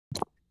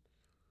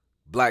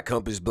Black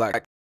Compass,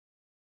 Black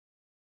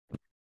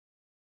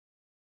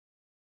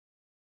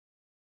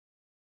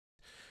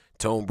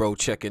Tone Bro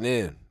checking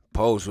in.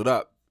 Pose, what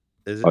up?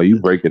 Is Oh, it, you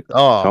break it.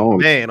 oh Tone.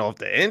 man, off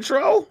the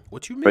intro?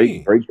 What you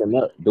mean? Breaking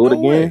up. Do it No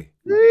again. way.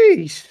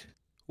 Jeez.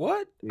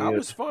 What? I Yeah.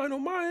 was fine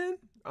on my end.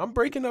 I'm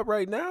breaking up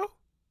right now.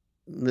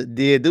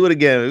 Yeah, do it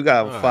again. We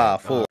got All right,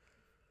 5, 4.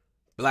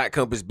 Black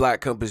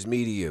Compass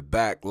Media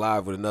back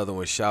live with another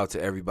one. Shout out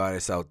to everybody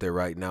that's out there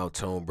right now.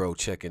 Tone Bro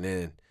checking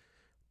in.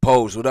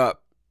 Pose, what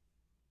up?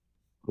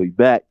 We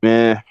back,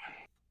 man.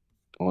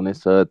 On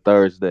this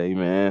Thursday,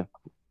 man.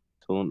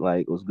 Tune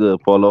what's good,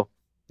 Polo?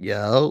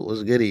 Yo,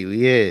 what's goody?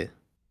 Yeah.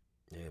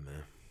 Yeah,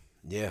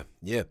 man.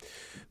 Yeah.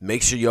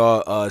 Make sure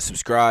y'all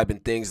subscribe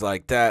and things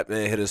like that,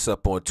 man. Hit us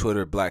up on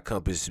Twitter, Black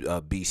Compass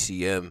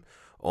BCM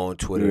on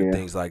Twitter and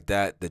things like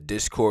that. The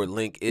Discord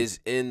link is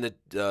in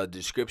the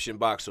description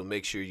box, so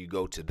make sure you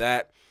go to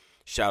that.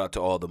 Shout out to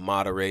all the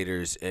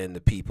moderators and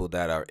the people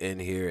that are in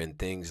here and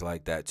things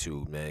like that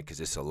too, man, because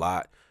it's a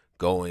lot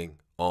going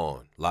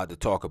on. A lot to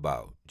talk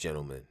about,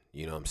 gentlemen.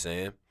 You know what I'm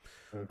saying?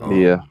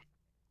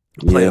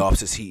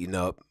 Playoffs is heating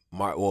up.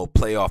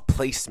 Playoff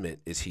placement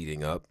is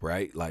heating up,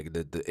 right? Like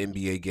the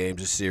NBA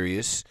games are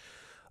serious.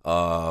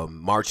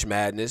 March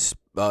Madness.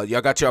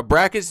 Y'all got your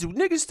brackets? Do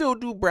niggas still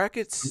do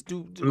brackets?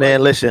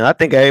 Man, listen, I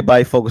think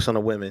everybody focus on the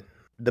women.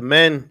 The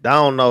men, I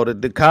don't know.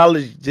 The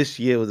college this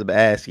year was a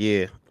ass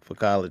year for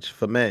college.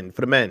 For the men.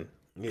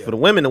 Yeah. For the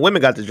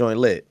women got the joint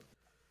lit.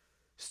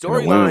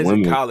 Storylines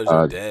in college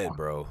are dead,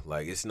 bro.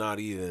 Like it's not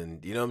even,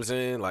 you know what I'm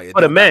saying? Like it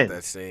For the don't men. got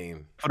that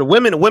same. For the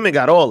women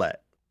got all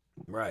that.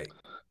 Right.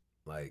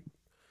 Like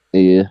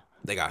yeah,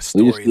 they got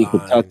we just see storylines.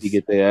 Kentucky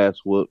get their ass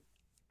whooped.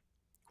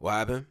 What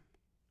happened?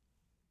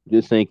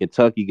 Just saying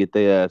Kentucky get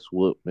their ass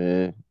whooped,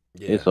 man.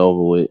 Yeah. It's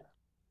over with.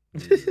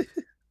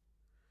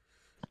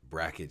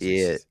 Brackets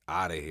is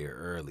out of here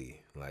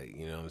early. Like,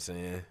 you know what I'm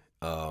saying?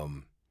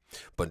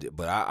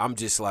 But I'm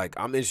just like,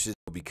 I'm interested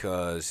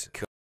because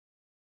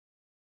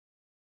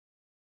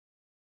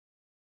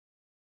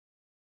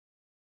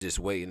just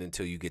waiting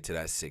until you get to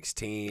that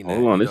 16.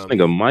 Hold on, this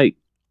nigga Mike.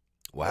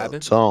 What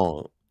happened?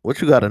 So,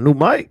 what you got, a new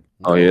mic?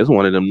 Oh yeah, it's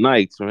one of them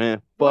nights,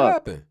 man. What Fuck.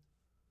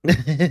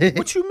 happened?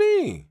 What you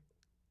mean?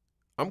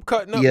 I'm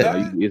cutting up. Yeah.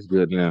 Bad? It's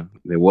good now.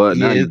 It was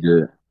now you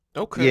good.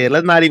 Okay. Yeah,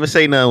 let's not even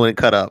say nothing when it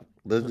cut up.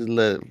 Let's just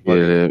let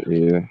it.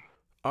 Yeah.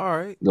 All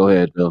right. Go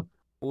ahead though.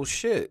 Well,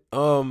 shit.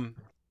 But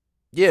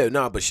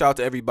shout out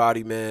to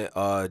everybody, man.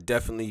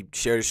 Definitely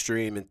share the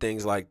stream and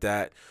things like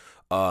that.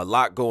 A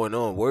lot going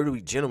on. Where do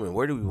we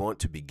want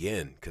to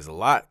begin? Because a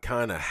lot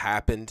kind of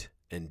happened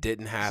and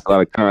didn't happen. It's a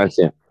lot of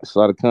content. It's a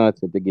lot of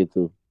content to get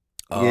to.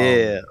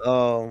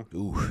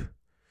 Ooh.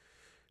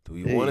 Do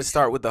we want to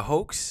start with the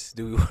hoax?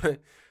 Do we want to?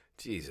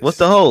 Jesus. What's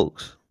the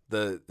hoax?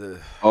 The the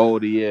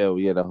hoax.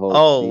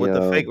 Oh, with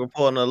the fake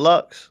report on the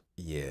Lux.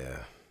 Yeah.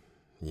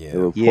 The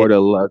report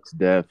of Lux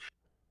death.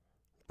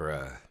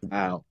 Bruh.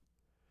 Wow.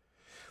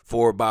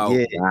 For about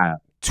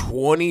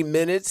 20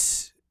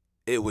 minutes,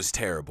 it was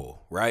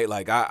terrible, right?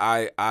 Like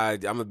I'm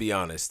gonna be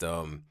honest.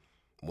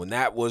 When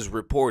that was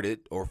reported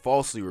or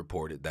falsely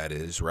reported, that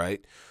is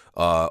right,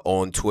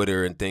 on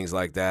Twitter and things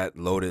like that,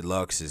 Loaded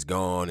Lux is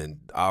gone and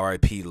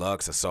R.I.P.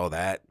 Lux. I saw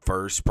that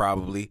first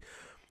probably.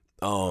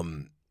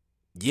 That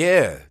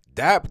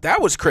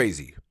was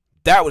crazy.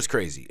 That was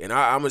crazy, and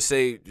I'm gonna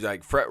say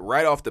like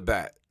right off the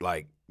bat,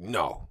 like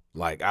no,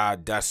 like I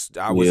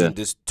was in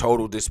this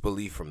total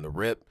disbelief from the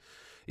rip.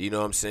 You know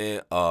what I'm saying?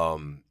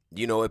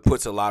 It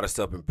puts a lot of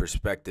stuff in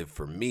perspective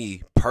for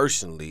me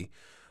personally,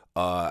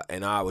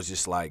 and I was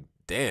just like,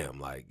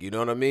 damn, like, you know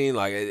what I mean?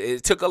 Like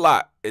it took a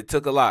lot. It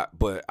took a lot,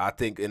 but I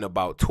think in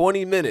about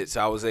 20 minutes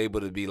I was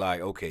able to be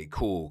like, okay,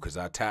 cool, because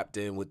I tapped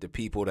in with the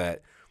people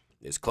that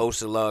is close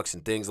to Lux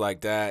and things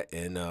like that,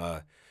 and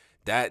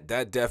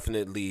that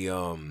definitely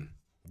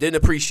didn't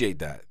appreciate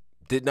that.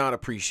 Did not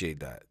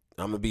appreciate that.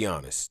 I'm gonna be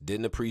honest.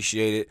 Didn't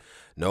appreciate it.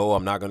 No,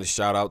 I'm not gonna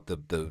shout out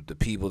the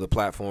people, the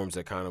platforms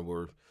that kind of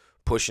were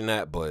pushing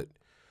that, but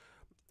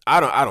I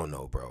don't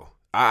know, bro.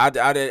 I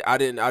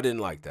didn't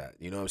like that.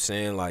 You know what I'm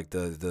saying? Like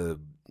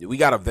we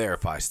gotta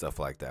verify stuff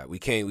like that. We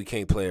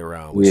can't play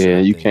around with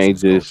you can't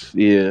just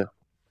I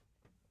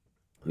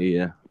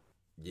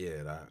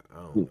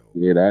don't know.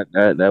 Yeah,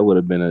 that would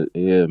have been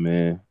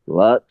man.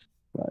 Lux,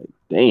 like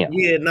damn.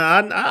 Yeah,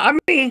 I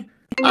mean,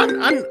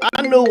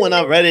 I knew when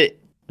I read it,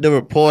 the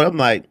report. I'm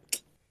like,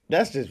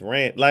 that's just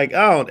rant. Like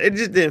it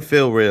just didn't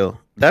feel real.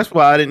 That's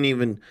why I didn't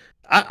even.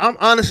 I'm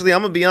honestly,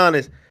 I'm gonna be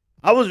honest.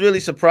 I was really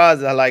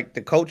surprised that like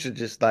the coach is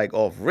just like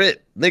off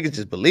rip. Niggas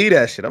just believe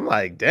that shit. I'm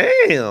like,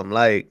 damn,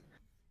 like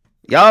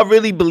y'all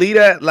really believe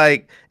that?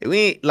 Like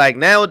we like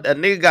now a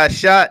nigga got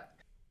shot.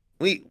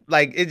 We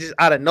like it just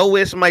out of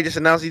nowhere. Somebody just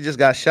announced he just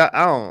got shot.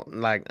 I don't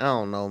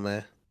know,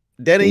 man.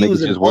 Then he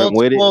was in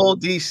Baltimore,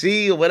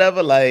 DC or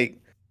whatever. Like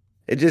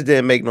it just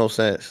didn't make no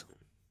sense.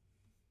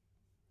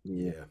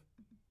 Yeah.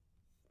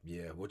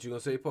 What you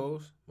gonna say,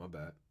 Pose? My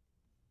bad.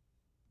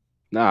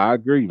 Nah, I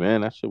agree,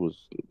 man. That shit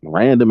was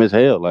random as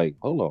hell. Like,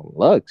 hold on,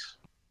 Lux.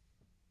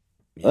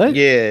 What?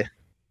 Yeah.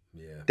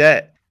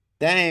 That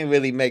that ain't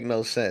really make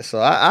no sense. So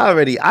I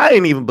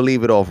didn't even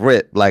believe it off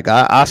rip. Like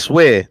I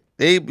swear,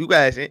 you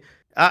guys,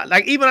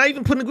 I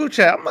even put in the group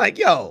chat. I'm like,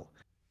 yo,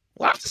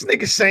 why this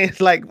nigga saying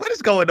like, what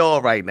is going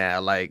on right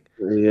now? Like,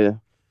 Yeah.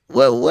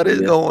 what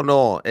is going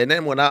on? And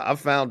then when I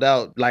found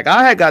out, like,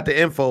 I had got the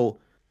info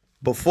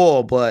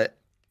before, but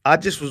I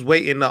just was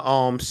waiting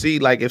to see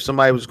like if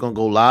somebody was gonna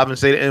go live and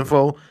say the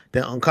info.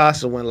 Then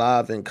Uncasa went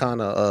live and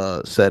kind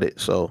of said it.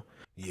 So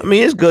I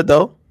mean, it's good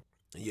though.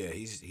 Yeah,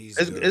 he's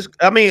it's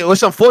I mean, it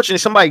was unfortunate.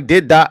 Somebody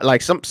did die.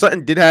 Like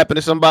something did happen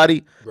to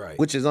somebody, right,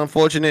 which is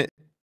unfortunate.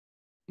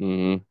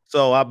 Mm-hmm.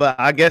 So but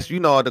I guess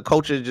the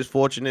coach is just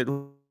fortunate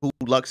who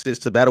Lux is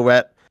to battle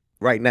rap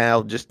right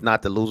now, just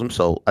not to lose him.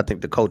 So I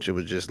think the culture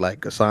was just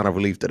like a sign of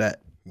relief to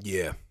that.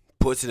 Yeah,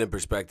 puts it in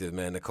perspective,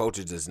 man. The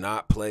culture does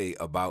not play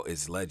about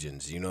its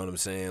legends. You know what I'm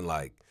saying?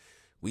 Like,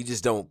 we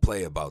just don't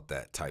play about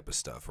that type of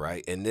stuff,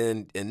 right? And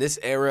then in this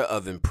era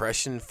of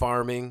impression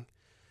farming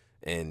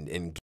and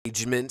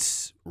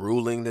engagements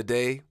ruling the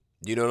day,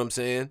 you know what I'm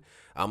saying?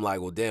 I'm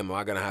like, well, damn, am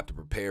I going to have to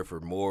prepare for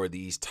more of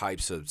these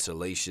types of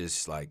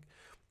salacious, like,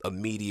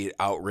 immediate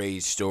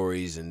outrage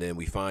stories, and then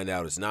we find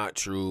out it's not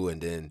true,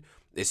 and then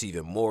it's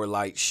even more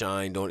light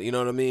shined on, you know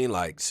what I mean?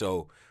 Like,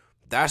 so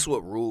that's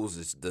what rules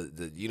is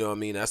the you know what I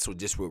mean? That's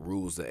what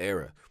rules the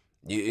era.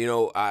 You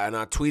know, I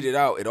tweeted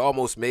out, it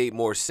almost made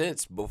more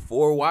sense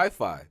before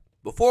Wi-Fi.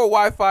 Before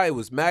Wi-Fi, it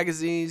was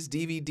magazines,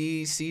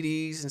 DVDs,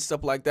 CDs, and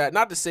stuff like that.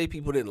 Not to say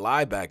people didn't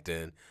lie back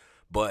then,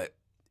 but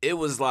it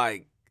was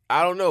like,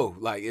 I don't know,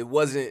 like it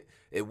wasn't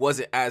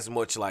as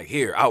much like,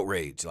 here,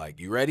 outrage. Like,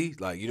 you ready?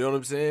 Like, you know what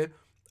I'm saying?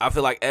 I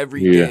feel like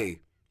every day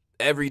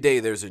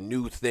there's a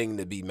new thing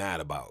to be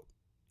mad about.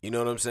 You know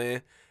what I'm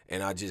saying?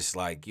 And I just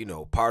like,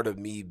 part of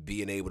me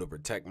being able to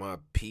protect my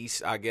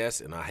peace, I guess,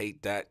 and I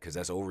hate that because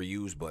that's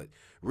overused, but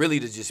really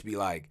to just be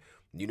like,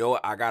 you know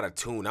what, I got to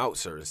tune out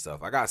certain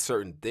stuff. I got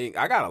certain things.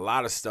 I got a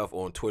lot of stuff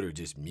on Twitter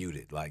just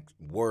muted, like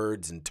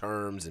words and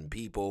terms and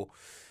people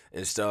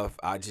and stuff.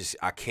 I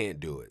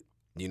can't do it.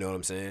 You know what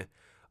I'm saying?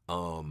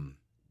 I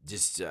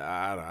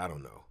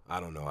don't know.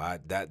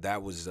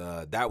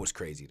 That was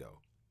crazy though.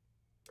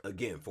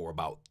 Again, for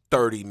about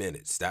 30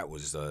 minutes. That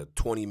was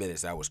 20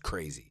 minutes. That was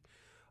crazy.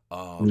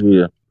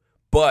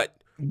 But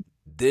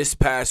this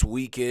past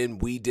weekend,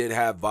 we did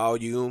have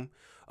volume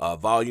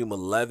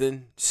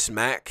 11,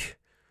 Smack.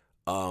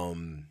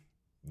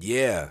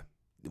 Yeah.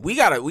 We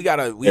have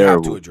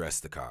to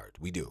address the card.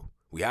 We do.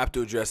 We have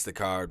to address the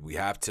card. We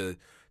have to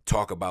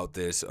talk about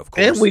this, of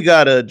course. And we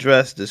gotta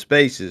address the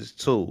spaces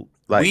too.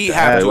 Like, we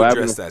have to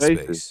address that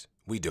space.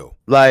 We do.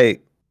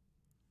 Like,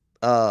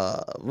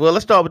 well,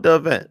 let's start with the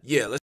event.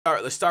 Yeah, let's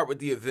start with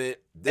the event.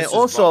 And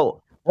also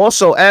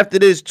after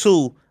this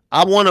too,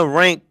 I want to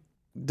rank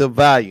the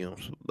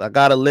volumes. I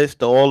got a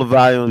list of all the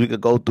volumes. We could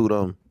go through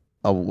them.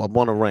 I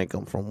want to rank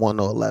them from 1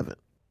 to 11.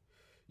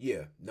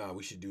 Yeah,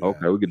 we should do that.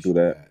 Okay, we can do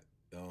that.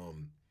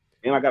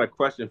 And I got a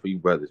question for you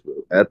brothers, bro.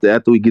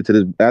 After we get to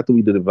this, after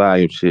we do the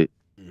volume shit.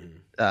 Mm-hmm.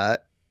 All right.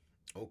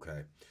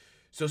 Okay.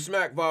 So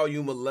Smack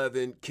Volume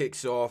 11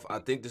 kicks off. I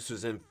think this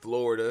was in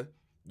Florida.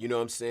 You know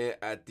what I'm saying?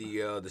 At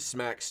the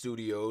Smack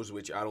Studios,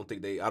 which I don't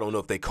know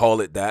if they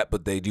call it that,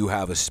 but they do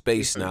have a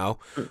space now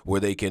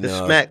where they can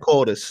the Smack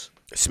Quarters.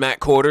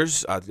 Smack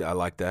Quarters. I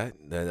like that.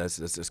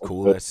 That's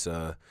cool. That's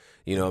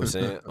you know what I'm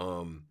saying?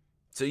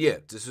 So yeah,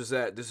 this was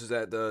at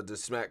the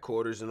Smack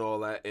Quarters and all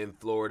that in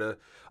Florida.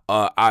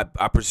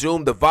 I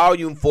presume the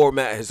volume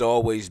format has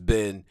always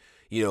been,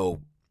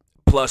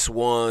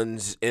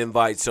 +1s,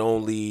 invites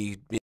only,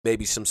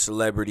 maybe some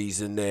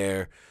celebrities in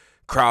there,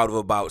 crowd of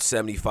about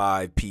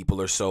 75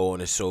 people or so on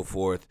and so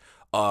forth.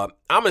 I'm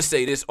gonna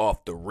say this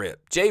off the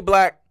rip. J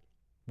Black,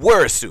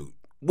 wear a suit.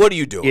 What are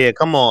you doing? Yeah,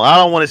 come on. I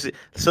don't want to see.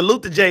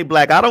 Salute to J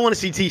Black. I don't want to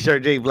see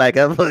T-shirt J Black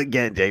ever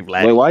again. J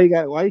Black. Wait, why you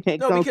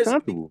can't come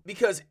comfortable?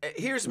 Because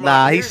here's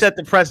my. He set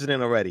the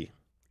precedent already.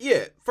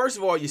 Yeah. First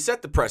of all, you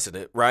set the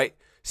precedent, right?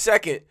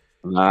 Second,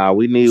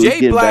 we need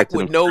J Black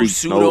with no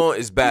suit on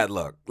is bad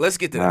luck. Let's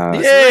get to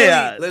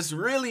that. Let's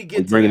really get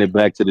to bringing it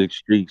back to the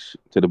streets,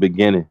 to the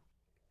beginning.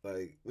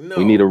 Like, no.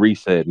 We need a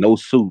reset. No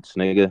suits,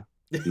 nigga.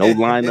 No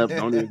lineup.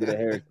 Don't even get a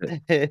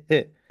haircut.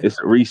 It's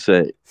a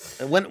reset.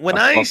 When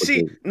I ain't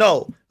see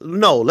no.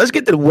 Let's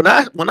get to when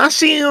I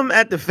see him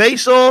at the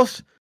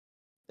face-offs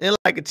in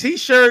like a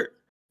T-shirt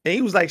and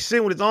he was like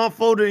sitting with his arm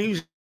folded and he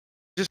was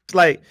just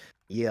like,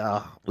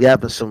 yeah, we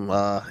having some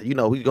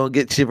we gonna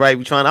get shit right.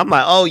 I'm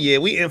like, oh yeah,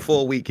 we in for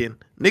a weekend.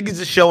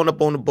 Niggas is showing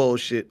up on the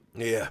bullshit.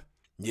 Yeah.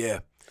 Yeah.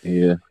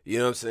 You know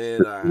what I'm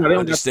saying? I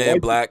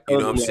understand Black. You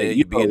know what I'm saying?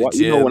 You be in the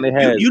gym. When they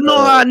had, you know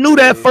how I knew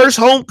that first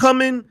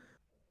homecoming?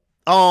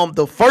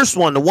 The first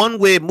one, the one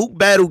where Mook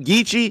battled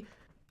Geechee.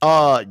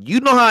 You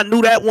know how I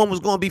knew that one was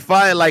gonna be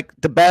fire. Like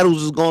the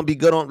battles was gonna be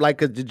good on, like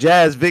the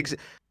Jazz Vixen.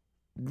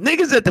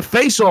 niggas at the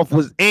face-off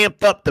was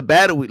amped up the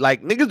battle.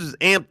 Like niggas was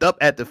amped up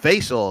at the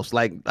face-offs.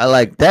 Like I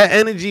like that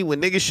energy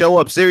when niggas show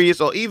up serious,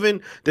 or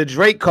even the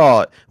Drake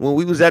card when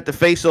we was at the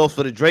face-off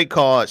for the Drake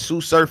card, Sue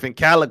Surf and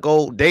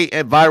Calico, they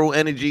at viral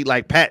energy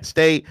like Pat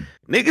Stay.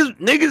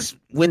 Niggas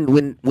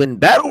when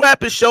battle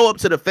rappers show up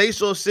to the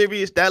face-off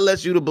serious, that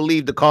lets you to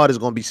believe the card is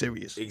gonna be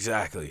serious.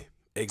 Exactly.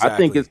 I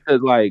think it's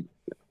because like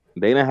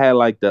they done had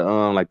like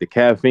the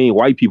caffeine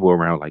white people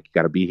around. Like you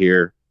got to be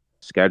here.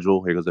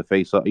 Schedule. Here goes the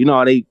face up. You know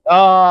how they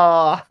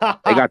got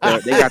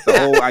the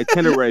whole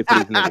itinerary for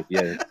these niggas.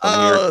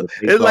 Yeah,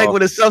 it's like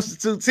with a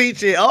substitute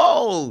teacher.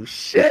 Oh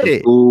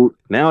shit!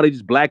 Now they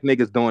just black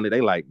niggas doing it.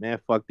 They like, man,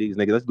 fuck these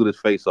niggas. Let's do this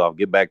face off.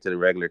 Get back to the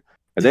regular.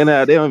 And then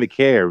they don't even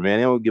care, man.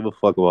 They don't give a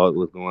fuck about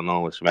what's going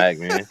on with Smack,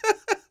 man.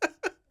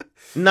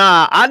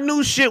 Nah, I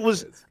knew shit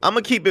was. I'm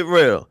gonna keep it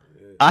real.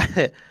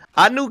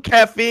 I knew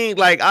caffeine,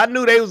 like I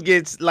knew they was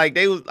getting like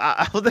they was.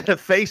 I was at a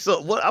face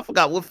off. What I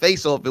forgot what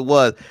face off it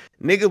was.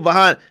 Nigga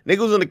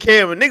was on the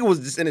camera. Nigga was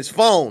just in his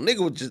phone. Nigga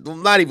was just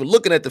not even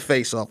looking at the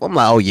face off. I'm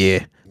like, oh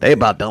yeah, they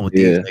about done with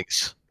these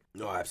niggas.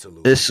 No,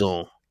 absolutely. This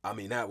soon. I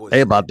mean,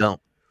 they about done.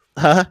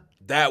 Huh?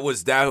 That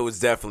was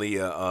definitely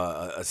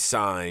a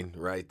sign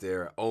right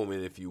there,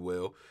 omen, if you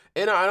will.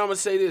 And I'm gonna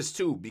say this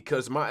too,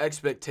 because my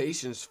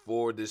expectations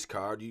for this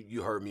card,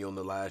 you heard me on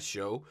the last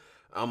show.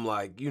 I'm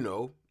like,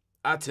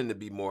 I tend to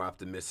be more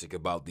optimistic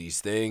about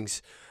these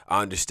things.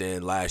 I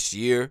understand last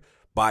year,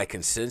 by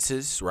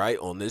consensus, right,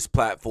 on this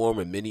platform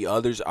and many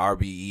others,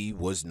 RBE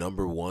was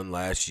 #1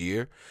 last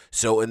year.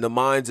 So in the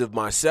minds of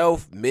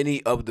myself,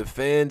 many of the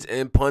fans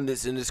and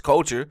pundits in this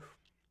culture,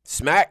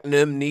 Smack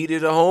them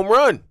needed a home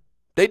run.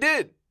 They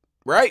did,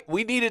 right?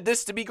 We needed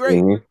this to be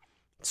great. Mm-hmm.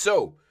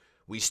 So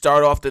we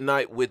start off the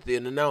night with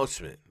an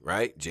announcement,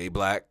 right? J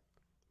Black,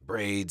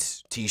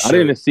 braids, t-shirt. I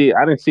didn't see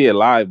it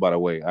live, by the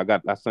way. I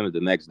sent it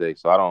the next day,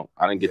 so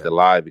I didn't get the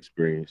live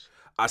experience.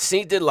 I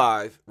seen it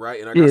live,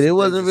 right? And it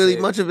wasn't really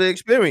much of an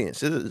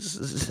experience.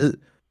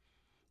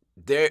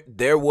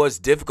 There was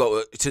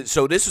difficult.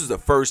 So this was the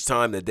first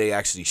time that they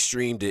actually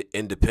streamed it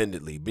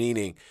independently,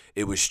 meaning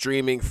it was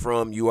streaming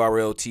from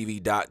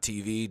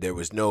urltv.tv. There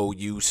was no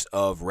use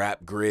of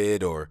Rap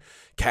Grid or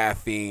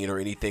Caffeine or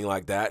anything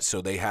like that.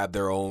 So they have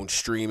their own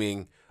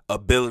streaming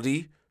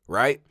ability,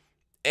 right?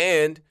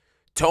 And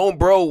Tone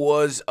Bro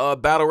was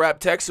battle rap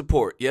tech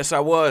support. Yes, I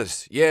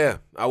was. Yeah,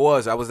 I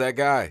was. I was that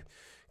guy.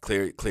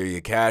 Clear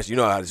your cache. You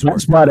know how this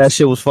works. That's why that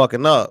shit was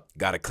fucking up.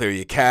 Got to clear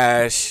your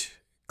cache,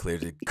 clear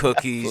the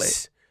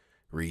cookies,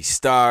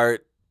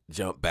 restart,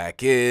 jump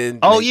back in.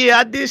 Oh, yeah,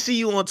 I did see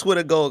you on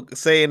Twitter go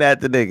saying that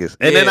to niggas.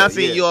 And then I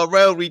see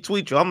URL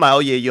retweet you. I'm like, oh,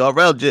 yeah,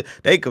 URL,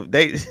 they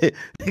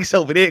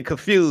over there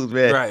confused,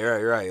 man.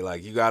 Right.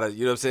 Like, you got to,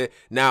 you know what I'm saying?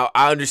 Now,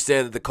 I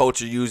understand that the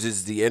culture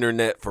uses the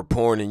internet for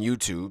porn and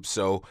YouTube,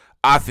 so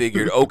I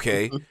figured,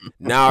 okay,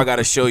 now I got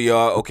to show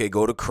y'all, okay,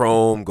 go to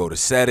Chrome, go to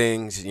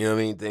settings, you know what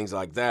I mean? Things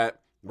like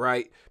that,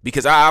 right?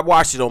 Because I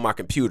watched it on my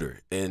computer,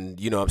 and,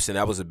 you know what I'm saying,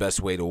 that was the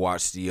best way to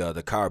watch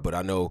the card, but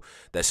I know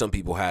that some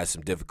people had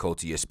some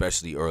difficulty,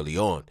 especially early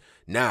on.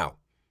 Now,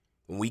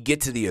 when we get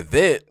to the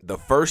event, the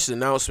first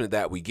announcement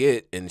that we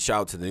get, and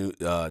shout out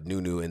to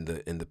Nunu in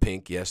the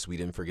pink, yes, we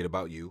didn't forget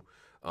about you,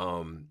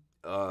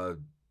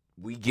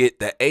 we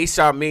get that Ace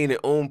Amin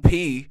and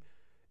P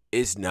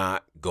is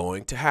not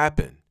going to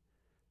happen.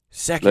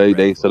 So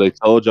they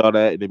told y'all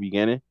that in the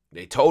beginning?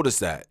 They told us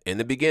that in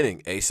the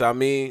beginning. Ace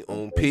Amin,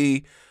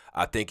 P.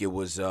 I think it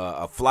was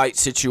a flight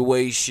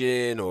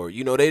situation, or,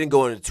 they didn't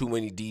go into too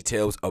many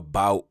details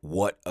about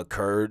what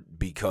occurred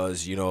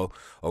because, or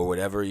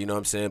whatever, you know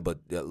what I'm saying? But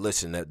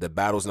listen, the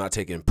battle's not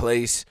taking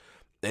place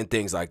and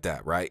things like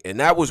that, right? And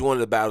that was one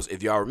of the battles,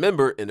 if y'all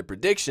remember, in the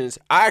predictions,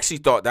 I actually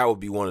thought that would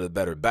be one of the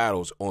better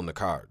battles on the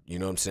card. You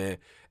know what I'm saying?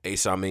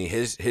 Ace Amin,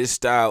 his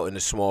style in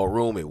the small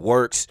room, it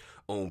works.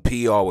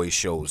 P always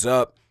shows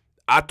up.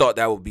 I thought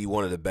that would be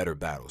one of the better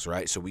battles,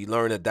 right? So we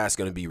learned that that's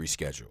going to be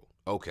rescheduled.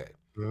 Okay.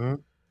 Mm-hmm.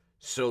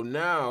 So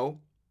now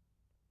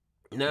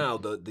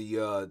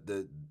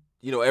the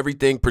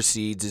everything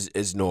proceeds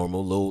as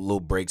normal.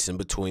 Little breaks in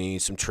between,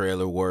 some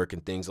trailer work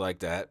and things like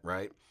that,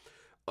 right?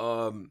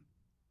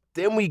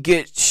 Then we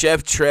get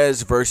Chef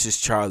Trez versus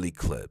Charlie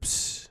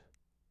Clips.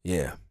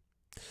 Yeah.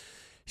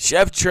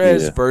 Chef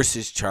Trez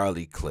versus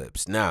Charlie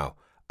Clips. Now,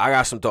 I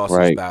got some thoughts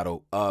on this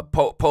battle.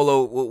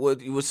 Polo,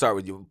 we'll start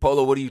with you.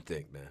 Polo, what do you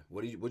think, man?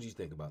 What do you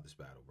think about this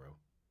battle, bro?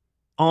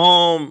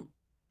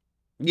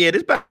 Yeah,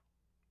 this battle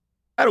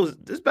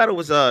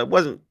was it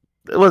wasn't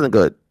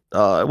good.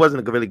 It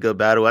wasn't a really good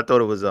battle. I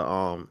thought it was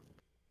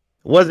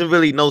wasn't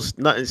really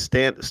nothing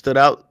stood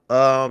out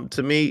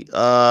to me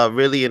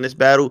really in this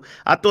battle.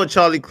 I thought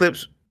Charlie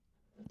Clips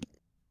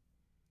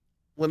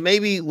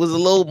maybe was a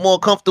little more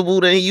comfortable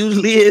than he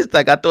usually is.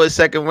 Like I thought his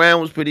second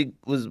round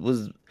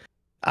was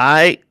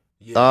I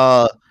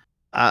had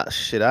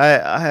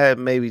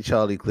maybe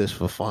Charlie Clips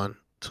for fun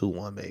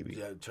 2-1 maybe.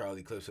 Yeah,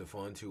 Charlie Clips for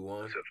fun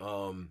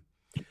 2-1.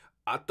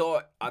 I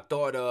thought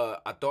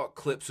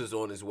Clips was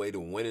on his way to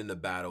winning the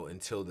battle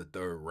until the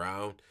third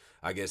round.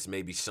 I guess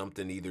maybe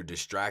something either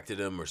distracted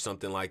him or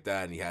something like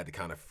that, and he had to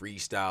kind of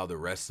freestyle the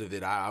rest of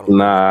it. I don't know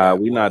what that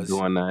we was. not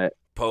doing that.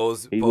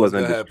 Pose, he go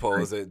wasn't ahead,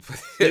 pose it.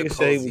 Nigga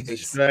say he was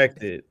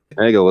distracted.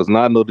 Nigga was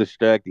not no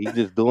distracted. He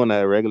just doing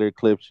that regular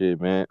clip shit,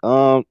 man.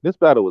 This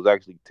battle was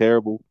actually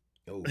terrible.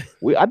 Oh.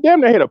 I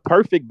damn near hit a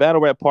perfect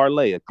battle rap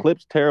parlay. A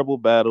Clips terrible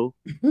battle,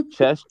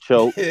 chest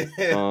choke,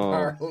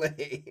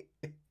 parlay.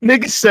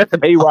 Nigga said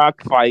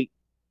A-Rock fight.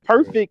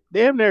 Perfect.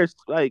 Damn near,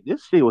 like,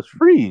 this shit was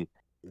free.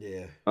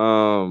 Yeah.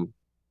 The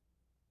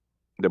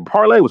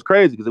parlay was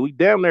crazy because we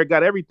damn near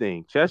got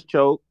everything. Chest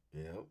choke.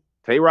 Yep.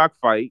 Tay-Rock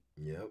fight.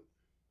 Yep.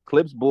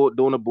 Clips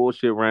doing a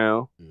bullshit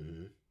round.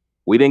 Mm-hmm.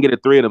 We didn't get a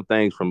 3 of them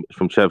things from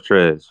Chef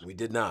Trez. We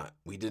did not.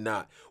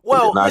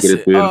 Well,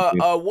 listen,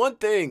 one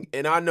thing,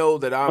 and I know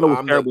that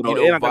I'm terrible,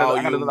 the,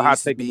 volume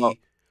needs to be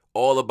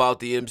all about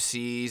the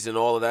MCs and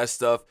all of that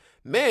stuff.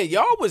 Man,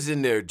 y'all was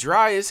in there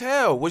dry as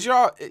hell. Was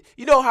y'all?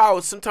 You know how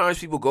sometimes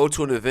people go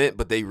to an event,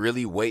 but they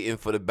really waiting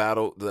for the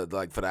battle,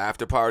 like for the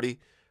after party.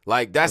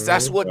 Like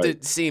that's what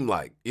it seemed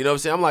like. You know what I'm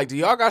saying? I'm like, do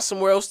y'all got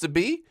somewhere else to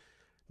be?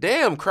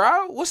 Damn,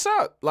 crowd, what's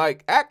up?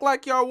 Like, act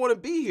like y'all want to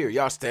be here.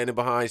 Y'all standing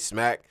behind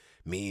Smack,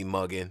 me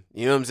mugging.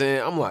 You know what I'm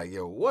saying? I'm like,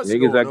 yo, what's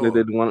going on? Niggas actually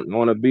didn't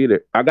want to be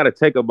there. I got to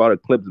take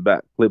about Clips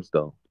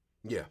though.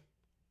 Yeah.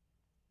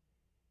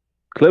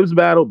 Clips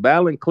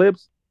battling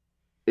Clips,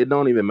 it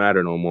don't even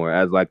matter no more.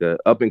 As like a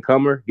up and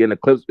comer, getting a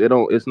Clips,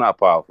 it's not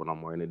powerful no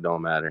more, and it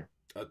don't matter.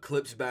 A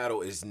Clips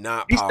battle is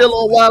not. He's still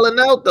on Wildin'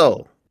 Out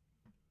though.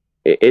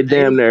 It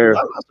damn near.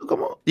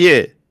 Come on.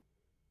 Yeah.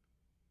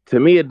 To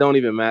me, it don't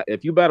even matter.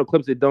 If you battle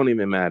Clips, it don't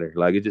even matter.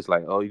 Like, it's just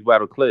like, oh, you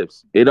battle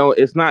Clips.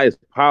 It's not as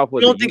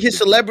powerful. You don't think his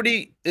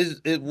celebrity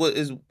is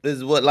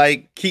what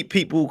like keep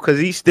people, because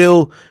he's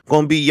still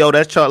gonna be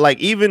that's Charlie. Like,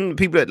 even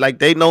people that like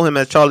they know him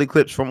as Charlie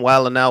Clips from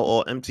Wildin' Out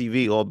or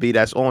MTV or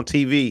that's on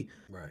TV.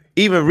 Right.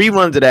 Even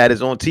reruns of that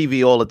is on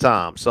TV all the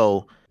time.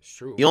 So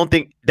you don't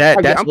think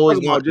that's always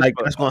going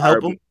that's gonna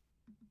help him?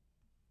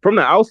 From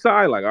the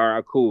outside, like, all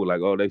right, cool. Like,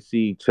 oh, they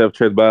see Chef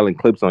Trez battling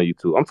Clips on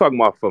YouTube. I'm talking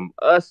about from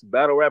us,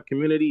 battle rap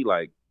community,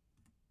 like,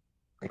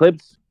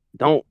 Clips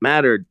don't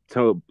matter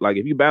to, like,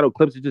 if you battle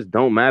Clips, it just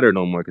don't matter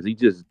no more, because he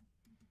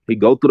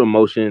go through the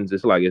motions.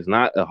 It's like, it's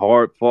not a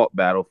hard fought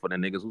battle for the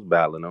niggas who's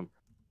battling him.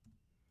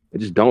 It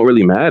just don't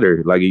really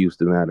matter like it used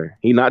to matter.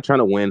 He not trying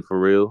to win for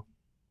real.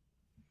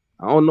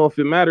 I don't know if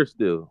it matters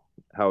still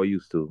how it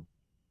used to.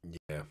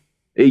 Yeah.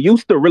 It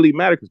used to really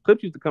matter because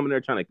Clips used to come in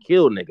there trying to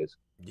kill niggas.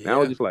 Yeah.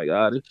 Now it's just like,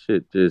 this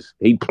shit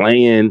he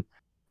playing.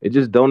 It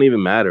just don't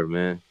even matter,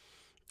 man.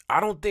 I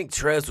don't think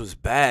Trez was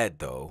bad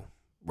though,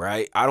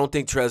 right? I don't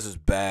think Trez was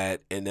bad,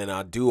 and then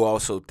I do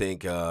also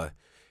think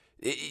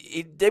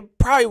they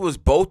probably was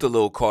both a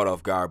little caught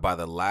off guard by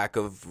the lack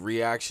of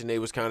reaction they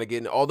was kind of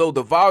getting. Although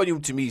the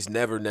volume to me has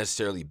never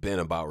necessarily been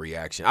about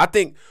reaction. I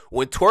think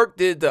when Twerk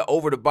did the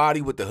over the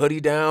body with the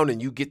hoodie down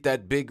and you get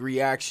that big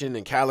reaction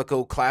and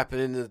Calico clapping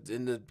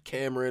in the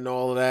camera and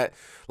all of that,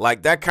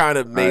 like that kind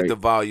of made the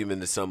volume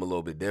into something a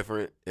little bit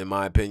different in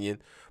my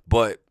opinion.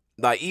 But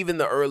like even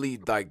the early,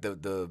 like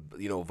the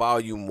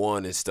volume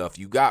 1 and stuff,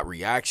 you got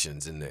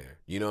reactions in there.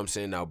 You know what I'm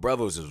saying? Now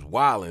Brothers is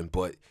wilding,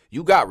 but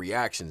you got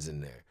reactions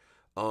in there.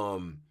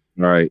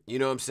 Right. You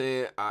know what I'm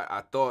saying?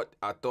 I thought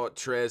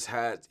Trez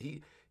had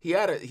he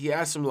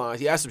had some lines,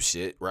 he had some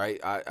shit, right?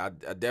 I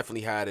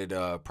definitely had it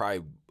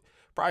probably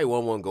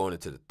 1-1 going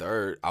into the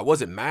third. I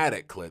wasn't mad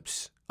at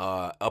Clips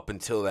up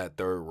until that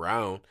third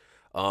round.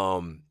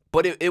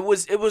 But it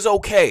was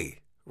okay,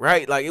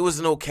 right? Like it was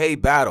an okay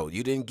battle.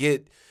 You didn't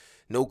get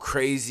no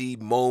crazy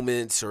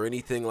moments or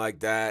anything like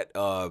that.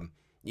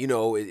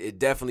 It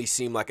definitely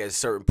seemed like at a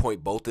certain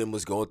point both of them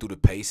was going through the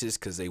paces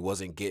because they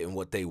wasn't getting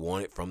what they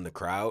wanted from the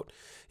crowd.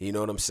 You know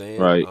what I'm saying?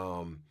 Right.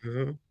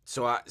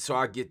 So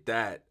I get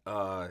that.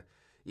 The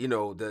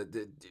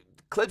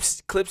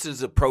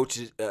Clips's approach,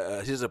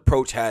 his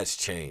approach has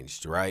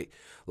changed, right?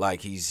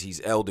 Like he's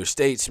elder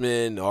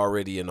statesman,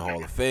 already in the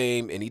Hall of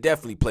Fame, and he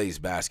definitely plays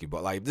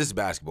basketball. Like if this is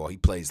basketball, he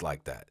plays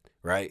like that,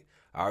 right?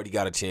 I already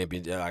got a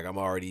champion. Like I'm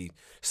already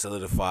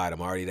solidified.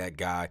 I'm already that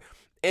guy.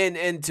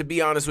 And to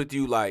be honest with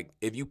you, like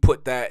if you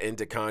put that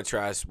into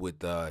contrast with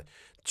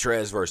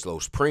Trez versus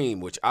Los Prime,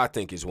 which I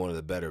think is one of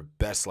the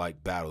best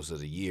like battles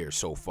of the year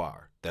so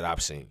far that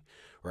I've seen,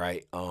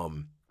 right?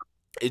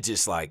 It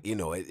just like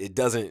it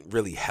doesn't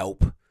really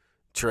help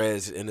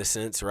Trez in a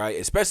sense, right?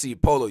 Especially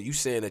Polo, you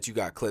saying that you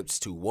got Clips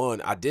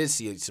 2-1. I did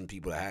see some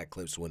people that had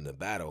Clips win the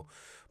battle,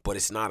 but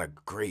it's not a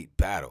great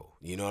battle.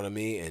 You know what I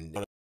mean?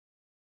 And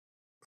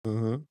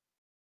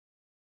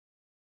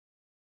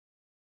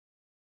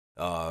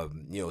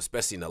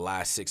especially in the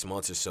last 6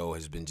 months or so,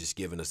 has been just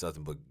giving us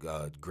nothing but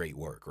great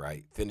work,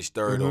 right? Finished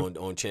third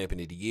on Champion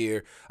of the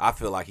Year. I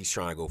feel like he's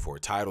trying to go for a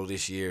title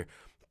this year.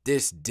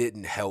 This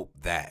didn't help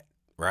that,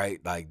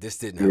 right? Like this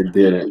didn't help. It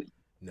didn't.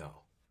 No.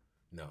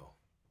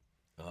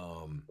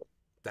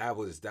 That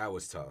was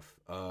tough.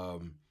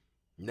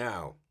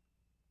 Now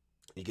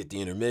you get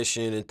the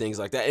intermission and things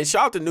like that. And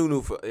shout out to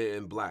Nunu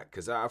in Black,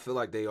 because I feel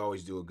like they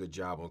always do a good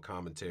job on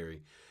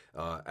commentary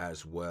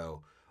as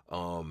well.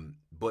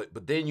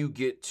 But then you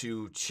get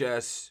to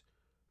Chess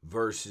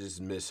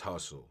versus Miss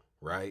Hustle,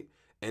 right?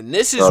 And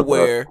this is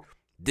where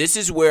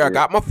I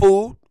got my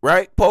food,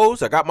 right?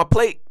 Pose. I got my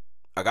plate.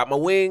 I got my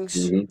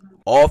wings,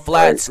 all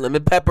flats,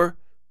 lemon pepper,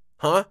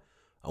 huh?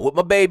 I'm with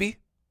my baby.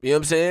 You know what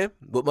I'm saying?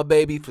 With my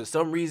baby. For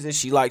some reason,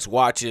 she likes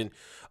watching.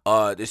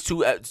 There's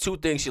two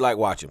things she like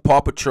watching: Paw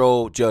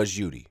Patrol, Judge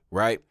Judy,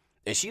 right?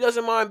 And she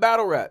doesn't mind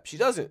battle rap. She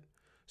doesn't.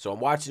 So I'm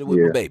watching it with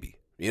my baby.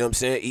 You know what I'm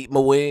saying? Eat my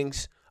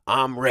wings.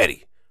 I'm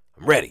ready.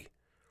 I'm ready.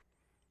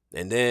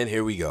 And then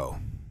here we go.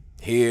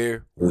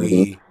 Here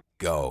we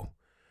go.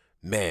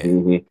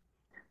 Man.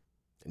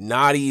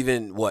 Not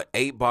even,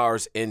 8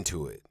 bars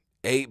into it.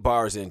 8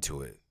 bars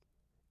into it.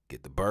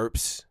 Get the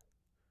burps.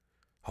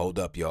 Hold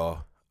up,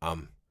 y'all.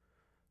 Hold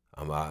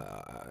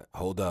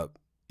up.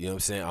 You know what I'm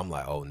saying? I'm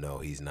like, oh no,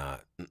 he's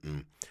not.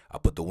 I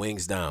put the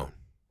wings down.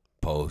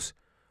 Pose.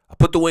 I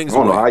put the wings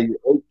away. I don't know how you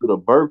ate to the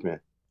burping.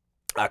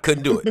 I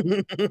couldn't do it. I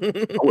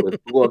would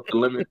have threw up the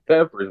lemon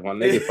peppers, my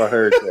nigga, if I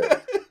heard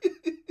that.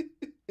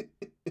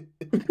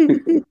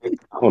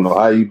 I don't know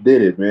how you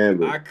did it, man.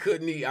 But I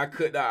couldn't eat. I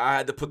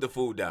had to put the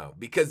food down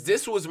because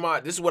this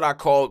is what I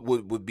called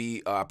would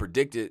be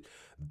predicted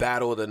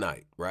battle of the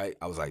night, right?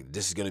 I was like,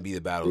 this is gonna be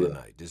the battle of the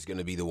night. This is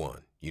gonna be the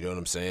one. You know what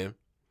I'm saying?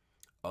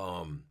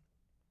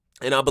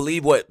 And I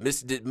believe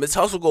Miss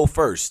Hustle go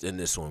first in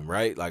this one,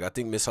 right? Like I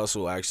think Miss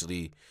Hustle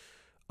actually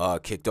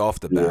kicked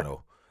off the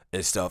battle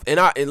and stuff. And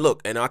I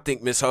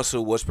think Miss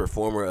Hustle was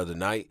performer of the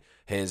night,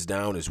 hands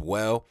down as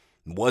well.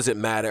 Wasn't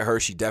mad at her.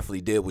 She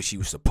definitely did what she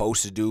was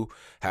supposed to do.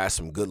 Had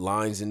some good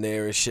lines in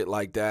there and shit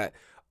like that.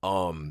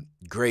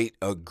 Great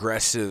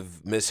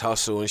aggressive Miss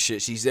Hustle and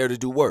shit. She's there to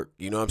do work.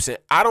 You know what I'm saying?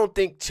 I don't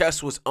think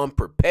Chess was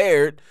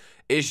unprepared.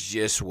 It's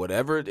just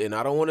whatever. And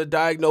I don't want to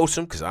diagnose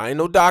him because I ain't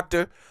no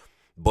doctor.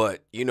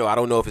 But, I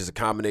don't know if it's a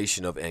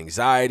combination of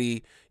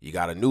anxiety. You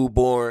got a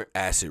newborn,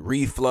 acid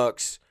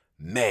reflux.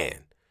 Man,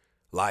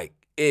 like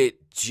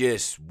it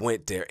just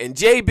went there. And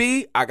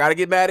JB, I got to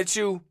get mad at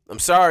you. I'm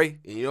sorry.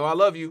 I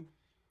love you.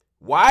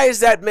 Why is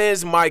that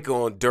man's mic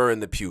on during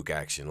the puke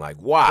action? Like,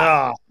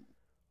 why?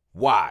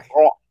 Why?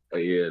 Oh,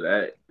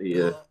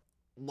 yeah.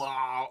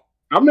 Wow.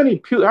 How many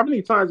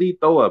times did he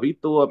throw up? He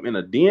threw up in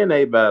a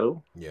DNA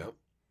battle. Yep.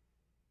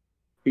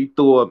 He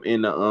threw up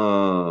in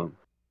the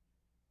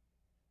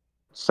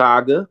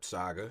Saga.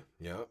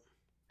 Yep.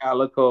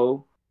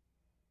 Calico.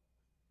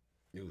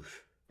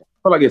 Oof.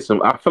 I feel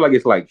like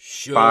it's like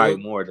Suge. 5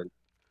 more than.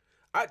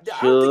 I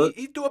don't think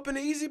he threw up in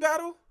the Eazy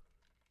battle.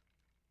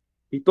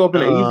 He threw up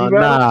in the Eazy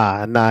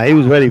battle? Nah, he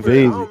was ready for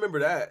Eazy. I don't remember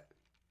that.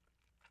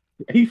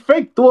 He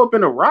fake threw up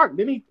in the Rock.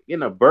 Didn't he?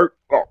 In a Burke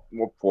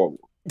form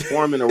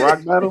in the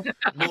Rock battle?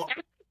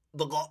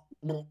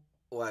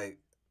 Like,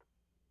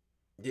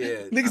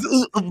 yeah.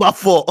 Niggas, my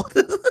fault.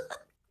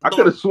 I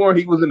could have sworn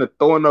he was in the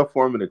throwing up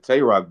form in the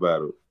Tay-Rock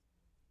battle.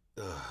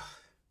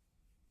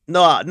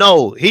 Nah,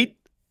 that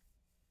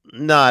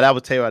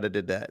was Tay-Rock that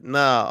did that.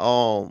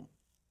 Nah,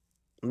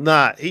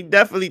 he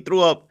definitely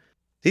threw up.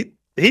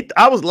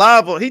 I was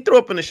live on. He threw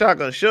up in the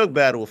Shotgun Suge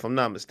battle, if I'm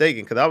not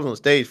mistaken, because I was on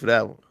stage for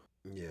that one.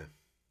 Yeah.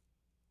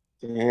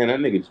 Man, that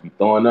nigga just be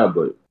throwing up,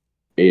 but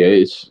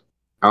yeah,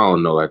 I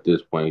don't know at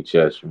this point,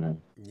 Chess, man.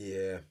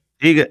 Yeah.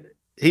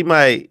 He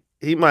might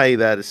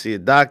either have to see a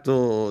doctor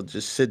or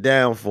just sit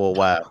down for a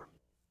while.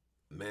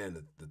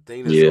 Man, the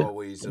thing is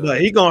always.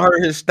 But he gonna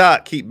hurt his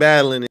stock. Keep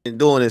battling and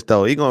doing this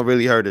though. He gonna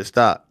really hurt his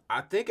stock.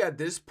 I think at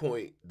this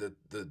point,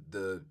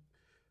 the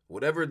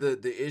whatever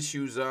the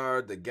issues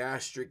are, the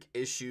gastric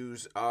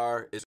issues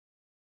are, is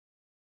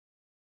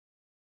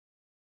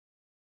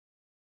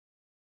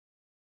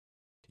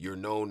you're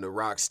known to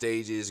rock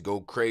stages, go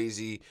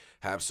crazy,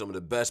 have some of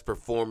the best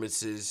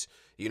performances.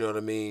 You know what I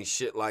mean?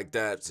 Shit like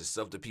that. It's the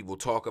stuff that people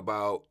talk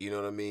about. You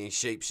know what I mean?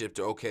 Shapeshifter,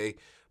 okay.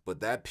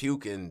 But that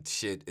puking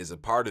shit is a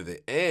part of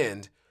it.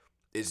 And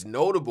it's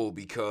notable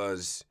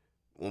because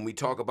when we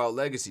talk about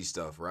legacy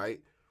stuff,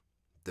 right?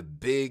 The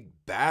big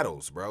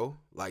battles, bro.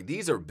 Like,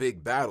 these are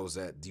big battles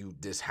that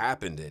this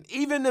happened in.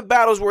 Even the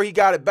battles where he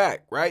got it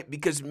back, right?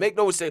 Because make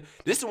no mistake,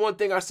 this is one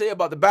thing I say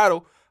about the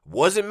battle.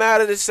 Wasn't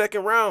mad at his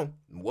second round.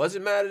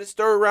 Wasn't mad at his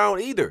third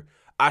round either.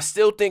 I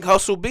still think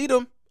Hustle beat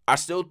him. I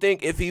still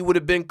think if he would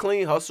have been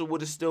clean, Hustle would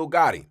have still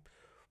got him.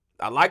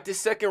 I like this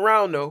second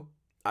round, though.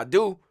 I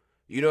do.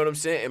 You know what I'm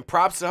saying? And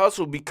props to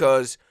Hustle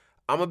because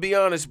I'm going to be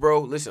honest,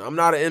 bro. Listen, I'm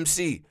not an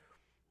MC.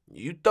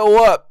 You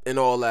throw up and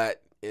all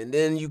that, and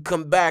then you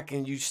come back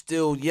and you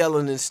still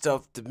yelling and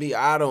stuff to me.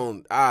 I don't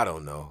know. I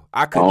don't know.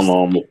 I'm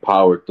going to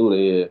power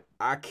through there.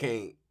 I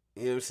can't.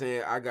 You know what I'm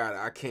saying?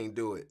 I can't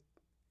do it.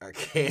 I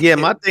can't. Yeah,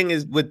 my thing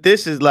is with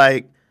this is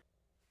like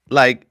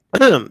with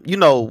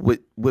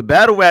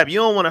battle rap, you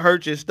don't want to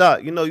hurt your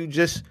stock. You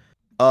just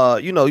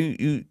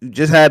you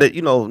just had a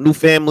new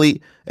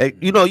family.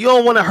 You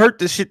don't want to hurt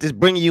the shit that's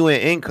bringing you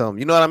in income.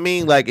 You know what I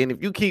mean? Like, and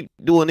if you keep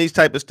doing these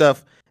type of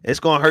stuff,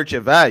 it's gonna hurt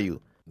your value.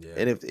 Yeah.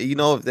 And if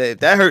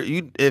that hurt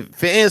you, if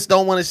fans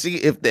don't want to see,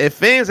 if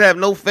fans have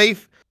no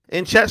faith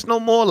in Chess no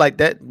more, like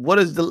that, what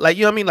is the you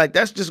know what I mean? Like,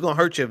 that's just gonna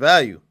hurt your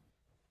value.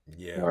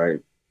 Yeah. All right.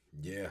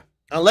 Yeah.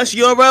 Unless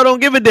URL don't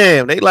give a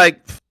damn. They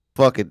like,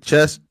 fuck it,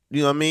 Chess.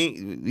 you know what I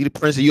mean? He the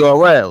Prince of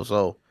URL.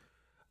 So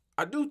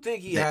I do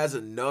think he has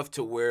enough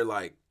to where,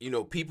 like, you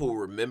know, people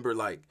remember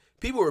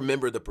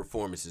the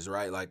performances,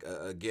 right? Like,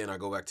 again, I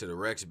go back to the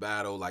Rex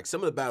battle. Like,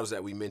 some of the battles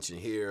that we mentioned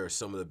here are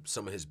some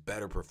of his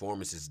better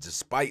performances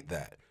despite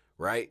that,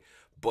 right?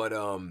 But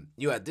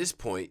you know, at this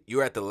point,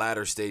 you're at the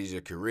latter stage of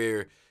your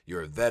career.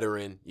 You're a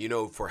veteran. You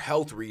know, for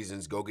health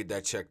reasons, go get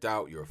that checked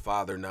out. You're a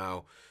father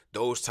now.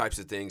 Those types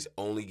of things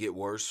only get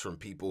worse from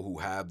people who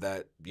have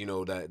that, you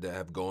know, that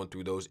have gone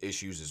through those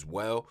issues as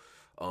well.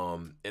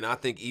 And I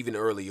think even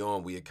early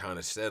on, we had kind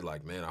of said,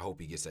 like, man, I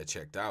hope he gets that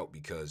checked out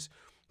because,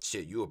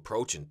 shit, you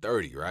approaching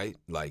 30, right?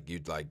 Like, you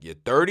like your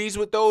 30s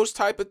with those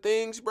type of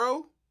things,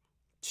 bro?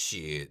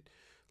 Shit.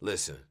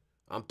 Listen,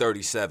 I'm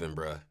 37,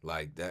 bro.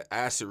 Like, that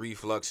acid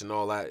reflux and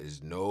all that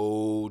is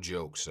no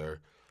joke, sir.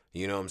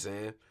 You know what I'm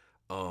saying?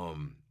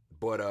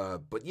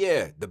 But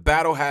yeah, the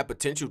battle had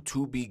potential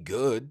to be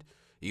good.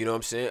 You know what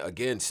I'm saying?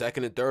 Again,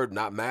 second and third,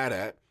 not mad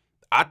at.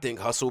 I think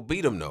Hustle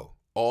beat him though.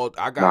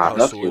 I got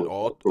Hustle in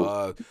all.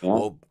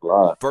 Well,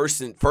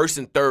 first and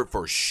third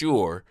for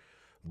sure.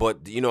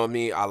 But you know what I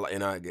mean. I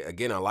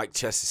like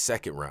Chess's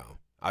second round.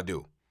 I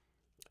do.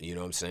 You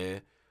know what I'm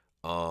saying?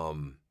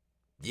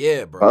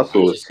 Yeah, bro.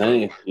 Hustle was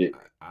saying shit.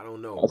 I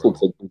don't know.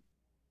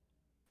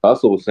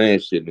 Hustle was saying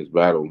shit in this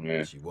battle,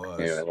 man. She was.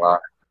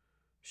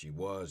 She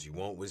was. You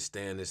won't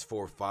withstand this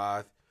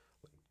 4-5.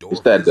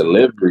 It's that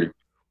delivery.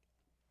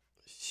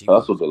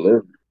 Hustle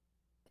delivery.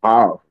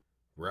 Wow.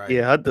 Right.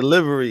 Yeah, her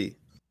delivery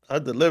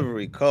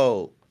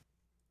cold.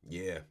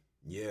 Yeah.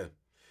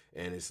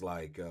 And it's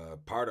like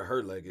part of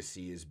her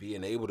legacy is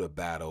being able to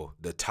battle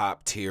the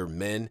top tier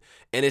men.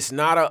 And it's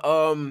not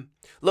a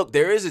look,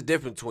 there is a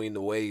difference between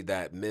the way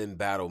that men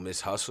battle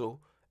Miss Hustle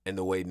and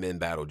the way men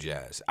battle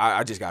Jazz.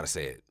 I just gotta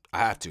say it. I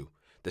have to.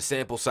 The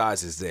sample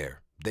size is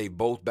there. They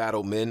both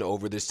battle men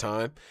over this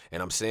time.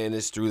 And I'm saying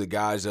this through the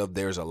guise of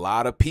there's a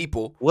lot of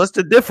people. What's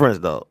the difference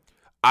though?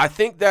 I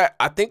think that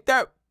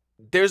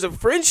there's a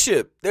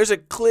friendship. There's a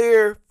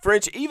clear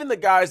friendship. Even the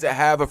guys that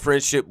have a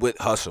friendship with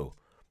Hustle,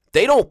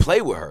 they don't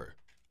play with her.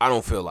 I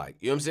don't feel like.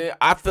 You know what I'm saying?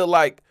 I feel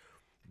like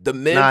the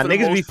men. Nah,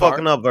 niggas be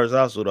fucking up versus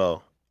Hustle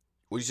though.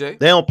 What'd you say?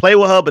 They don't play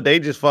with her, but they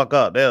just fuck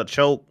up. They'll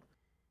choke.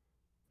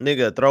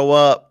 Nigga throw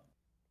up.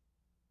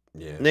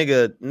 Yeah.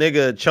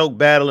 Nigga choke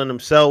battling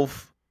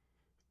himself.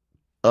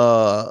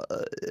 I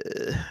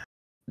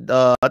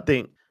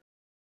think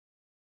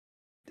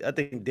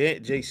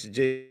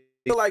JC.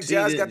 I feel like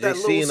Jazz got that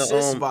little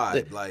sis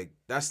vibe. Like,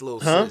 that's a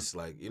little sis.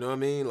 Like, you know what I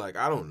mean? Like,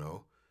 I don't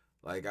know.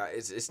 Like,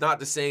 it's not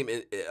the same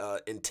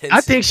intensity.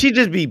 I think she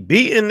just be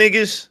beating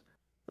niggas.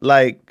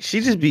 Like,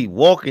 she just be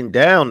walking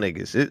down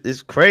niggas.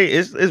 It's crazy.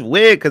 It's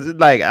weird because it's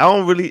like, I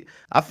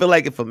feel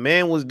like if a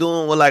man was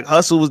doing what like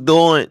Hustle was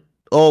doing,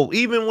 or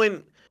even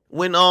when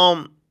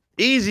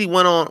Eazy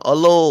went on a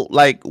little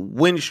like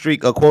win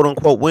streak, a quote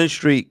unquote win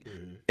streak,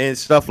 and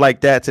stuff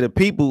like that to the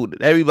people,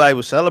 everybody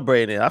was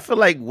celebrating it. I feel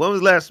like what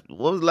was last?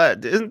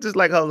 Isn't this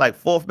like her like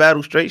fourth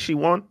battle straight she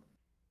won?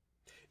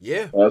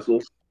 Yeah.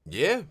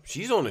 Yeah,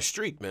 she's on a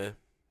streak, man.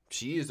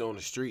 She is on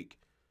a streak.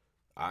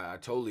 I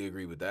totally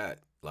agree with that.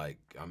 Like,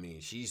 I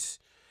mean,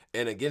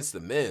 and against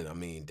the men, I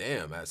mean,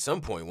 damn, at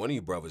some point one of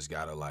you brothers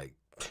gotta like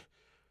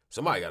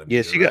somebody gotta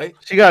be she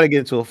gotta get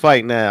into a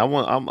fight now.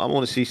 I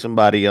want to see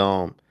somebody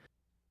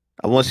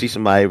I want to see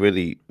somebody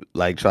really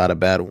like try to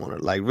battle one of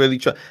them. Like really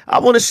try. I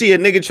want to see a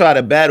nigga try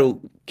to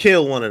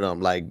kill one of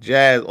them, like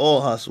Jazz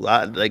or Hustle.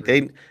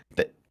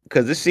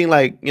 Because it seemed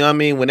like, you know what I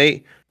mean, when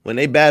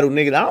they battle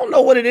niggas, I don't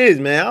know what it is,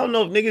 man. I don't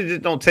know if niggas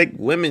just don't take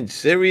women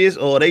serious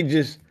or they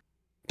just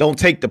don't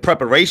take the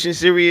preparation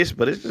serious.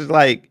 But it's just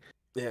like,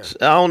 I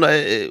don't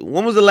know.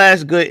 When was the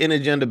last good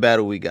intergender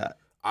battle we got?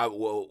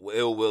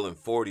 Ill Will and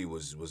 40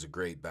 was a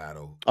great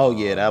battle. Oh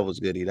yeah, that was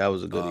goodie. That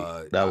was a goodie.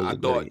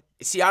 Goodie.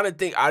 See, I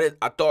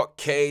thought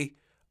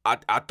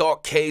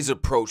K's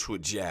approach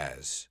with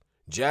Jazz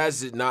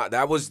did not.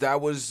 That was yeah.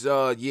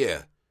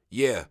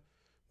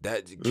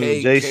 That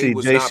JC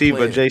was not playing.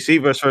 But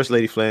JC versus First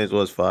Lady Flames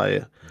was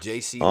fire.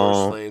 JC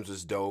versus Flames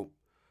was dope.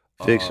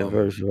 Fiction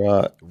versus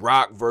Rock.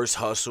 Rock versus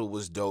Hustle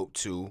was dope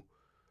too.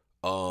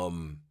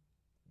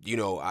 You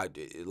know, I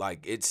don't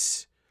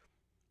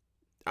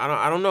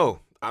know.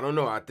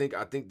 I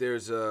think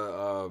there's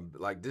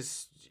like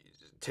this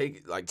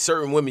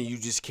certain women you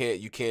just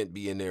can't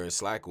be in there and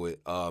slack with.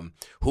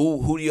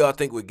 Who do y'all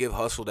think would give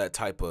Hustle that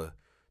type of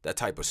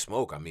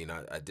smoke? I mean,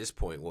 at this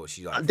point,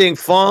 she like? I think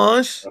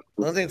Fonz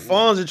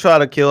would try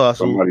to kill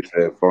Hustle. Somebody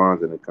said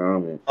Fonz in the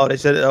comments. Oh, they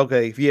said it.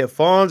 Okay, yeah,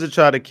 Fonz would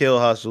try to kill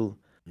Hustle.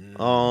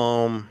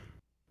 Fonz.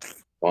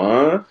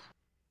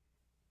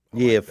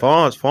 Yeah,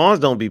 Fonz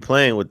don't be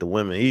playing with the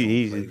women.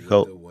 He's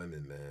cold.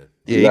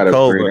 Yeah, you gotta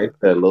bring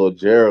that little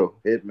Gerald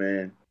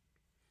Hitman.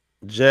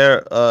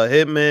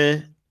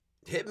 Hitman.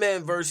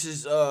 Hitman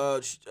versus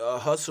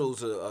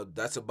Hustle's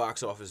that's a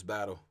box office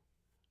battle.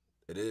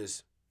 It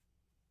is.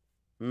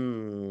 I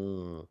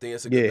think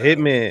it's a good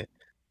battle.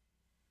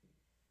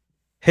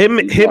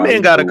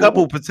 Hitman got a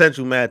couple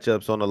potential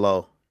matchups on the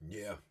low.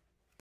 Yeah.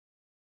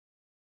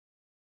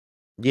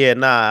 Yeah,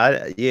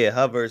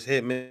 her versus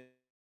Hitman.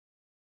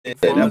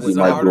 Fonz is a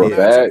might do harder it matchup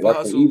bad. for That's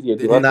Hustle.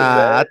 easier.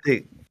 Nah, I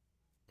think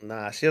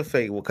she'll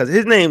fake it because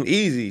his name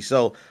Eazy.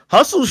 So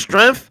Hustle's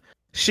strength,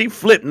 she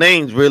flipped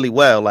names really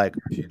well. Like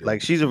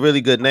she's a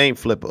really good name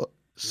flipper.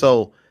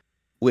 So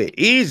with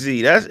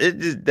Eazy, that's it.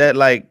 Just that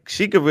like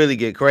she could really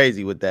get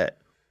crazy with that.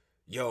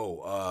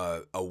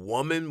 Yo, a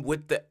woman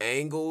with the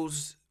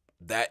angles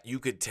that you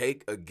could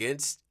take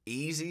against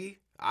Eazy,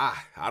 I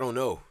don't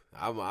know.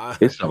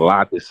 It's a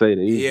lot to say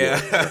to Eazy.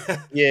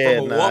 Yeah, Yeah,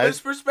 from a woman's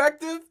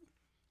perspective,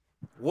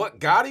 what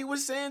Gotti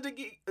was saying to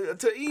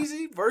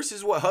Eazy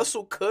versus what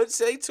Hustle could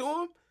say to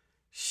him,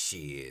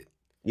 shit.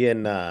 Yeah,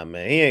 nah,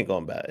 man, he ain't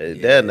gonna battle.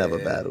 They'll never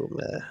battle,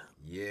 man.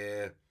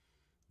 Yeah,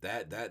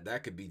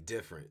 that could be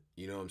different.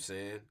 You know what I'm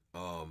saying?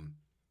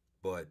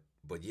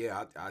 But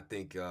yeah, I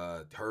think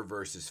her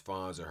versus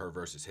Fonz or her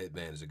versus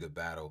Hitman is a good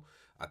battle.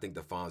 I think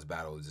the Fonz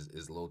battle is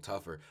a little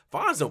tougher.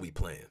 Fonz don't be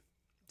playing.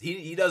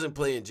 He doesn't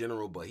play in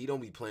general, but he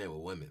don't be playing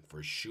with women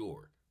for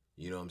sure.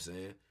 You know what I'm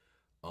saying?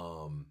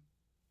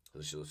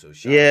 So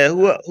yeah,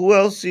 who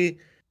else see?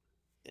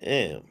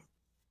 Damn,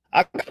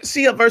 I gotta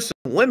see her versus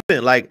women.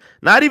 Like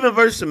not even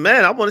versus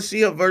men. I want to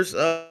see her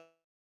versus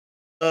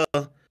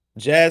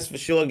Jazz for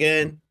sure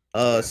again.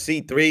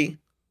 C3.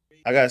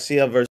 I gotta see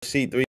her versus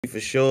C3 for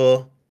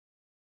sure.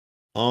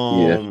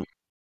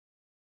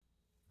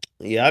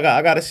 Yeah,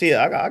 I gotta see it.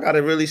 I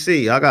gotta really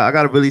see. I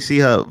gotta really see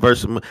her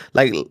versus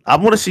like I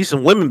want to see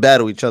some women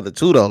battle each other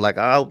too though. Like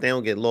I hope they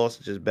don't get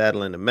lost just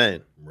battling the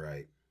men.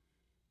 Right.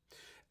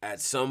 At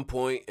some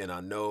point, and I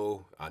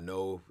know,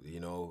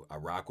 you know, I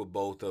rock with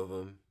both of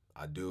them.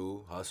 I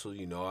do. Hustle,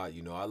 you know, I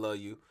love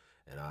you,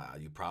 and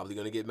you're probably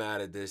gonna get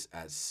mad at this.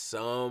 At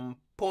some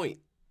point,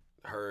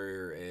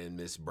 her and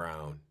Miss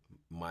Brown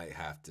might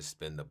have to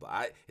spend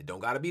it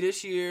don't gotta be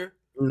this year.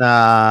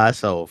 Nah,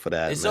 it's over for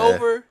that. It's man.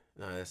 over.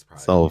 No, that's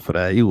probably it's over for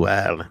that. You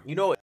wildin'. You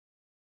know,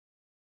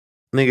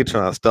 nigga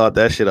trying to start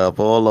that shit up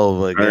all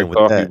over again with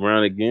Coffee that.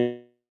 Brown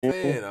again.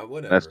 Man,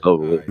 whatever. That's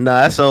over with.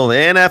 Nah, that's over.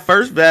 And that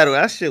first battle,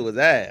 that shit was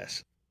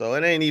ass. So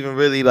it ain't even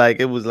really like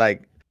it was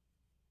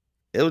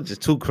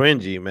just too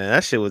cringy, man.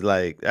 That shit was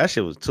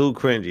too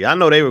cringy. I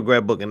know they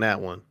regret booking that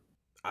one.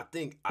 I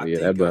think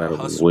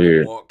Hustle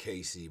will walk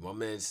Casey. My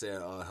man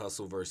said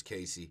Hustle versus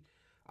Casey.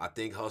 I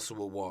think Hustle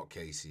will walk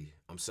Casey.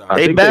 I'm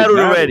sorry. They battled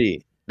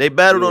already. They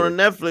battled on a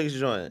Netflix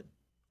joint.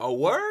 Oh,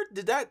 word?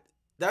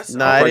 That's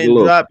nah, it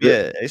didn't drop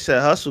yet. They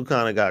said Hustle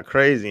kind of got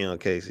crazy on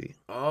Casey.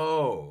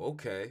 Oh,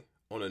 okay.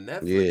 On a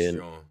Netflix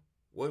joint.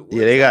 What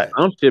they got.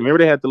 Remember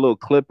they had the little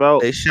clip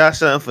out. They shot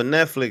something for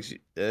Netflix,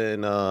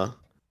 and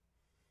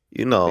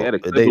you know, they had a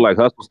clip like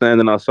Hustle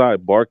standing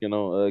outside barking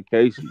on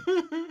Casey.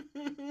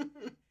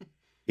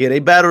 Yeah, they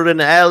battled in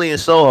the alley in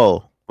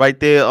Soho, right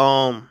there.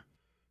 Nice.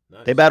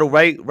 They battled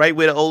right where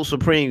the old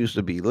Supreme used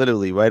to be,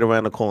 literally right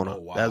around the corner.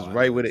 Oh, wow. That's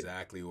right with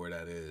exactly where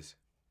that is.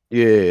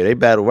 Yeah, they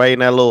battled right in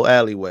that little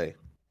alleyway.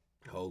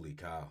 Holy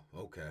cow!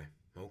 Okay.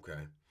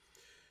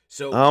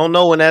 So I don't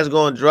know when that's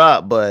going to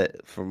drop,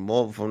 but from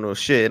the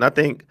shit, and I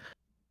think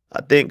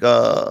from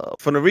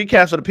the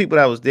recaps of the people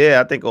that was there,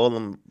 I think all of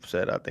them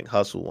said I think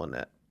Hustle won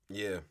that.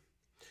 Yeah,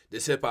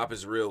 this Hip Hop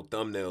Is Real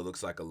thumbnail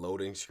looks like a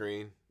loading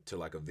screen to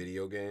like a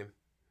video game.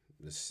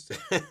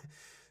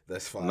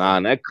 That's fine. Nah,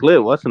 in that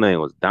clip, what's her name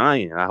was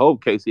dying. I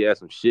hope Casey had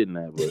some shit in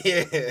that.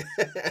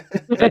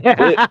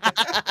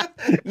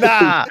 But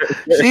nah,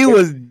 she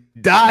was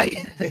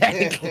dying.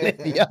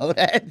 Yo,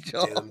 that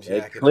joke.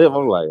 That clip,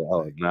 I'm like,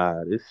 oh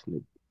nah, this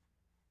nigga.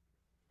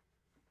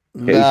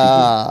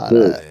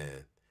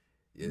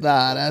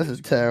 Nah, that's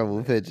a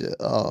terrible picture.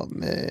 Oh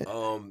man.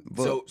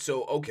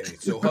 So okay.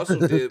 So Hustle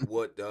did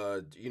what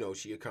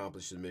she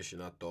accomplished the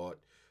mission. I thought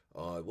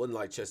it wasn't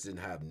like Chess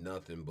didn't have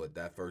nothing, but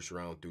that first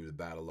round through the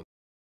battle.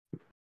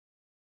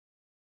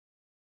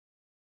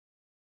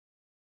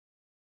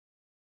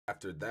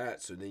 After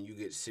that, so then you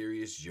get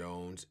Serious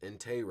Jones and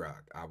Tay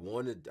Rock. I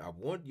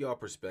want y'all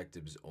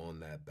perspectives on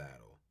that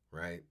battle,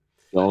 right?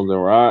 Jones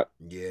and Rock.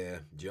 Yeah,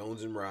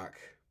 Jones and Rock.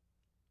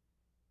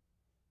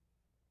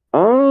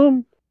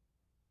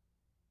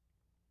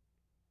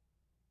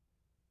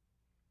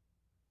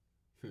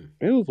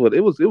 It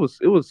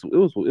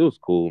was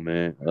cool,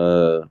 man.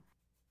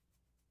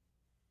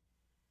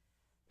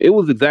 It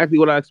was exactly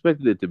what I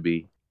expected it to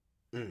be.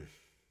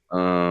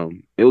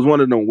 It was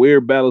one of them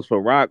weird battles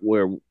for Rock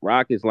where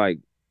Rock is like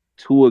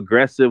too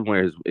aggressive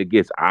when it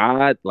gets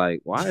odd.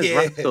 Like, why is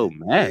Rock so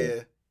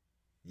mad?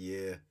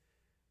 Yeah.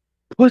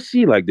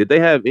 Pussy. Like, did they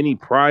have any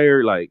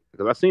prior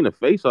because I seen the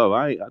face off.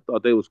 I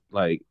thought they was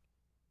like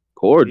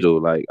cordial.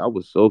 Like, I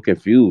was so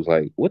confused.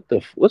 Like, what's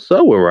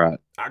up with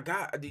Rock?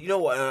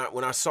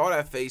 When I saw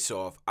that face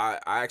off, I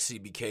actually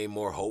became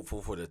more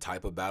hopeful for the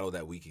type of battle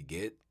that we could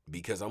get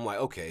because I'm like,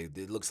 okay,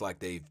 it looks like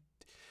they've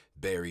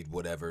buried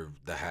whatever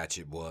the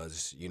hatchet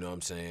was, you know what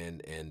I'm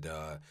saying? And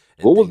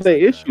what was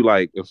the issue?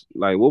 Like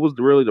what was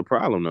really the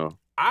problem though?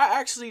 I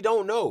actually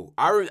don't know.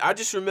 I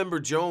just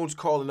remember Jones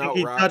calling out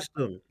Rock. Touched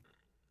him.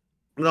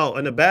 No,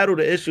 in the battle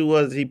the issue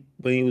was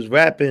when he was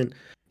rapping,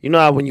 you know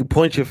how when you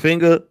point your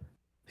finger,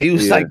 he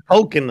was like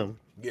poking them.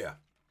 Yeah.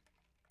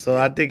 So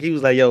I think he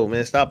was like, yo,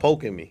 man, stop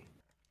poking me.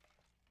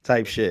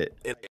 type shit.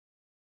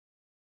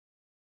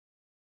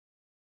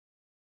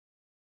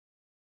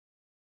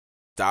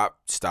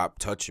 Stop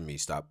touching me.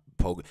 Stop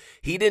poking.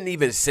 He didn't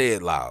even say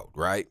it loud,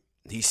 right?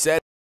 He said,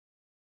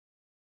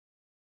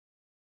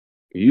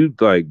 "You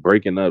like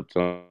breaking up,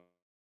 Tom."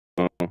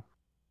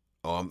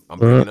 Oh, I'm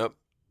breaking up.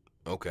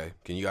 Okay,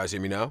 can you guys hear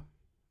me now?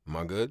 Am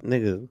I good?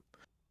 Niggas,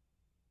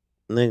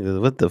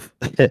 what the?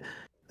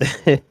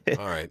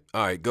 All right.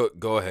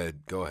 Go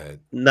ahead.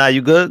 Nah,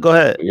 you good? Go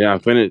ahead. Yeah,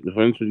 finish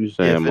what you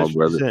saying, my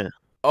brother.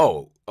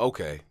 Oh,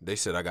 okay. They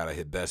said I gotta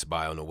hit Best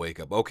Buy on the wake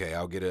up. Okay,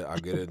 I'll get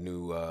a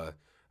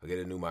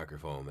new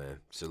microphone, man.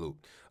 Salute.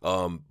 These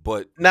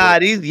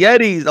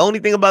Yetis. The only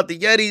thing about the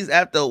Yetis,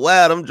 after a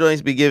while, them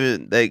joints be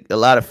giving like a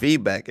lot of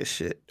feedback and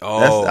shit.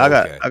 I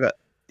got a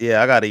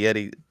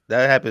Yeti.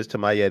 That happens to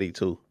my Yeti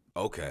too.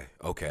 Okay,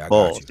 I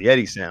Balls. got you.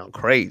 Yeti sound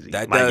crazy.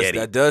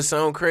 That does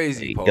sound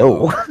crazy,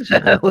 Polo.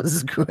 That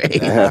was crazy.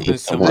 That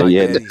happens to my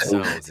Yeti.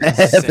 Sounds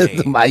insane.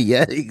 To my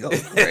Yeti go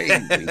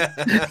crazy.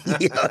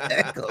 Yo,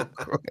 that go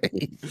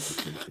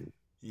crazy.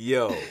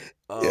 Yo,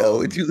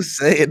 what you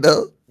saying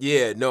though?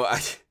 Yeah, no,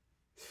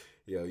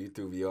 Yo, you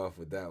threw me off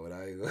with that one.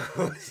 I ain't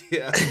gonna.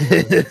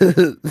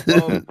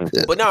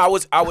 But no, I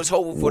was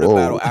hoping for the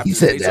battle after he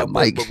said that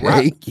mic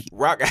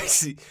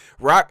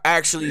Rock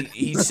actually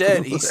he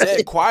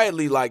said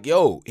quietly like,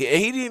 yo, and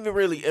he didn't even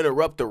really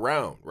interrupt the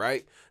round,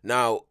 right?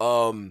 Now,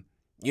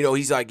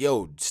 he's like,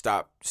 yo,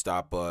 stop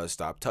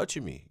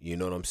touching me. You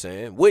know what I'm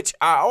saying? Which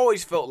I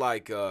always felt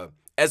like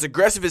as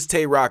aggressive as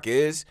Tay Rock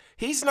is,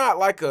 he's not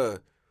like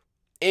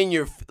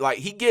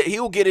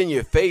he'll get in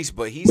your face,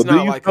 but he's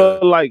not like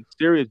like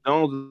Serious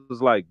Jones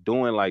was like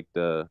doing like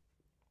do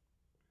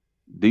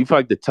you feel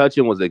like the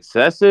touching was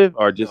excessive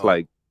or just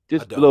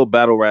little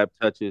battle rap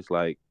touches?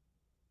 Like,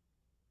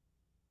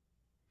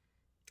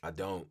 I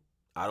don't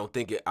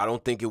think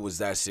it was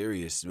that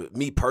serious.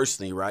 Me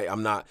personally, right?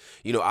 I'm not,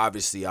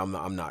 obviously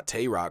I'm not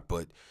Tay Rock,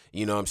 but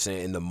you know what I'm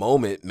saying, in the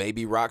moment,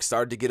 maybe Rock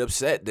started to get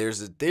upset.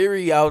 There's a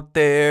theory out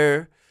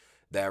there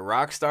that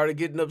Rock started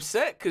getting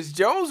upset because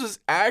Jones was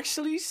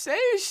actually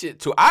saying shit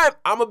to. I'm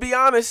gonna be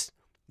honest.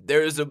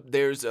 There's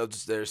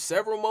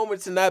several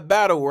moments in that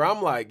battle where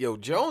I'm like, yo,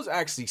 Jones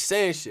actually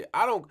saying shit.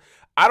 I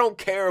don't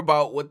care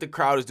about what the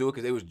crowd is doing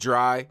because they was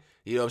dry.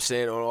 You know what I'm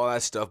saying, on all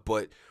that stuff.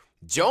 But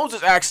Jones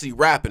is actually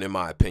rapping, in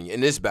my opinion,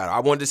 in this battle. I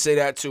wanted to say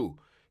that too.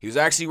 He was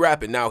actually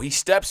rapping. Now he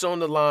steps on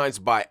the lines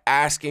by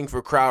asking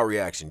for crowd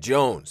reaction.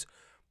 Jones,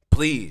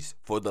 please,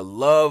 for the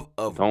love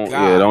of God,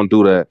 don't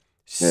do that.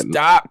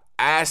 Stop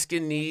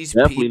asking these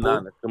Definitely people.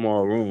 Not in a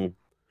small room.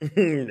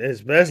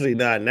 Especially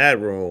not in that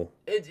room.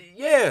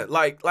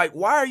 Like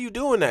why are you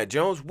doing that,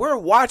 Jones? We're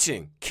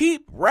watching.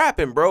 Keep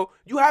rapping, bro.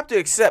 You have to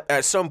accept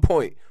at some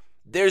point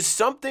there's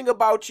something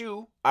about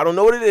you. I don't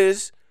know what it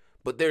is,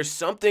 but there's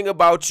something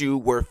about you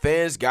where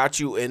fans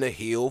got you in a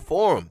heel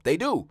form. They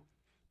do.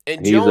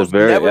 And he's Jones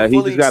never he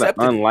fully just got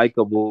accepted an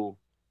unlikable.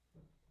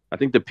 I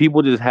think the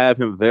people just have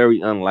him very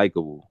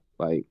unlikable.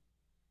 Like,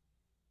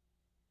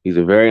 he's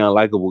a very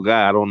unlikable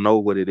guy. I don't know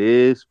what it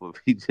is, but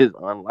he's just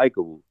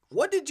unlikable.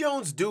 What did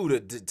Jones do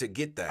to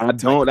get that? I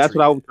don't. That's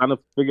what I was trying to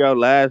figure out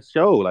last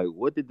show. Like,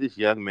 what did this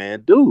young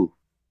man do?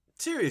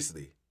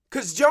 Seriously,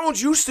 because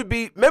Jones used to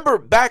be. Remember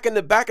back in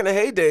the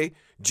heyday,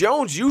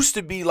 Jones used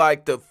to be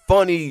like the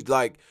funny,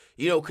 like,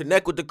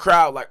 connect with the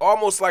crowd, like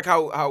almost like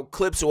how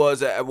Clips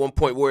was at one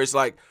point, where it's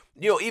like,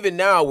 even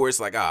now where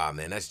it's like,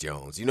 man, that's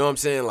Jones. You know what I'm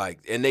saying? Like,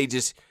 and they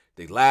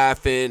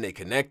laughing, they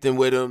connecting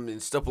with him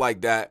and stuff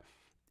like that.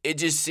 It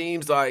just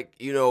seems like,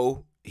 he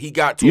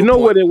got to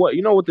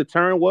what the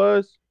turn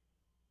was?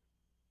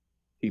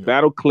 He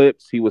battled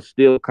Clips. He was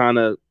still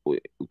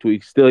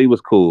he was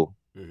cool.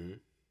 Mm-hmm.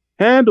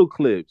 Handle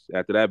Clips.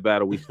 After that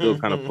battle, we still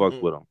kind of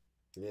fucked with him.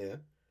 Yeah.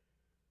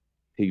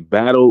 He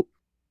battled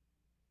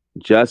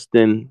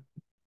Justin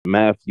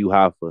Matthew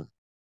Hoffa.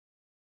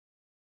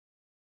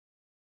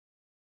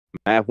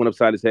 Math went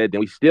upside his head.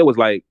 Then we still was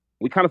like,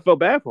 we kind of felt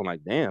bad for him.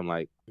 Like, damn,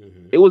 like,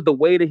 It was the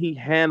way that he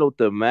handled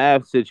the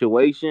Math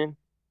situation.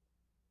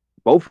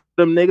 Both of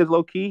them niggas,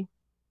 low key.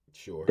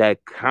 Sure.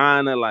 That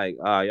kind of like,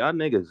 y'all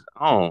niggas,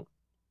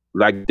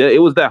 like,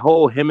 it was that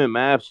whole him and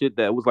Math shit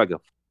that was like a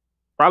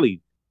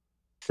probably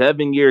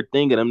 7-year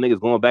thing, and them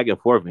niggas going back and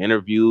forth in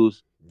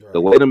interviews. Right.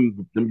 The way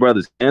them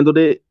brothers handled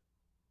it,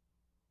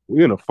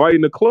 we in a fight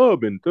in the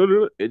club, and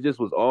it just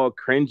was all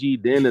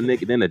cringy. Then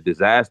the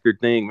Disaster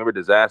thing. Remember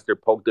Disaster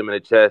poked him in the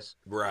chest?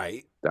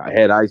 Right. The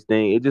head ice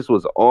thing. It just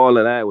was all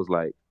of that. It was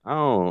like,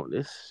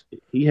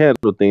 he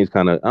handled things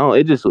kind of.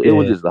 It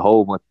was just a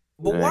whole bunch.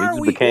 But why are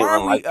we? He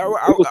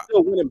was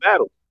still winning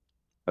battles.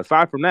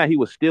 Aside from that, he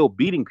was still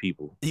beating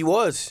people. He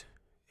was,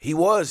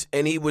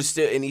 and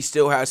he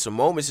still has some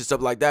moments and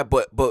stuff like that.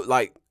 But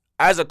like,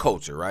 as a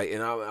culture, right?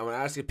 And I'm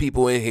asking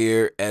people in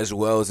here as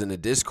well as in the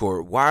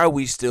Discord, why are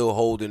we still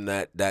holding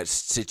that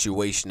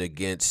situation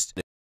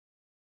against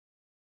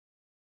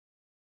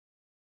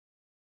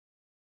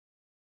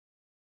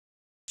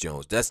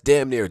Jones? That's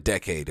damn near a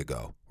decade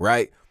ago,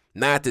 right?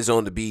 Math is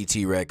on the BET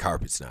red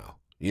carpets now.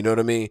 You know what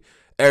I mean?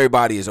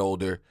 Everybody is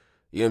older.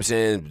 You know what I'm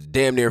saying?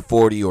 Damn near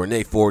 40 or in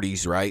their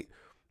 40s, right?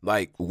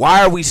 Like,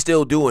 why are we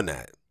still doing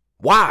that?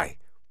 Why?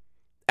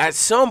 At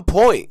some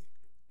point,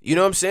 you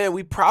know what I'm saying?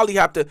 We probably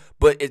have to,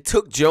 but it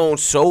took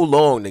Jones so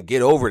long to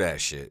get over that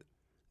shit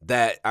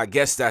that I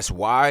guess that's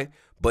why.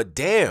 But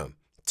damn,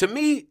 to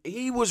me,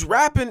 he was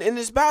rapping in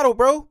this battle,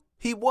 bro.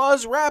 He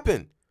was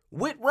rapping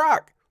with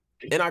Rock.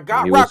 And I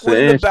got Rock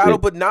winning the battle,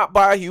 but not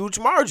by a huge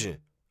margin.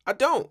 I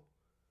don't,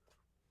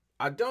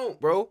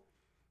 bro.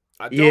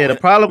 I don't. Yeah, the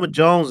problem with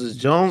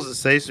Jones will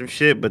say some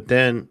shit, but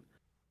then,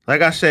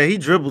 like I said, he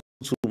dribbles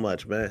too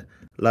much, man.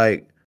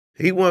 Like,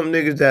 he want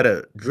niggas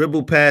that'll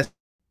dribble past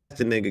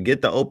the nigga,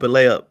 get the open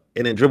layup,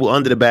 and then dribble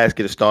under the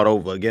basket and start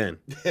over again.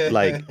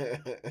 Like,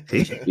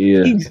 he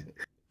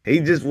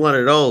just one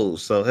of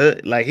those. So,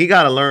 he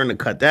got to learn to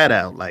cut that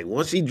out. Like,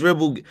 once he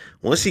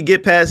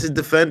get past his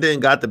defender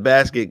and got the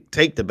basket,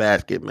 take the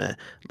basket, man.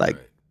 Like,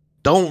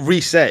 don't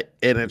reset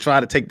and then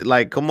try to take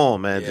the, come on,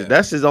 man. Yeah.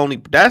 That's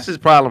his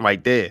problem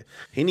right there.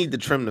 He need to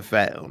trim the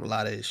fat on a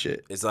lot of his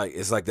shit. It's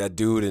like that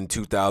dude in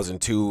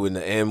 2002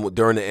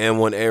 during the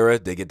M1 era,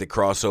 they get the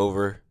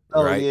crossover.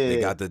 Right,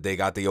 yeah. They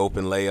got the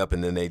open layup,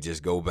 and then they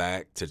just go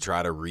back to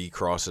try to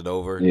recross it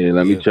over. Yeah,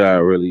 let me try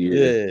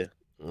really.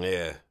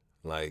 Yeah.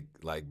 Like,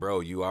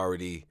 bro, you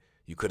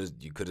could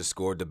have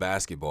scored the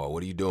basketball.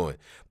 What are you doing?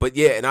 But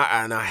yeah,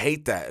 and I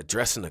hate that,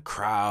 addressing the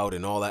crowd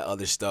and all that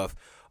other stuff.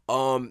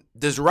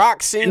 Does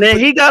Rock seem? And then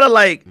he gotta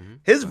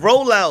his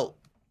rollout.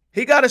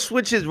 He gotta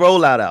switch his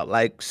rollout out.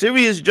 Like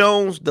Serious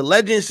Jones, the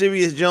legend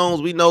Serious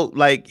Jones, we know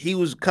he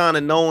was kind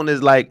of known as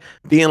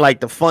being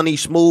the funny,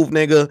 smooth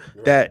nigga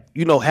that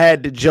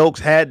had the jokes,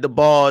 had the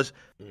bars.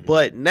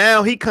 But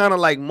now he kind of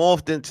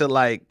morphed into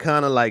I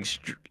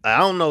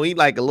don't know. He a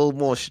little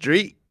more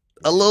street.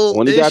 A little.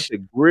 When he got the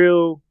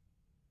grill,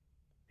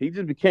 he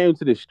just became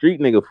to the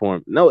street nigga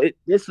form. No,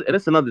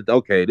 that's another.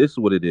 Okay, this is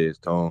what it is,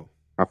 Tom.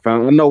 I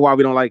know why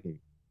we don't like him.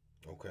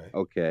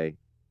 Okay.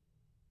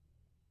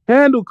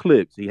 Handle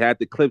clips. He had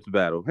the clips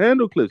battle.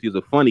 Handle clips. He was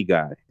a funny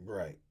guy.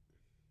 Right.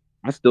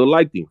 I still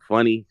liked him.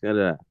 Funny.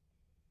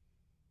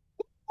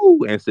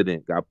 Ooh,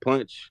 incident. Got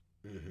punched.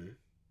 Mm-hmm.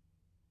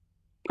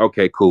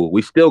 Okay, cool.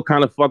 We still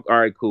kind of fucked. All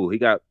right, cool. He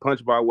got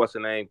punched by what's her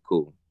name?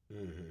 Cool.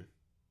 Mm-hmm.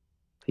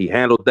 He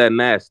handled that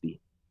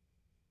nasty.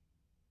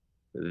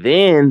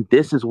 Then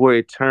this is where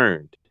it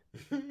turned.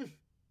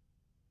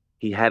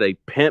 He had a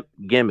pimp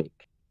gimmick.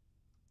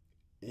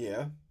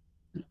 Yeah.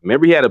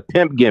 Remember, he had a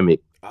pimp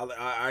gimmick.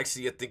 I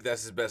actually think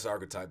that's his best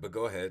archetype, but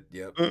go ahead.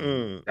 Yep.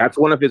 That's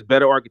one of his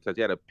better archetypes.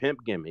 He had a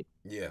pimp gimmick.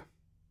 Yeah.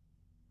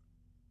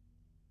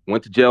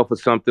 Went to jail for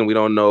something we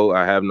don't know.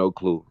 I have no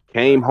clue.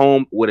 Came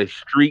home with a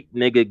street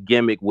nigga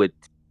gimmick with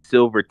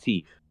silver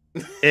teeth.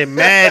 And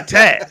mad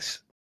tats.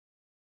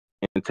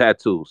 And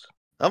tattoos.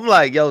 I'm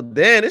like, yo,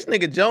 damn, this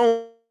nigga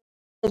Jones,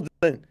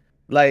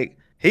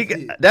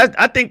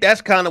 I think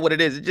that's kind of what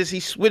it is. It's just he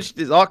switched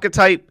his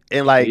archetype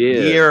in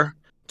year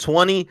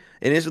 20,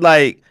 and it's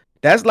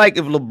that's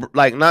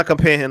if not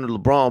comparing him to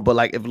LeBron,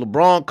 but if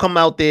LeBron come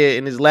out there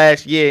in his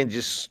last year and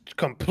just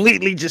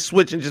completely just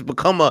switch and just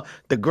become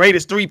the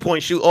greatest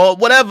 3-point shooter or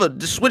whatever,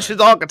 just switch his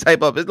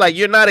archetype up. It's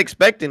you're not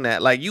expecting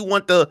that. You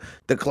want the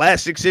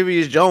classic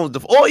Serious Jones,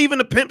 or even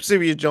the pimp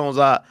Serious Jones.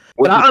 But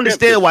I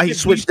understand why he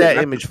switched that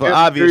image for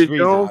obvious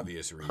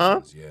reasons.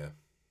 Huh? Yeah.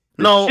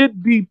 No shit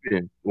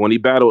beeping when he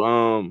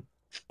battled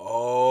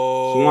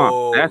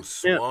Swamp. That's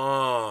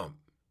Swamp.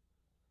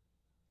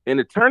 In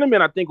the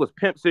tournament, I think was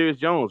Pimp Serious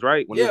Jones,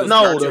 right?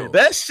 The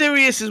best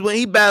Serious is when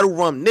he battled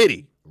Rum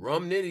Nitty.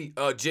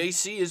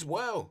 JC as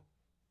well.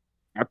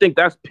 I think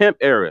that's Pimp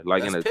era,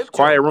 in a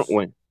quiet room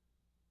win.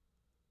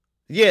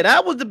 Yeah,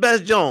 that was the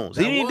best Jones.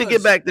 He needed to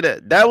get back to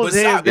that. That was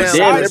hands down.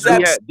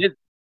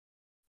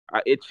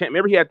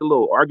 Remember he had the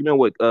little argument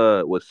with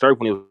Surf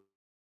when he was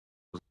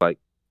like,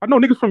 I know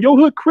niggas from your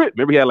hood crip.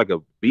 Remember he had a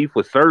beef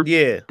with Surf?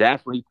 Yeah.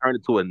 That's when he turned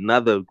into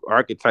another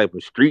archetype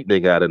of street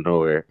nigga out of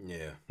nowhere.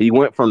 Yeah. He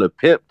went from the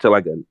pimp to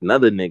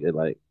another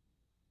nigga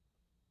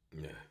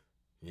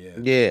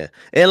Yeah.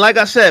 And like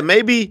I said,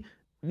 maybe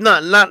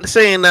not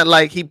saying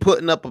that he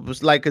putting up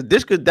cause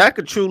that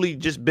could truly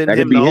just been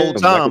him the whole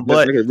time.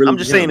 But I'm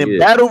just saying in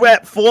battle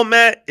rap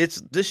format, it's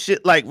this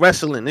shit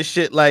wrestling. This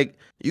shit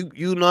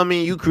you know what I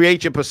mean? You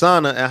create your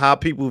persona and how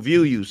people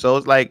view you. So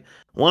it's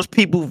once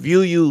people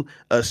view you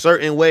a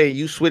certain way,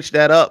 you switch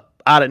that up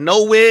out of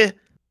nowhere.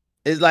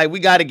 It's we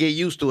got to get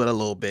used to it a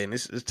little bit. And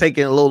it's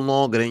taking a little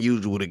longer than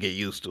usual to get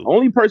used to.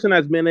 Only person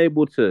that's been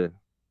able to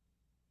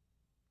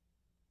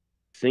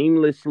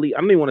seamlessly,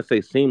 I don't even want to say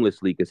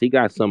seamlessly, because he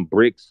got some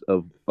bricks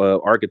of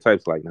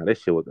archetypes. Now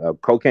this shit was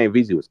Cocaine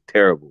VZ was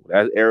terrible.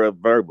 That era of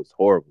Verb was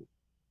horrible.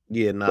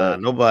 Yeah,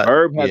 nobody.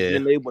 Verb has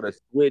been able to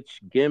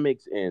switch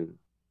gimmicks and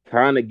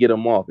kind of get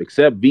them off,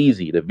 except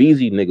VZ. The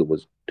VZ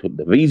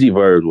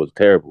verse was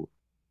terrible,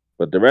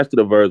 but the rest of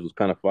the verse was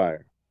kind of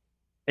fire.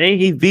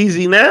 Ain't he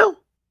VZ now?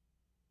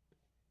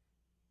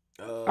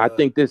 I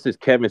think this is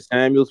Kevin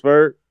Samuels'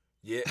 verse.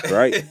 Yeah,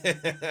 right.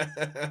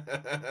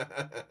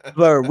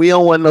 Verb, we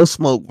don't want no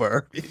smoke,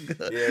 Verb. I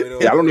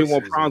don't even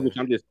want problems.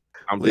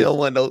 We don't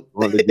want no.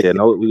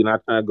 No, we're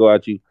not trying to go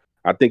at you.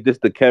 I think this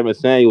is the Kevin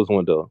Samuels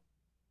one though.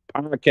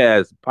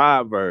 Podcast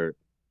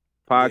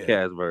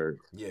verb.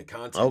 Yeah,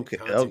 content. Okay,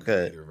 Content okay.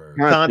 creator verb.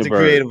 Content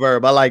creator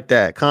verb. I like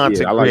that.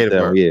 Content I like creator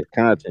that. verb. Yeah,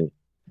 content.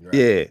 Right.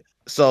 Yeah.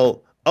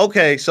 So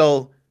okay, I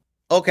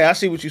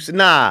see what you said.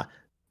 Nah,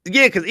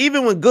 yeah, because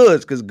even when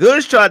because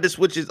Goods tried to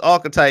switch his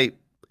archetype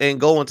and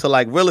go into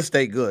like real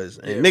estate goods,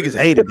 and niggas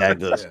hated that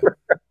Goods. Yeah.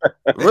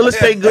 Real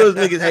estate goods,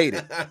 niggas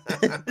hated.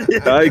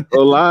 I ain't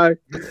gonna lie.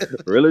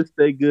 Real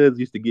estate goods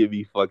used to get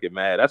me fucking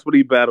mad. That's what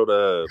he battled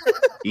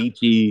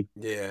Ichi.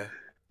 Yeah.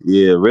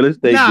 Yeah, real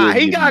estate. Nah,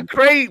 he got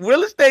crazy.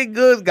 Real estate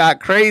goods got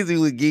crazy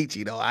with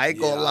Geechee though. I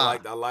ain't gonna lie.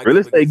 I like real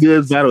estate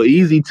goods battle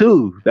Eazy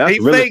too. That's he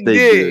real fake estate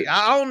did. goods.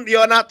 I don't,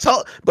 yo, and I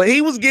told, but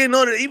he was getting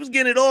on it. He was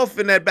getting it off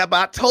in that battle.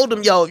 I told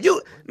him, yo,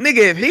 you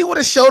nigga, if he would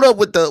have showed up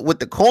with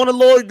the corner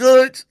lord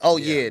goods,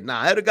 it'd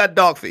have got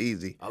dark for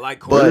Eazy. I like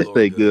corner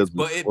lord goods,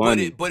 but it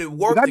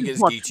worked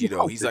against Geechee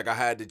though. He's like, I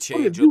had to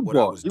change up what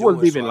I was doing. He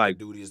wasn't even like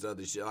do these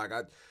other shit. Like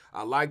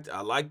I like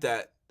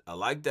that.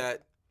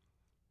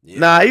 Yeah,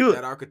 nah, he was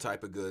that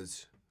archetype of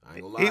goods.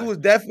 He was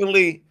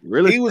definitely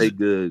real estate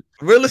goods.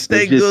 Real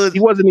estate goods. He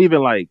wasn't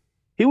even like,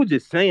 he was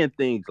just saying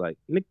things like,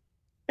 nigga,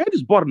 I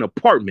just bought an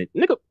apartment,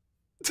 nigga.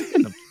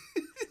 What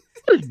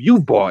have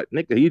you bought,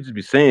 nigga? He just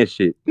be saying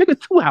shit, nigga.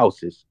 2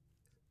 houses,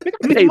 nigga.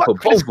 I paid for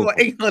both of them.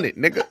 800,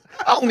 nigga.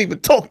 I don't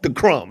even talk to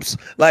crumbs.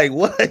 Like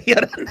what?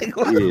 Yeah,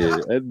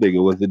 that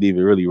nigga wasn't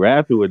even really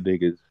rapping with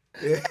niggas.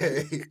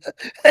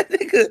 That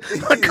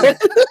nigga.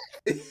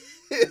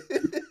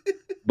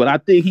 But I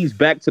think he's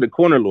back to the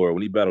corner lore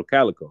when he battled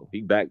Calico.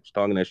 He back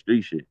talking that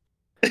street shit.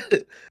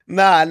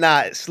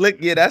 Nah, Slick.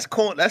 Yeah, that's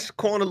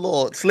corner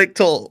lord. Slick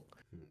talk.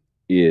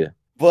 Yeah,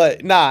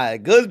 but nah,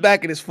 Good's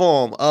back in his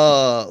form.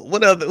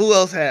 What other? Who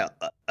else had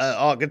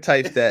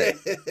archetypes that?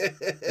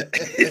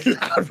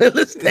 Nah, real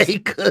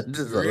estate goods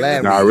is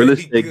hilarious. Nah, real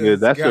estate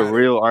goods. That's a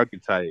real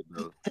archetype,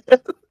 bro.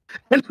 That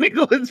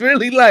nigga was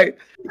really like,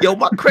 yo,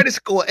 my credit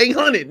score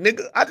 800,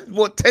 nigga. I just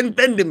bought 10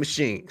 vending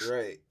machines.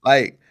 Right.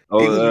 Like.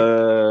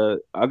 I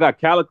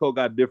got Calico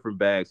got different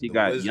bags. He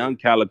got Wizard. Young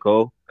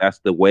Calico. That's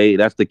the way.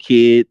 That's the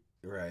kid.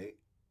 Right.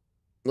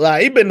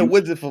 Like he been the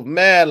Wizard for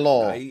mad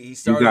long. Nah, he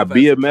got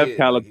BMF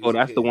Calico.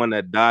 That's the one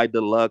that died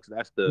deluxe.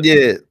 That's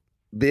the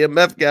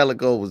BMF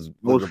Calico was a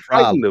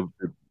problem.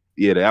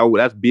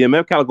 That's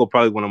BMF Calico.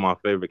 Probably one of my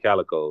favorite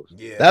Calicos.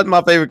 Yeah, that's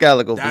my favorite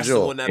Calico for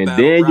sure. And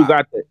then you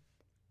got the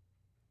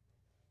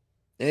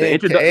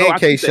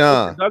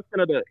introduction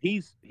of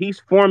he's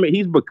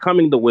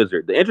becoming the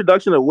Wizard. The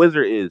introduction of the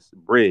Wizard is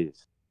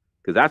Briz,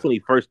 because that's when he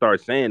first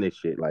started saying this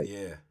shit. Like,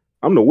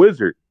 I'm the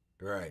Wizard.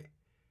 Right.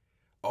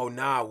 Oh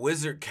nah,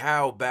 Wizard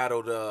Cal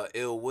battled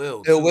Ill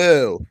Will. Ill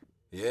Will.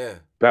 Yeah.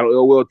 Battled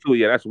Ill Will too.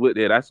 Yeah, that's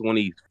when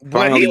he.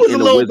 But he was a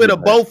little bit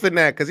of both in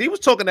that, because he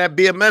was talking that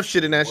BMF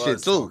shit in that shit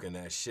too. Talking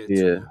that shit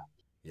too.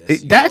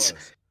 Yes,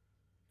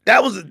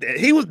 that was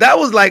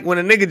like when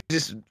a nigga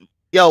just.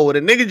 Yo, when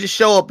a nigga just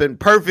show up in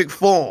perfect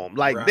form,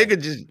 like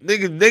nigga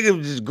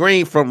just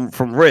green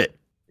from rip.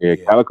 Yeah,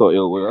 Calico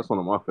Ill Will. That's one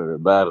of my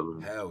favorite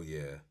battles. Hell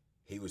yeah,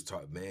 he was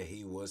talking. Man,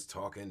 he was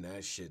talking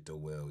that shit to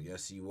Will.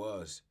 Yes, he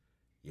was.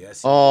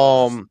 Yes. He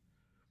was.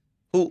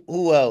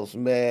 Who else,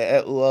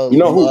 man? Who else? You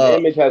know whose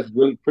image has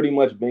really pretty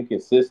much been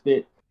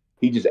consistent?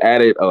 He just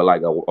added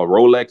like a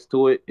Rolex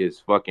to it. Is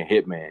fucking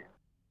Hitman.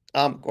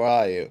 I'm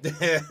crying.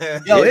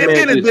 Yo,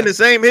 Hitman has been the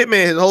same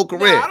Hitman his whole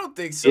career. No, I don't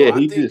think so. Yeah,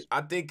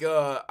 I think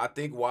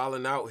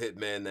Wildin' Out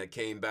Hitman that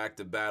came back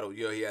to battle.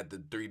 You know, he had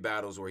the 3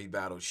 battles where he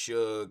battled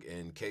Suge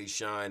and K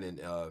Shine and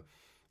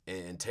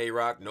Tay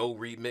Rock. No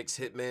remix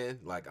Hitman.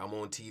 Like I'm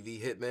on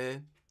TV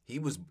Hitman. He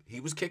was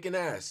kicking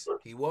ass.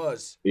 He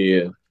was.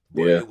 Yeah.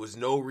 But it was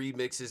no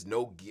remixes,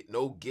 no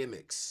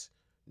gimmicks,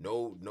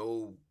 no. You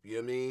know what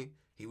I mean?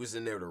 He was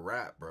in there to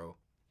rap, bro.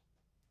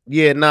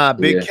 Yeah, nah,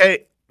 Big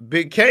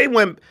K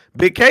when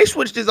Big K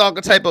switched his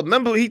archetype up.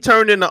 Remember he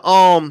turned into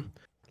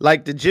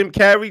like the Jim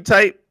Carrey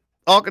type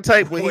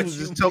archetype when he was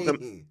just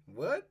talking.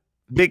 What?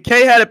 Big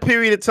K had a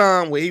period of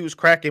time where he was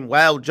cracking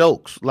wild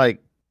jokes. Like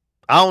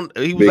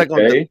he was Big like K? on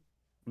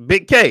the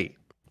Big K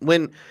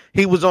when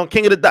he was on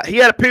King of the Dot. He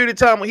had a period of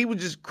time when he was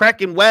just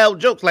cracking wild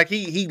jokes. Like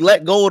he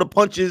let go of the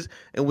punches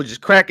and was just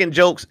cracking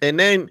jokes. And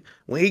then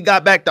when he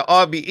got back to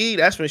RBE,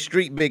 that's when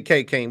Street Big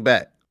K came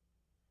back.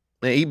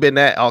 And he been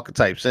that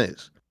archetype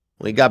since.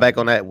 When he got back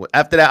on that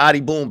after that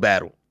Adi Boom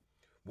battle.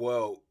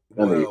 Well,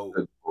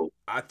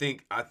 I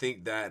think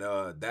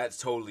that that's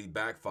totally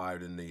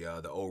backfired in the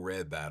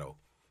O-Red battle,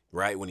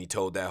 right? When he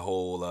told that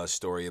whole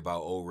story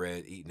about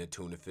O-Red eating a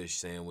tuna fish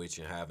sandwich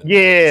and having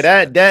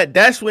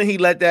that's when he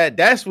let that.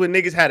 That's when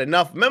niggas had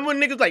enough. Remember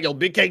when niggas like, yo,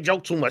 Big K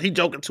joke too much. He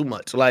joking too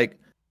much. Like,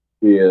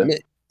 yeah,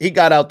 he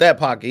got out that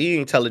pocket. He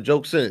ain't tell a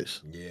joke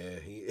since. Yeah.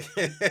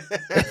 that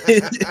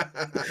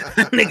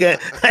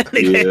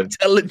nigga ain't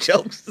telling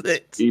jokes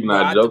since. He's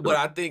not joking. But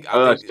I think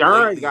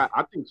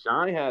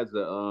Shine has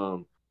a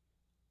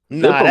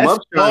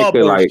that's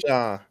Starburst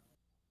Shine.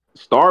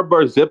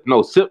 Starburst Zip. No,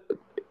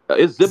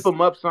 it's Zip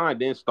 'em Up Shine,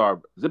 then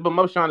Starburst. Zip 'em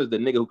Up Shine is the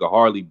nigga who can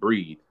hardly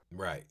breathe.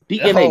 Right.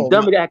 DNA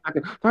dummy that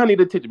I need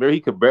attention, man.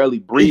 He could barely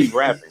breathe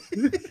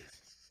rapping.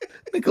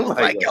 Nigga was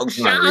like, yo,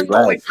 Shine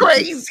going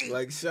crazy.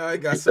 Like Shine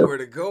got somewhere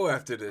to go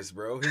after this,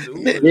 bro. His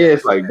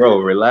it's like, bro,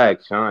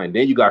 relax, Shine.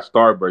 Then you got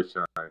Starburst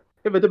Shine.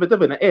 In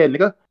the air,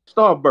 nigga.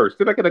 Starburst.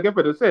 Did I get a gift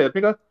for the said,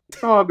 nigga?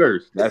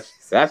 Starburst.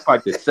 That's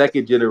like the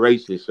second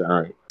generation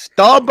Shine.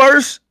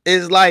 Starburst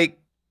is like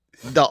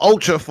the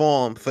ultra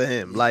form for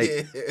him. Like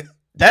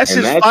that's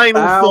his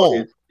final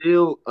form. Is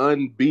still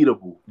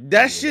unbeatable.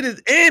 That shit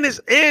is and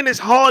it's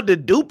hard to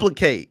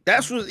duplicate.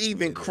 That's what's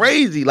even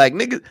crazy. Like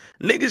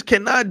niggas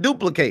cannot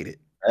duplicate it.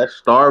 That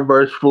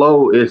Starburst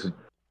flow is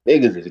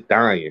niggas is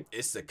dying.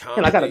 It's the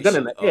combination I got a gun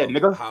in the head,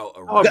 nigga. How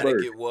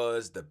erratic it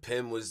was. The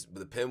pen was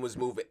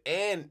moving,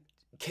 and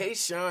K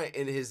Shine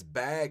in his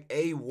bag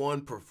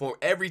A1 perform.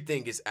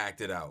 Everything gets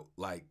acted out.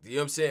 Like you know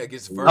what I'm saying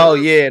against Verb. Oh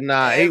yeah,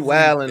 nah, he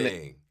wilding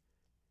it.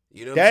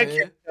 You know what I'm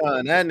saying?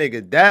 That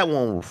nigga, that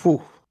one.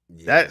 Whew,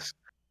 yeah. That's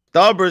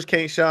Starburst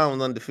K Shine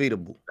was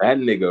undefeatable. That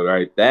nigga,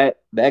 right?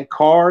 That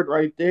card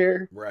right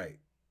there, right?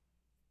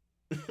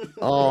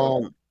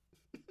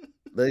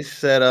 They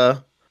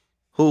said,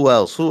 who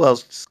else?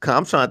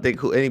 I'm trying to think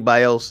who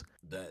anybody else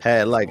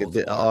had like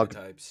a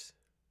archetypes.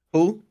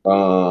 Who?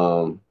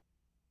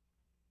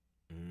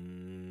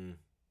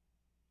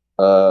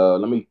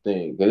 Let me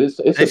think. It's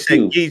they a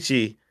few.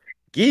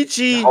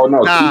 Geechee. Oh no,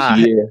 nah.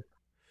 Geechee,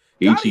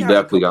 yeah. Geechee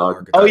definitely got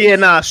archetypes. Oh yeah,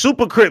 nah.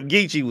 Super Crip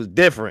Geechee was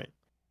different.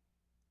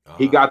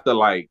 He got the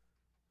like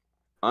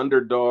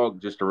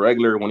underdog, just a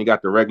regular. When he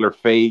got the regular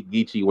fade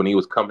Geechee when he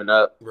was coming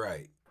up,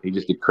 right? He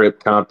just the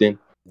Crip Compton.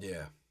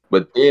 Yeah.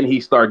 But then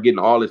he started getting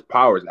all his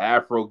powers,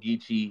 Afro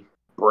Geechee,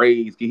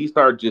 braids. He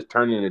started just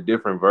turning into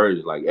different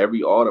versions, like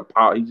all the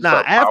power. He just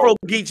Afro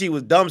Geechee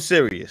was dumb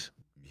serious.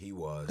 He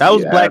was. That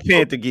was Black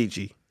Panther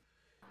Geechee.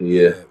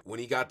 Yeah. When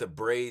he got the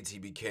braids, he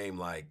became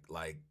like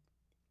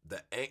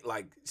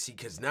see,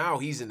 because now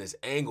he's in this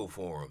angle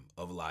form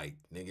of like,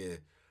 nigga,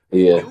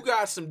 you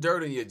got some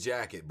dirt in your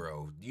jacket,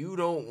 bro. You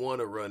don't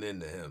want to run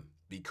into him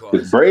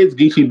because braids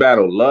Geechee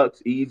battle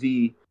Lux,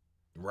 Eazy,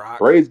 Rock.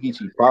 Braids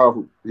Geechee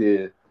powerful.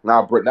 Yeah.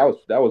 Nah,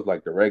 that was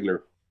like the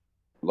regular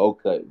low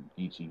cut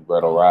Geechee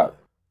battle Rock.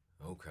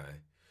 Okay.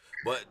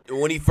 But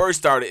when he first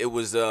started, it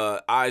was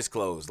eyes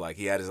closed. Like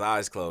he had his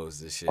eyes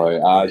closed and shit. Oh,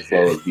 yeah, eyes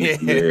closed.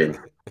 Yeah.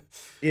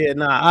 Yeah,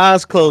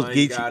 eyes closed.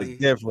 Geechee was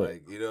different.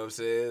 Like, you know what I'm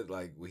saying?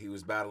 Like when he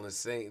was battling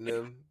Saint and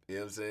them. You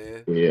know what I'm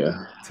saying?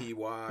 Yeah.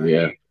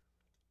 TY.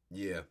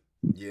 Yeah.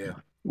 Yeah.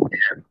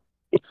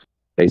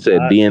 They said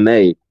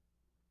DNA.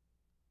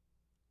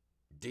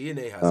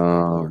 DNA has a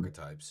couple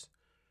archetypes.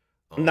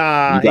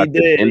 Nah, you got he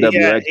did.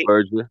 NWX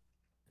version.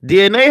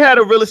 DNA had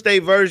a real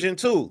estate version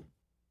too.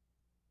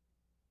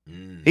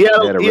 He had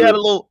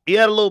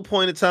a little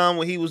point in time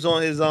when he was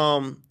on his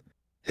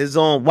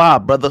why,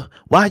 brother?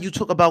 Why you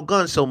talk about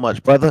guns so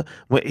much, brother?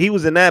 When he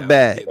was in that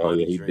bag. Oh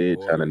yeah, he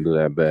did try to do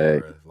that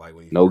bag. Like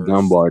no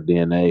gun bar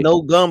DNA.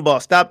 No gun bar.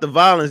 Stop the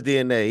violence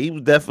DNA. He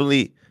was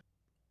definitely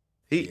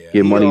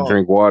get money,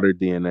 drink water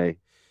DNA.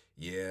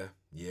 Yeah.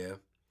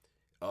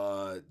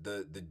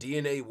 The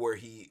DNA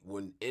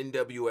when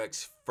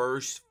NWX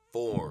first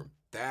formed,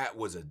 that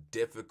was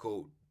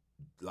difficult,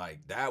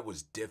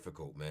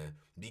 man,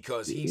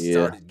 because he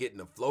started getting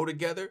the flow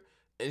together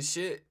and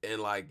shit,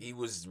 and like he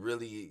was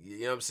really,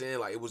 you know what I'm saying,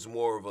 like it was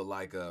more of a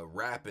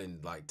rapping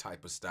like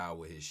type of style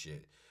with his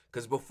shit,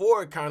 because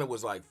before it kind of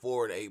was like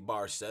 4 and 8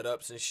 bar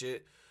setups and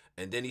shit,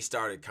 and then he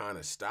started kind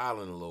of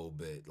styling a little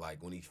bit,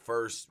 like when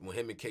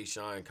him and K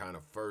Shine kind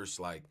of first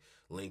like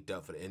linked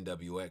up for the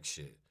NWX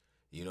shit.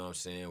 You know what I'm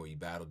saying? Where he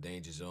battled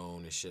Danger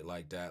Zone and shit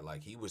like that.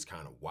 Like he was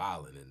kind of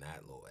wilding in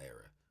that little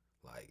era.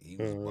 Like he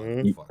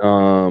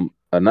was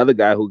another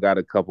guy who got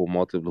a couple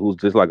multiple, who's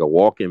just like a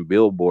walking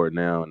billboard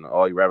now, and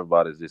all you rap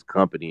about is this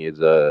company is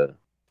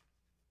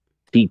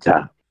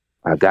T-Top.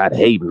 I got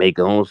hate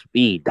maker on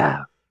speed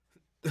dial.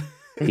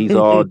 He's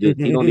all just,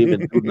 he don't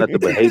even do nothing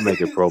but hate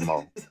maker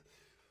promo.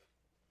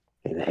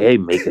 And hate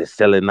maker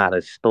selling out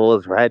of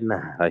stores right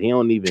now. Like, he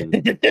don't even.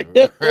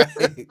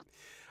 Right.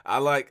 I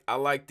like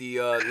the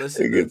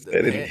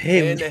the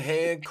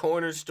hand-to-hand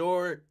corner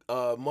store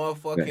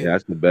motherfucking. Yeah,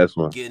 that's the best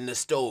one. Getting the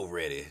stove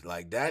ready.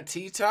 Like that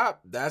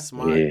T-Top, that's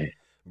my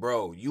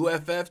bro.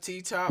 UFF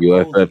T-Top.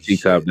 UFF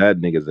T-Top,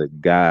 that nigga's a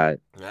god.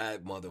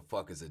 That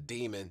motherfucker's a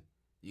demon.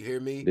 You hear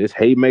me? This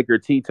haymaker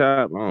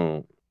T-Top,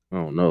 I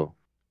don't know.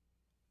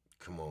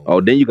 Come on.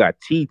 Oh, then you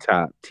got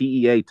T-Top,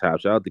 TEA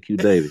Top. Shout out to Q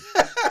Davis.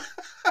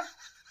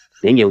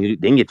 then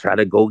you try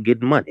to go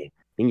get money.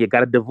 Then you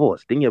got a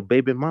divorce. Then your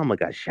baby mama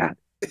got shot.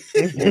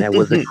 And that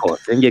was a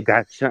course. Then you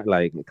got shot.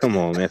 Like, come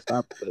on, man,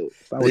 stop.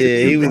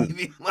 Then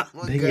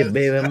your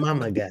baby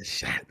mama got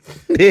shot.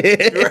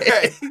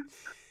 Right.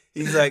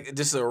 He's like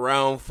just a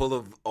round full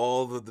of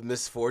all of the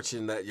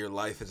misfortune that your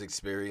life has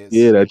experienced.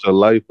 Yeah, that's your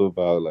life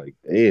about. Like,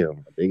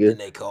 damn, nigga.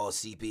 And they call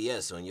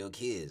CPS on your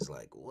kids.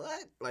 Like,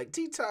 what? Like,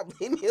 T-Top,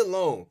 leave me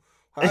alone.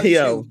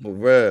 Yo, for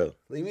real.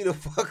 Leave me the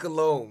fuck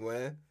alone,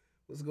 man.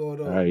 What's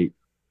going on? All right.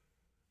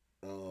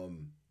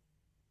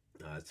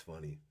 That's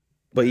funny.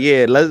 But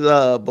yeah, let's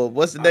but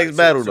what's the next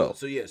battle though?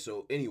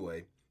 So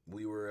anyway,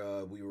 we were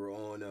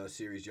on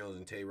Series Jones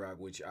and Tay Rock,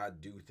 which I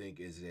do think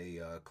is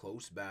a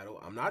close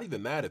battle. I'm not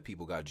even mad if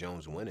people got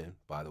Jones winning.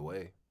 By the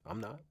way, I'm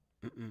not.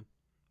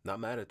 Not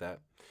mad at that.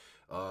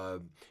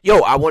 Yo,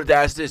 I wanted to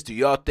ask this: do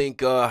y'all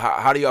think?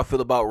 How do y'all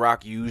feel about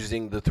Rock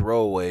using the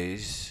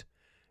throwaways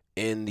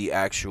in the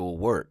actual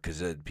work?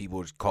 Because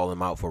people call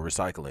him out for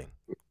recycling.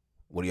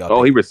 What do y'all?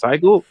 Oh, think? he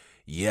recycled?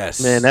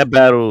 Yes, Man, that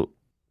battle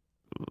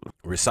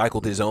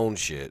recycled his own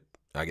shit.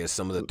 I guess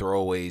some of the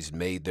throwaways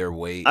made their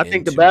way. I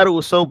think the battle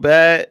was so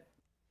bad.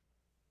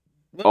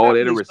 Oh,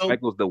 they the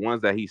recycles, the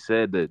ones that he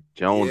said that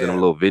Jones in them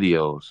little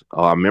videos.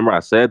 Oh, I remember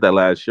I said that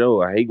last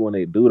show. I hate when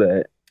they do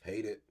that.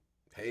 Hate it.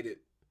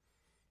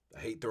 I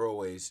hate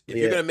throwaways. If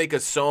you're gonna make a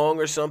song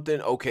or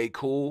something, okay,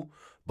 cool.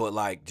 But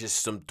like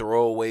just some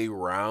throwaway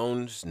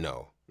rounds,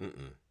 no.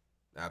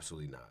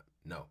 Absolutely not.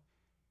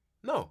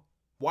 No.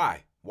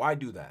 Why? Why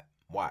do that?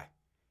 Why?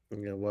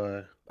 Yeah,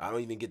 why? I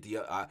don't even get the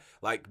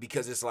like,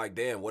 because it's like,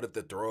 damn, what if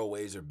the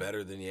throwaways are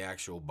better than the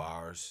actual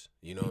bars?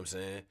 You know what I'm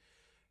saying?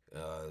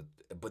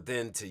 But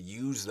then to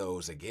use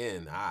those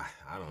again, I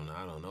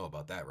don't know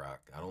about that,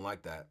 Rock. I don't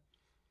like that.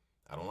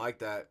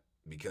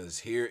 Because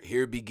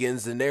here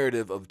begins the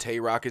narrative of Tay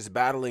Rock is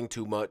battling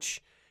too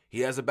much. He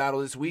has a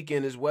battle this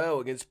weekend as well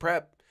against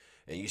Prep.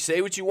 And you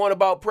say what you want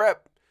about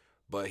Prep,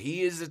 but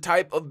he is the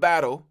type of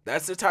battle.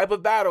 That's the type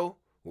of battle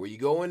where you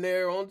go in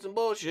there on some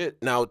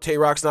bullshit. Now, Tay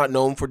Rock's not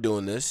known for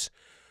doing this,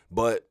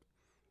 but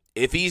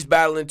if he's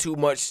battling too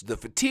much, the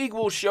fatigue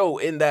will show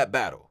in that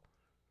battle.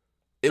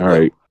 It will.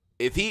 Right.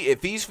 If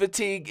he's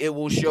fatigued, it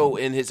will show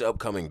in his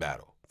upcoming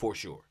battle for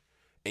sure.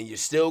 And you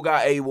still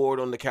got A Ward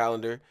on the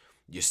calendar.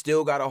 You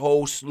still got a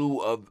whole slew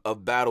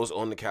of battles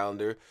on the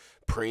calendar.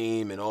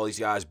 Preem and all these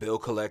guys, Bill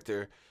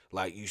Collector.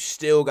 Like, you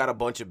still got a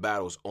bunch of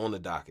battles on the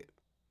docket.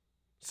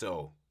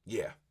 So,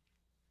 yeah.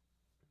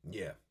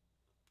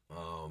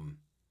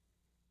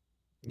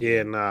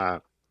 Nah.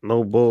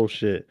 No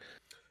bullshit.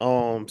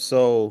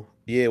 So,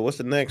 yeah, what's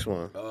the next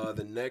one?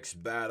 The next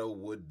battle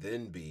would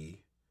then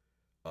be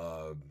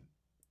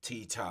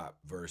T-Top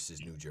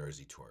versus New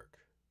Jersey Twerk,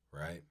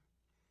 right?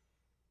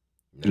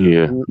 Now,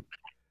 yeah.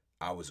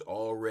 I was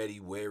already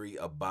wary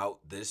about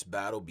this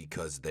battle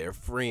because they're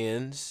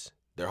friends.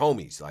 They're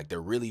homies. Like,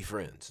 they're really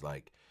friends.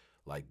 Like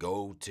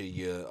go to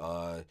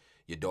your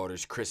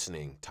daughter's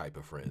christening type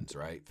of friends,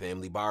 right?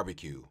 Family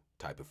barbecue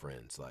type of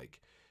friends.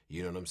 Like,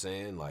 you know what I'm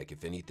saying? Like,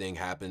 if anything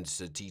happens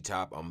to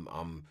T-Top,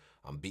 I'm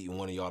beating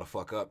one of y'all to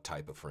fuck up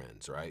type of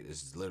friends, right?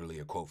 This is literally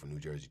a quote from New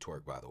Jersey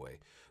Twerk, by the way.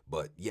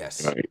 But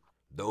yes, right.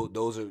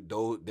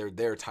 they're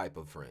their type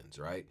of friends,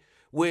 right?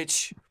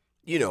 Which,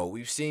 you know,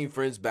 we've seen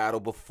friends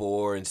battle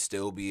before and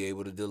still be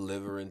able to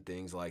deliver and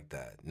things like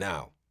that.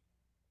 Now,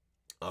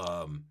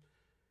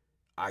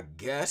 I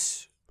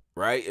guess,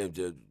 right,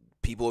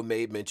 people have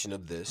made mention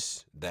of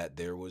this, that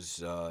there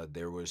was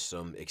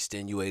some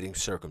extenuating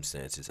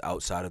circumstances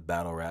outside of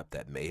battle rap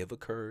that may have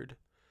occurred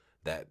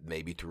that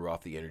maybe threw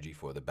off the energy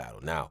for the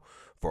battle. Now,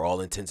 for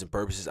all intents and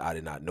purposes, I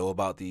did not know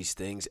about these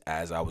things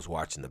as I was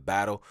watching the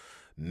battle.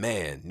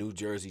 Man, New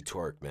Jersey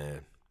Twerk,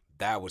 man,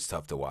 that was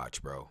tough to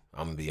watch, bro.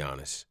 I'm going to be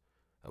honest.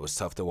 It was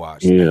tough to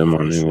watch. Yeah,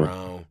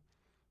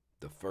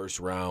 The first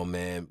round,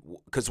 man.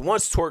 Because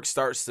once Twerk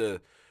starts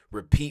to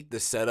repeat the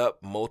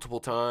setup multiple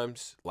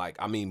times, like,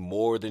 I mean,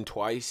 more than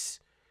twice,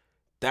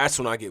 that's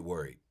when I get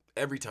worried.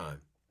 Every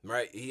time,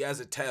 right? He has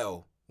a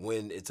tell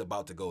when it's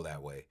about to go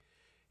that way.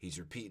 He's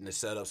repeating the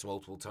setups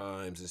multiple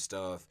times and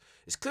stuff.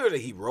 It's clear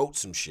that he wrote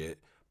some shit,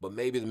 but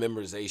maybe the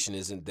memorization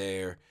isn't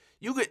there.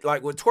 You could,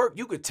 like, with Twerk,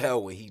 you could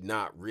tell when he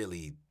not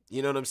really,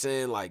 you know what I'm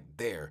saying? Like,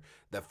 there.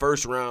 The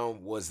first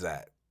round was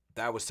that.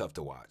 That was tough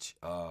to watch.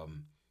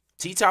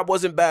 T-Top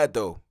wasn't bad,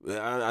 though.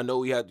 I know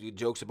we had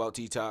jokes about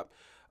T-Top.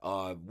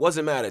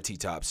 Wasn't mad at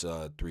T-Top's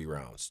 3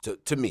 rounds,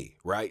 to me,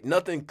 right?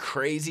 Nothing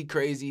crazy.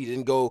 He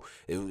didn't go,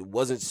 it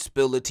wasn't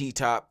spill the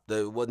T-Top.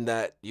 It wasn't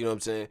that, you know what I'm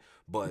saying?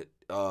 But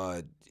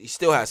he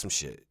still had some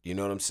shit, you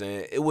know what I'm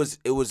saying? It was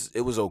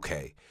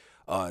okay.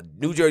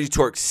 New Jersey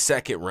Twerk's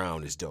second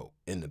round is dope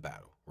in the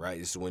battle, right?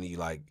 This is when he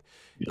like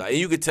and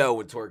you could tell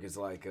when Twerk is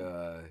like,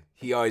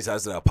 he always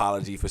has an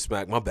apology for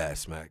Smack. My bad,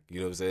 Smack. You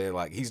know what I'm saying?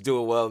 Like, he's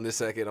doing well in this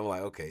second. I'm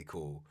like, okay,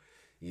 cool.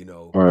 You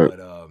know, right.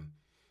 But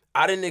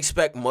I didn't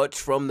expect much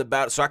from the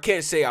battle. So I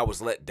can't say I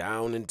was let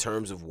down in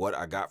terms of what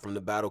I got from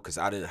the battle because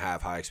I didn't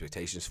have high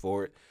expectations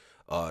for it.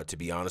 To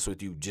be honest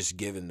with you, just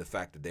given the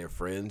fact that they're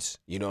friends,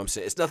 you know what I'm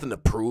saying? It's nothing to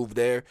prove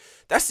there.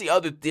 This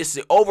is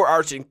the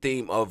overarching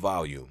theme of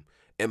Volume.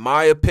 In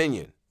my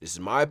opinion, this is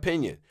my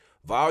opinion,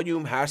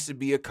 Volume has to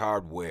be a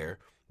card where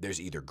there's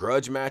either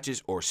grudge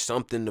matches or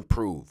something to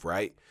prove,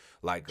 right?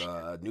 Like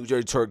New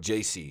Jersey Twerk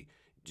JC.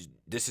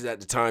 This is at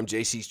the time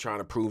JC's trying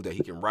to prove that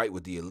he can write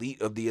with the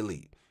elite of the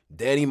elite.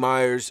 Danny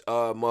Myers,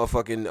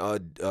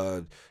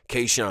 motherfucking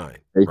K-Shine,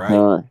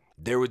 right?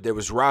 There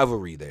was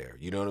rivalry there.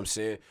 You know what I'm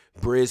saying?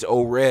 Briz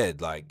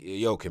O-Red, like,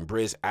 yo, can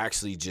Briz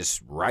actually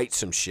just write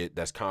some shit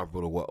that's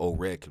comparable to what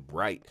O-Red could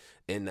write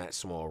in that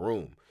small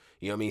room?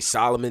 You know what I mean?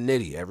 Solomon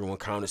Nitty. Everyone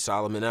counted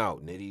Solomon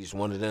out. Nitty's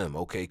one of them.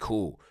 Okay,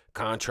 cool.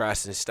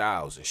 Contrasting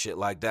styles and shit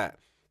like that.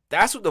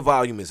 That's what the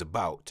volume is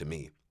about to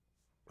me.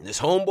 This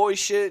homeboy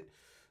shit,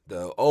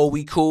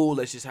 we cool,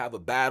 let's just have a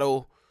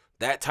battle,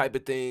 that type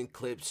of thing.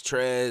 Clips,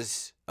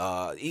 Trez,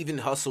 even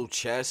Hustle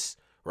Chess,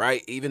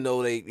 right? Even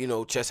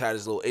though Chess had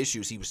his little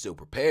issues, he was still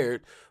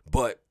prepared.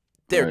 But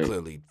they're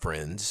clearly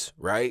friends,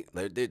 right?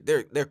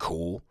 They're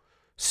cool.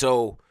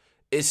 So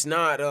it's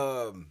not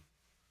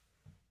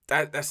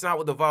that's not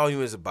what the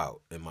volume is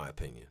about, in my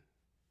opinion.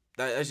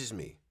 That's just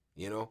me,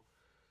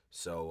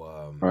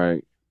 So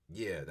right.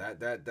 Yeah,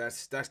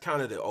 that's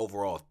kind of the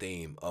overall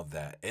theme of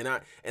that, and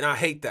I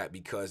hate that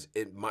because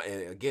in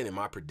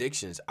my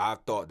predictions, I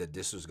thought that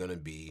this was gonna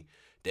be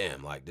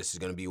this is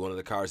gonna be one of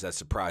the cards that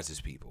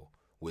surprises people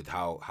with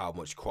how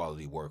much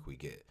quality work we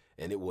get,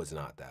 and it was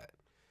not that,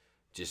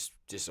 just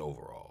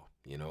overall,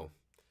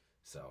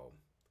 So,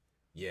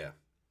 yeah,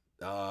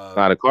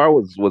 the card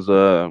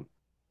was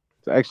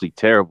actually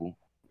terrible.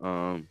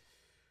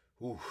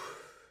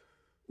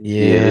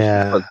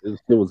 Yeah, this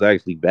was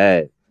actually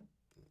bad.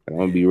 I'm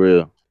gonna be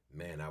real.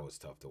 Man, that was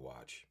tough to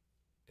watch.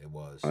 It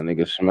was. My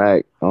nigga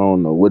Smack, I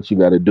don't know what you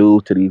got to do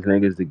to these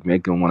niggas to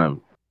make them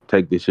want to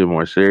take this shit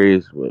more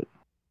serious, but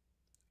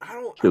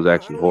it was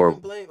actually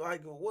horrible. Blame,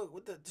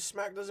 what the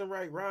Smack doesn't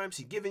write rhymes.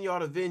 He giving y'all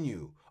the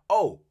venue.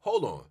 Oh,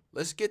 hold on.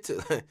 Let's get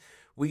to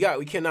we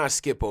cannot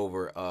skip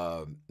over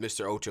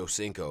Mr. Ocho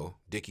Cinco,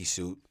 Dickie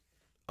suit,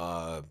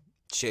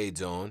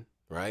 shades on,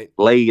 right?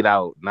 Laid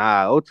out.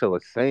 Nah, Ocho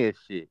was saying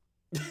shit.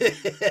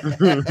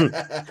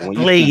 When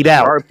you laid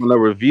out from the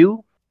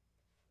review,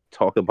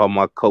 talking about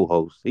my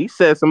co-host, he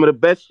said some of the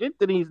best shit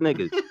to these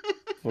niggas.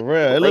 For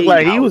real, it looked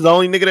like he was the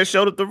only nigga that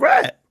showed up to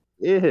rap.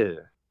 Yeah,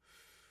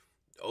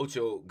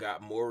 Ocho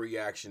got more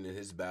reaction in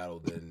his battle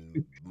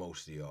than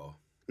most of y'all.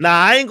 Nah,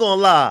 I ain't gonna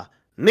lie,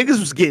 niggas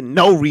was getting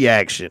no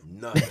reaction.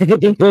 Nothing.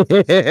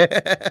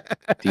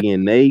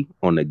 DNA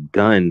on the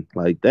gun,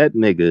 like that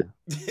nigga.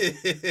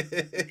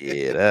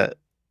 Yeah, that.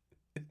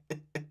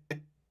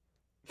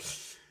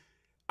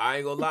 I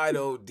ain't gonna lie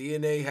though,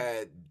 DNA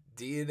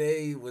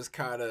was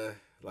kind of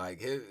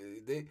like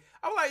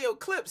I'm like, yo,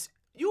 Clips,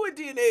 you and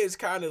DNA is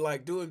kind of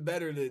like doing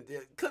better than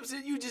Clips.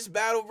 You just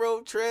battle,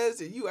 bro,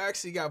 Trez, and you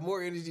actually got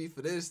more energy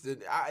for this than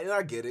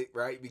I get it,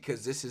 right?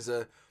 Because this is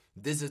a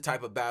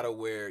type of battle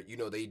where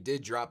they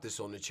did drop this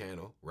on the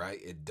channel,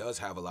 right? It does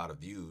have a lot of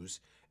views,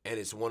 and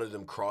it's one of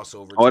them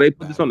crossover. Oh, they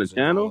put this on the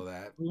channel.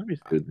 Let me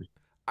see.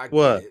 I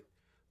what? Get it,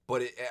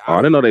 but I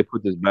didn't know they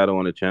put this battle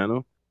on the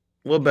channel.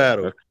 What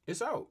battle?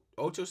 It's out.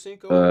 Ocho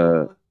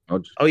Cinco.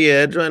 Oh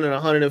yeah, it joined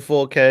at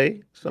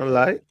 104K. Something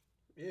like.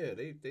 Yeah,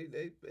 they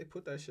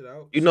put that shit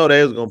out. They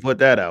was gonna put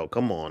that out.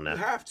 Come on now. You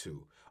have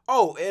to.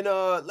 Oh, and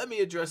let me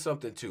address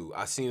something too.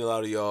 I seen a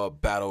lot of y'all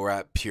battle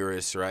rap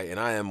purists, right? And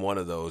I am one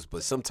of those,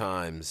 but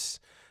sometimes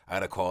I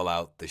gotta call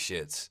out the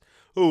shits.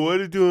 Oh, what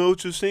are you doing,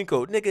 Ocho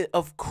Cinco? Nigga,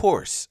 of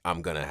course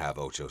I'm gonna have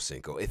Ocho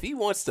Cinco. If he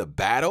wants to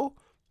battle,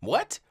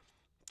 what?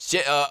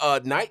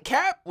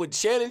 Nightcap with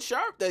Shannon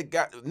Sharp that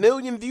got 1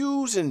 million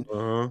views and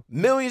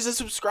millions of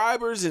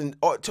subscribers and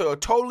to a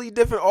totally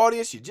different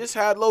audience. You just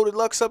had Loaded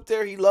Lux up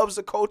there. He loves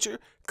the culture,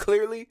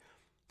 clearly.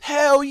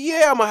 Hell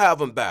yeah, I'm going to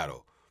have him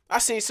battle. I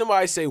seen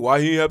somebody say,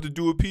 why he have to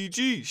do a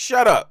PG?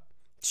 Shut up.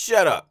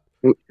 Shut up.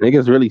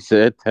 Niggas really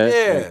said that.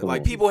 Yeah,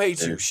 like people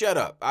hate you. Shut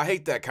up. I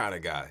hate that kind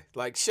of guy.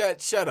 Like,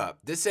 shut up.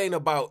 This ain't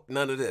about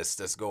none of this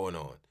that's going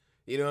on.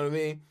 You know what I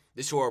mean?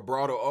 This for a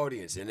broader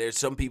audience, and there's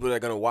some people that are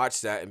gonna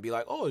watch that and be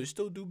like, "Oh, you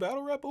still do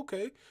battle rap?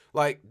 Okay."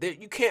 Like,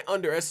 you can't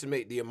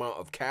underestimate the amount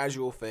of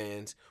casual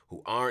fans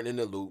who aren't in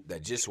the loop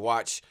that just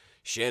watch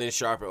Shannon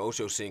Sharp and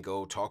Ocho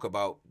Cinco talk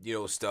about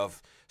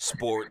stuff,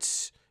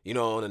 sports,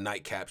 on a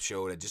Nightcap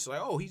show. That just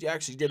like, "Oh, he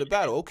actually did a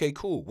battle. Okay,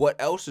 cool. What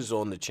else is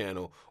on the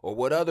channel, or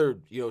what other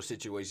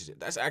situations?"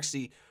 That's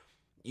actually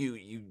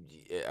you.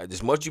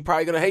 As much you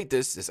probably gonna hate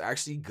this. It's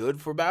actually good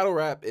for battle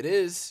rap. It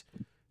is.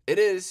 It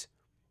is.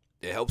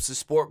 It helps the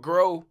sport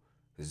grow.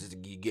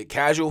 You get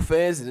casual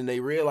fans, and then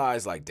they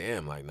realize, like,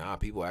 damn, like, nah,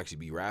 people actually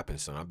be rapping,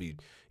 son.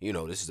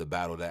 This is a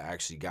battle that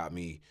actually got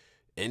me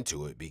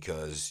into it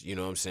because, what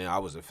I'm saying, I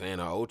was a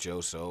fan of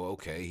Ocho, so,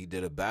 okay, he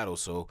did a battle,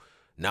 so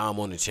now I'm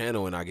on the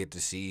channel, and I get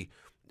to see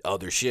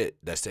other shit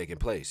that's taking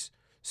place.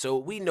 So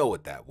we know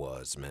what that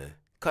was, man.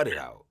 Cut it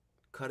out.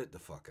 Cut it the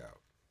fuck out.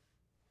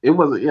 I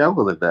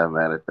wasn't that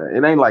mad at that.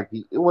 It ain't like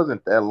it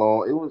wasn't that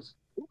long. It was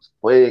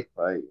quick.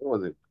 Like, it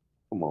wasn't,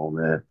 come on,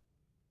 man.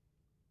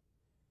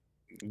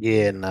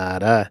 Yeah,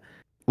 nah.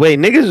 Wait,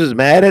 niggas was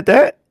mad at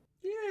that?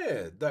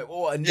 Yeah.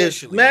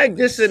 Initially. Smack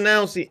just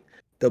announced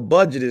the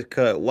budget is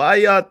cut. Why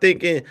y'all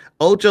thinking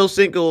Ocho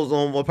Cinco is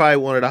on probably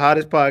one of the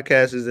hottest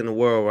podcasts in the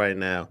world right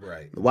now?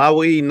 Right. Why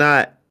would they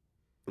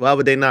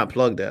not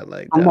plug that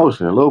like that?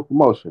 Promotion, a little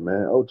promotion,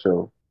 man.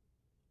 Ocho.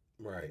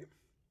 Right.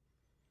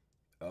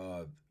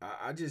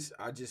 I just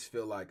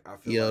feel like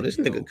this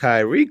nigga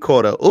Kyrie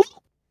caught a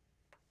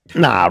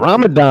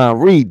Ramadan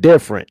Breed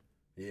Dyphrent.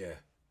 Yeah.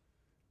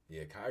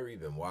 Yeah, Kyrie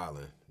been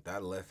wilding.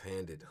 That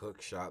left-handed hook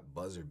shot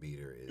buzzer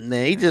beater is.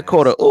 Nah, he just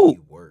caught a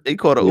He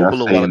caught a oop.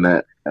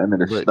 That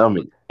nigga's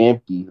stomach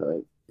empty.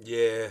 Like.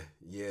 Yeah.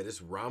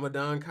 This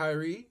Ramadan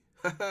Kyrie.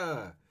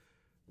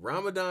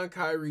 Ramadan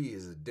Kyrie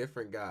is a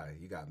different guy.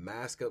 You got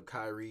mask up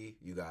Kyrie.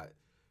 You got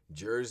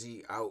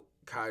jersey out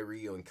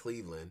Kyrie on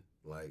Cleveland.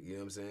 Like, you know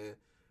what I'm saying?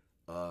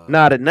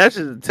 Nah, the Nets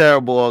is a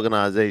terrible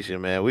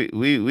organization, man. We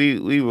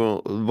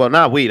well,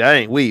 not we. That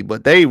ain't we,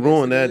 but they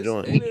ruined that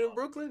joint. Ain't it in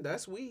Brooklyn?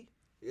 That's we.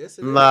 Yes,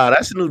 it is. Nah,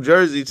 that's a New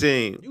Jersey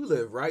team. You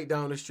live right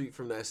down the street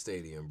from that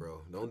stadium,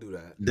 bro. Don't do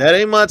that. That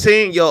ain't my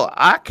team. Yo,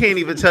 I can't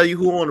even tell you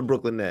who on the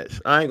Brooklyn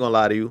Nets. I ain't gonna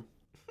lie to you.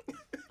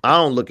 I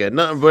don't look at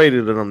nothing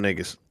greater than them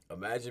niggas.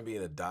 Imagine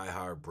being a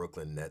diehard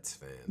Brooklyn Nets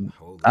fan.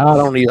 I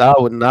don't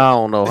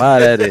know how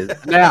that is.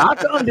 Now, I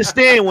can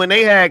understand when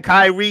they had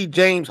Kyrie,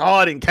 James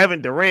Harden,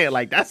 Kevin Durant.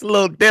 Like, that's a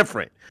little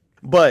different.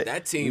 But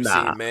that team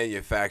seemed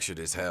manufactured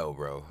as hell,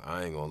 bro.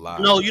 I ain't gonna lie.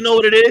 No, you know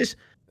what it is?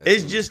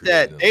 It's just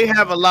that they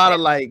have a lot of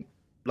like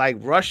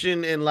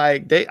Russian and I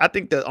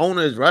think the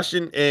owner is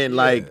Russian and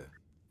I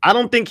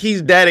don't think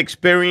he's that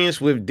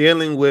experienced with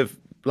dealing with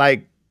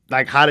like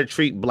how to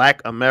treat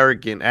Black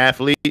American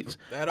athletes.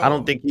 I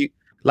don't think he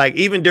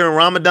even during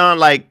Ramadan,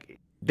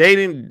 they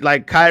didn't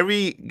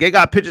Kyrie. They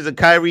got pictures of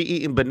Kyrie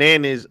eating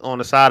bananas on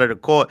the side of the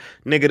court.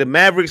 Nigga, the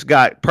Mavericks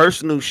got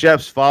personal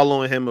chefs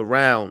following him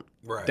around.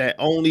 Right. That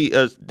only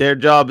their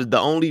job is to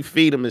only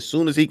feed him as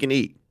soon as he can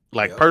eat.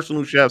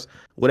 Personal chefs,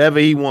 whatever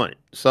he want.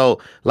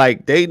 So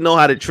they know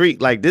how to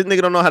treat. This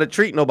nigga don't know how to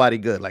treat nobody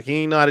good. He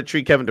ain't know how to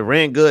treat Kevin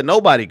Durant good.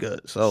 Nobody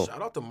good. So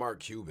shout out to Mark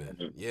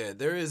Cuban. Yeah,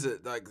 there is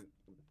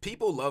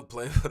people love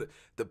playing for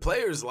the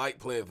players like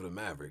playing for the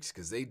Mavericks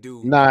because they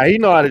do. Nah, he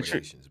know how to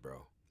treat,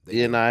 bro.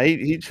 He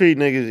treat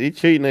niggas. He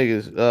treat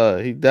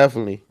niggas. He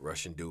definitely.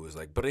 Russian dude is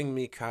like, bring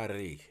me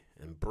Kyrie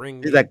and bring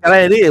me. He's like,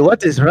 Kyrie,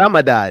 what is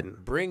Ramadan?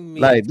 Bring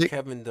me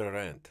Kevin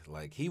Durant.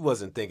 He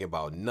wasn't thinking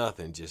about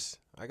nothing. Just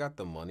I got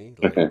the money.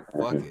 Fuck it.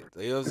 You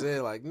know what I'm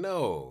saying?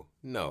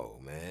 No,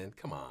 man.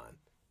 Come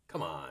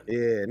on.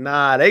 Yeah,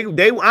 nah. They.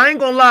 I ain't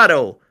gonna lie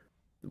though.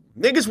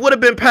 Niggas would have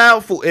been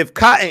powerful if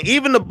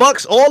even the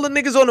Bucks, all the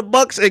niggas on the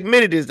Bucks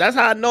admitted this. That's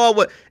how I know I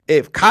would.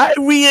 If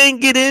Kyrie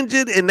ain't get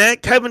injured and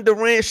that Kevin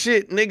Durant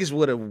shit, niggas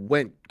would have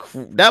went.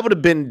 That would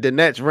have been the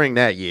Nets ring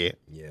that year.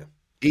 Yeah,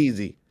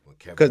 easy.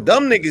 Because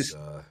them niggas,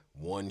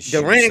 one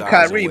Durant,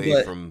 Kyrie,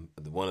 away from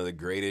one of the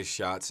greatest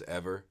shots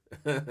ever.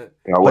 I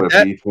would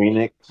have beat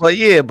Phoenix.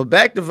 But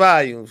back to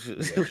volumes.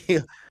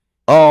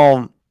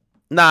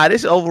 Nah,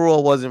 this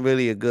overall wasn't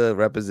really a good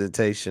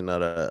representation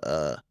of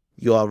the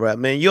URL.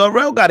 Man,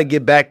 URL got to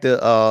get back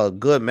to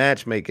good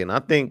matchmaking. I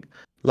think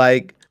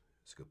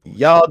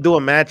y'all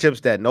doing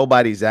matchups that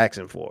nobody's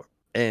asking for,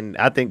 and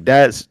I think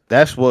that's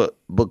what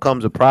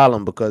becomes a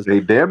problem because they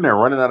damn near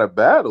running out of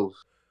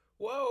battles.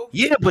 Whoa.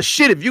 Yeah, but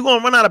shit, if you're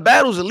gonna run out of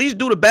battles, at least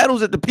do the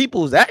battles that the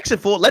people is asking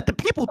for. Let the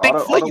people think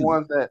for you.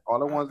 All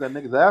the ones that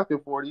niggas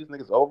asking for, these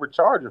niggas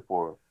overcharging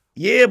for.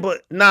 Yeah,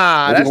 but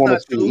nah, that's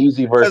not true.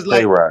 Easy versus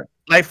Playwright.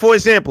 For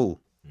example,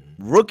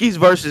 rookies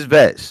versus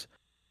vets.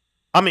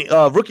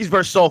 Rookies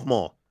versus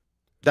sophomore.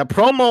 The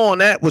promo on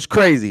that was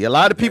crazy. A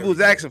lot of people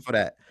was asking for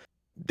that.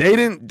 They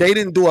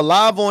didn't do a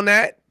live on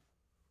that.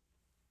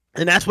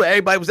 And that's what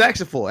everybody was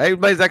asking for.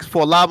 Everybody's asking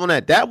for a live on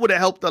that. That would have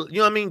helped. You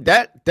know what I mean?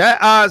 That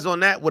eyes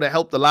on that would have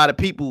helped a lot of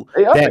people.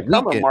 Hey,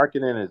 up-and-coming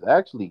marketing is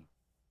actually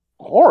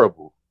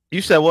horrible.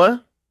 You said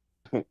what?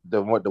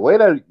 The way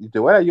that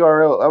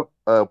URL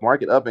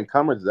market up and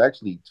comers is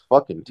actually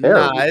fucking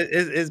terrible. Nah,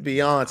 it's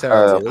beyond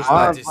terrible.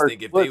 I just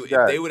think if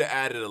they would have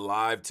added a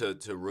live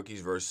to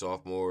rookies versus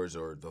sophomores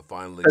or the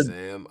final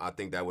exam, I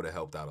think that would have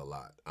helped out a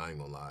lot. I ain't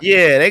gonna lie.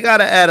 Yeah, they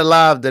gotta add a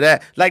live to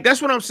that.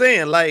 That's what I'm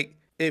saying.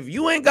 If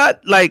you ain't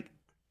got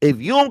if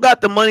you don't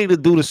got the money to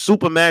do the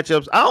super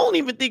matchups, I don't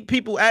even think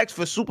people ask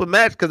for super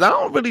match because I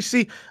don't really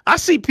see. I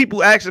see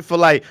people asking for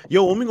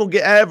yo, when we gonna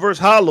get adverse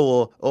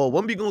hollow or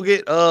when we gonna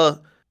get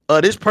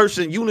this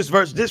person Eunice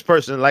versus this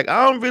person. I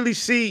don't really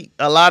see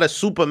a lot of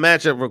super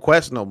matchup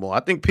requests no more. I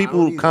think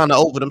people kind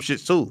of over them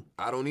shits too.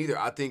 I don't either.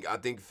 I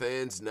think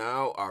fans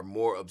now are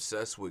more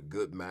obsessed with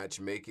good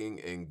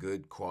matchmaking and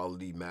good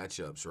quality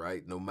matchups,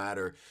 right? No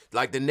matter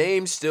the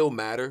names still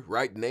matter,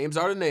 right? Names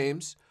are the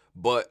names.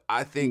 But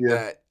I think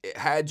that it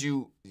had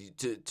you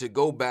to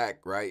go back,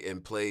 right,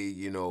 and play,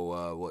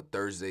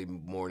 Thursday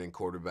morning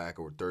quarterback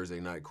or Thursday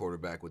night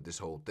quarterback with this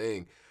whole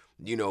thing,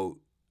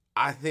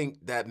 I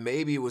think that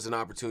maybe it was an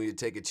opportunity to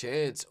take a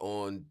chance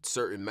on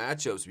certain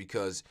matchups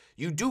because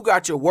you do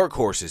got your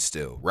workhorses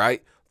still,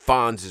 right?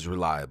 Fonz is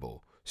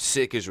reliable.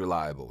 Sick is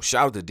reliable.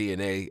 Shout out to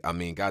DNA. I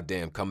mean,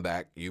 goddamn, come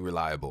back. You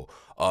reliable.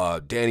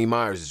 Danny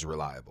Myers is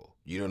reliable.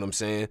 You know what I'm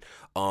saying?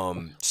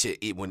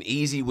 When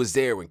Eazy was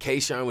there, when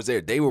K-Shine was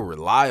there, they were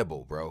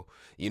reliable, bro.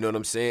 You know what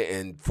I'm saying?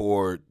 And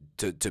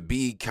to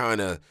be kind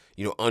of,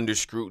 under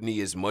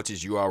scrutiny as much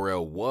as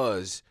URL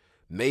was,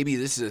 maybe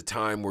this is a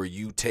time where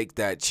you take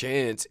that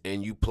chance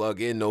and you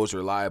plug in those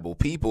reliable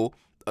people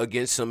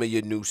against some of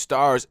your new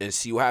stars and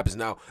see what happens.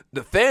 Now,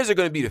 the fans are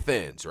going to be the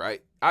fans,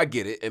 right? I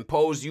get it. And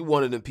Pose, you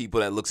one of the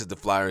people that looks at the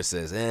flyer and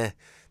says,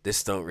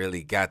 this don't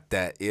really got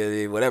that,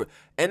 whatever.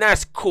 And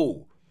that's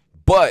cool.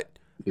 But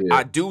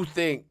I do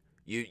think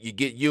You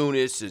get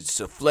Eunice, it's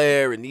a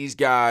Flair, and these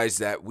guys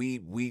that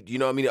we you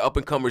know what I mean, the up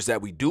and comers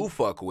that we do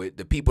fuck with,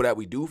 the people that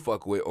we do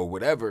fuck with or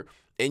whatever,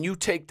 and you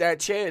take that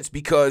chance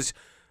because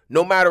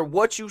no matter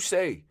what you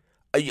say,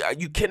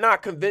 you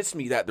cannot convince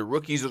me that the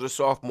rookies or the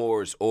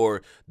sophomores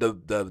or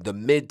the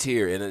mid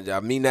tier, and I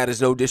mean that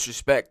as no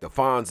disrespect, the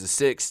Fonz, the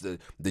Six,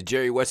 the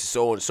Jerry West, and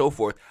so on and so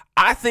forth.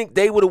 I think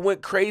they would have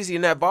went crazy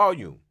in that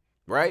volume,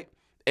 right?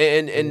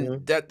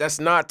 And that's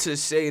not to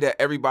say that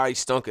everybody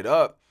stunk it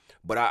up.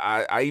 But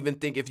I even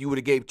think if you would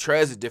have gave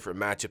Trez a different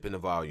matchup in the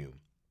volume,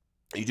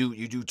 you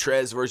do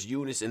Trez versus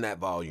Eunice in that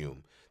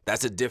volume.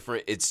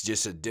 It's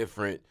just a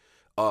different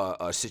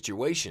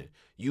situation.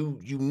 You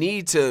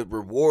need to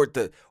reward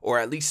or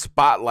at least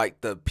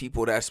spotlight the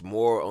people that's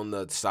more on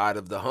the side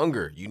of the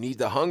hunger. You need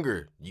the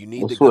hunger. You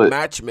need the good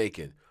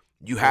matchmaking.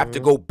 You have to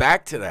go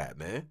back to that,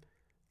 man.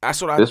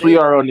 That's what I think. This we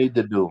all need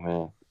to do,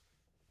 man.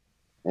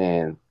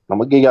 And I'm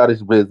gonna give y'all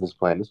this business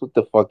plan. This is what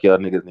the fuck y'all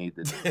niggas need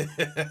to do.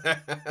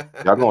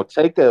 Y'all gonna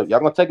take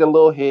a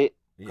little hit,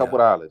 a couple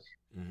dollars.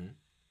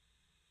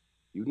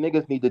 You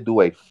niggas need to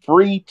do a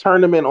free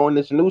tournament on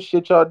this new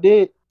shit y'all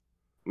did.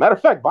 Matter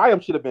of fact,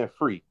 Biome should have been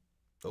free.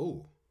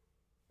 Oh.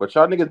 But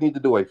y'all niggas need to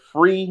do a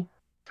free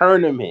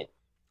tournament.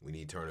 We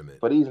need tournament.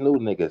 For these new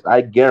niggas.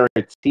 I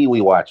guarantee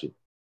we watch it.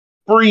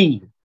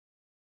 Free.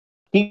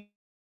 Keep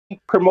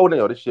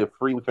promoting. This shit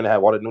free. We finna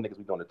have all the new niggas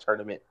we doing the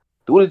tournament.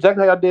 Do it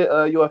exactly how I did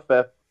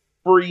UFF.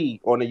 Free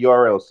on the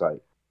URL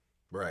site.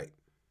 Right.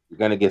 You're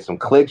gonna get some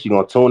clicks. You're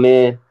gonna tune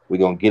in. We're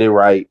gonna get it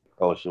right.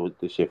 Oh shit,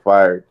 this shit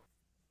fired.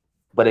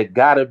 But it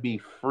gotta be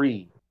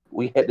free.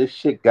 This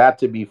shit got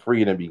to be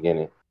free in the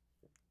beginning.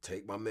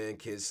 Take my man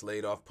Kid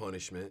Slade off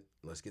punishment.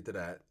 Let's get to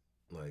that.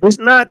 It's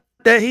not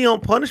that he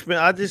on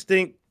punishment. I just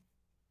think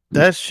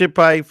that shit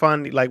probably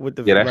finally with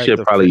the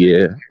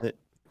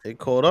it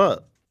caught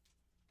up.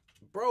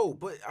 Bro,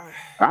 but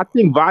I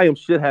think Volume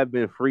should have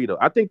been free though.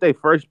 I think they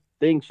first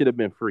thing should have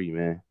been free,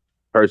 man.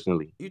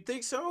 Personally. You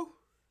think so?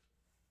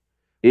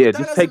 Yeah,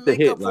 just take the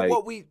hit.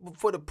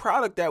 For the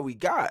product that we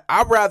got.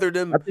 I'd rather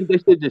them. I think they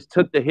should just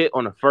took the hit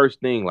on the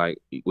first thing. Like,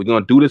 we're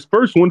gonna do this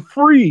first one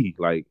free.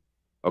 Like,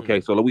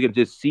 okay, so we can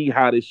just see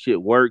how this shit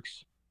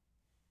works.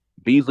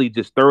 Beasley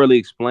just thoroughly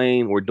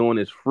explained we're doing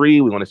this free.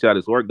 We want to see how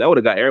this works. That would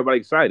have got everybody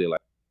excited. Like,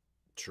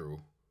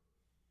 true.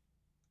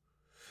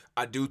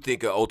 I do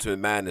think an Ultimate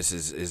Madness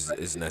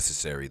is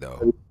necessary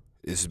though.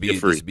 This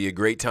would be a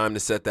great time to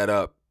set that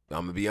up.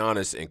 I'm gonna be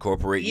honest,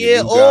 incorporate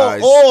new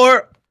guys.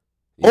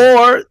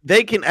 Or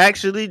they can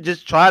actually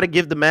just try to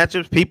give the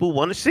matchups people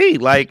want to see.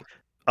 Like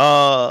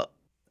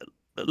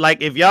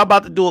if y'all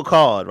about to do a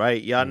card,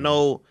 right? Y'all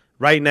know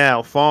right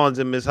now, Fonz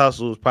and Miss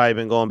Hustle's probably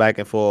been going back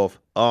and forth.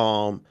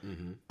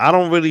 I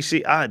don't really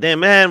see. Damn,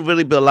 man,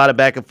 really been a lot of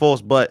back and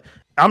forth, but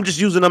I'm just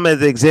using them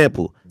as an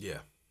example. Yeah.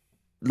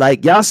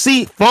 Like y'all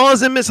see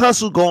Fonz and Miss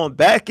Hustle going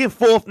back and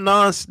forth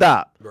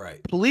nonstop.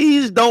 Right.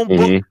 Please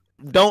don't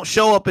don't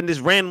show up in this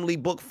randomly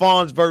book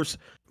Fonz versus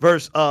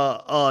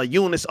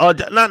Eunice, or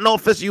not no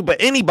offense to you, but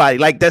anybody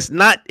that's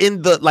not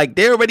in the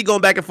they're already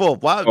going back and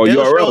forth. Why? Oh,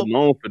 URL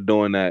known for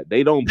doing that.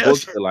 They don't book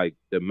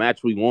the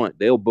match we want.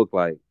 They'll book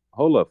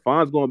hold up,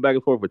 Fonz going back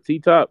and forth for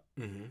T-Top.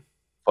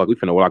 Fuck, we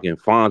finna walk in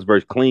Fonz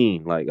versus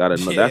Clean. I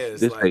don't know.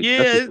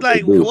 It's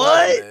like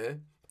what?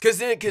 Cause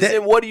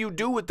then what do you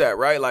do with that,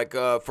 right? Like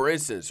for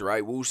instance,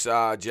 right,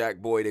 Woosa, Jack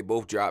Boy, they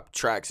both dropped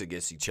tracks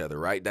against each other,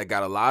 right? That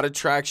got a lot of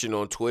traction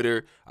on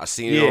Twitter. I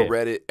seen it on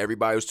Reddit.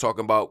 Everybody was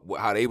talking about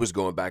how they was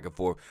going back and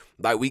forth.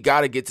 Like, we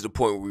got to get to the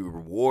point where we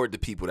reward the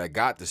people that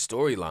got the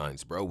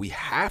storylines, bro. We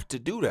have to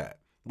do that.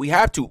 We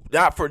have to,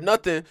 not for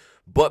nothing,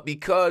 but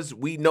because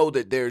we know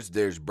that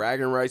there's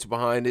bragging rights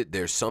behind it.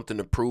 There's something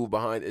to prove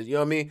behind it. You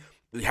know what I mean?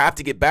 We have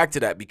to get back to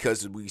that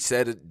because we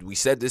said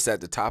this at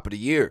the top of the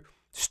year.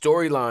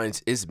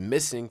 Storylines is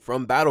missing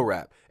from battle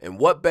rap, and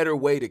what better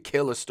way to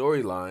kill a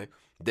storyline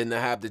than to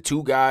have the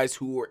two guys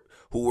who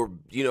were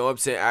you know what I'm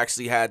saying,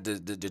 actually had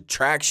the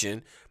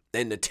traction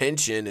and the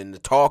tension and the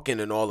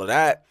talking and all of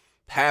that,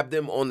 have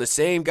them on the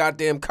same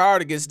goddamn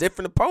card against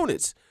different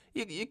opponents.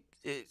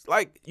 It's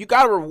like, you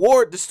gotta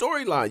reward the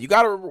storyline, you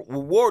gotta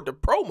reward the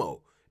promo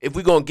if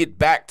we're gonna get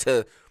back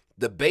to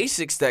the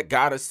basics that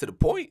got us to the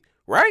point,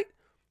 right?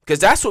 Because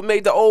that's what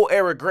made the old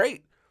era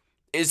great.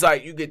 It's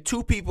like you get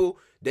two people,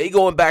 they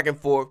going back and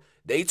forth,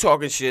 they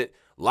talking shit,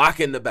 lock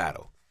in the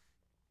battle.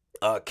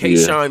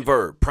 K-Shine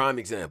Verb, prime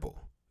example.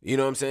 You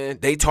know what I'm saying?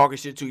 They talking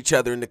shit to each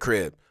other in the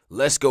crib.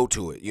 Let's go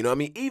to it. You know what I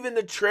mean? Even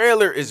the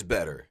trailer is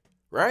better,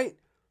 right?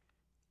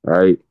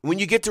 Right. When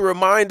you get to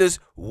remind us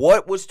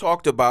what was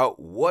talked about,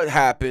 what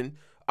happened.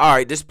 All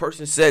right, this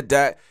person said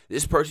that.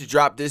 This person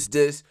dropped this.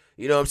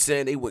 You know what I'm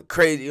saying? They went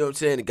crazy. You know what I'm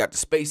saying? They got the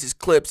spaces,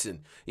 clips,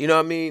 and you know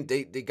what I mean?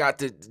 They got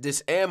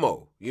this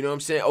ammo. You know what I'm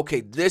saying?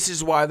 Okay, this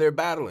is why they're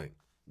battling.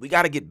 We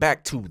got to get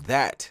back to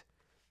that.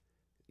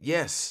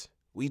 Yes,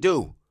 we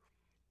do.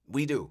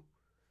 We do.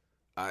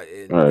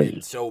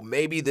 And so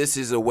maybe this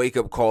is a wake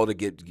up call to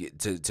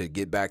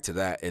get back to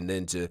that, and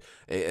then to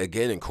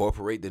again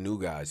incorporate the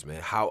new guys,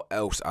 man. How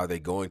else are they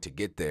going to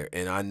get there?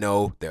 And I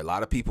know there are a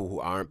lot of people who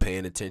aren't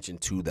paying attention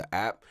to the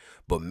app,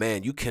 but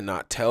man, you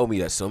cannot tell me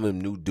that some of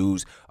them new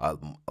dudes, a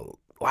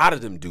lot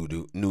of them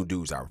new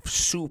dudes are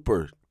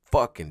super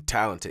fucking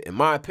talented, in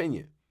my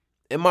opinion.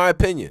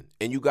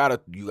 And you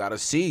gotta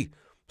see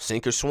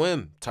sink or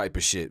swim type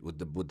of shit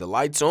with the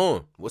lights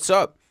on. What's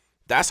up?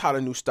 That's how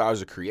the new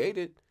stars are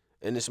created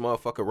in this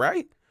motherfucker,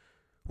 right?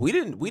 We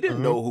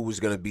didn't know who was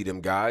gonna be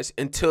them guys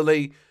until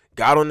they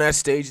got on that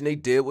stage and they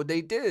did what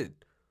they did.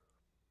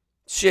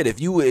 Shit, if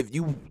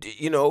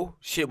you know,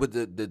 shit, with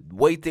the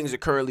way things are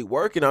currently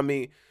working, I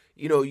mean,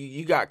 you know,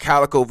 you got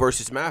Calico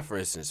versus Matt, for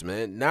instance,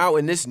 man. Now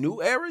in this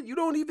new era,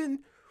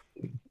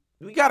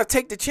 we gotta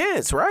take the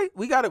chance, right?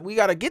 We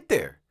gotta get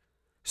there.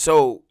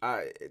 So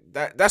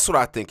that's what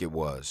I think it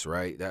was,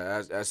 right?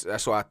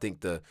 That's what I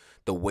think the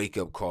wake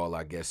up call,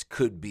 I guess,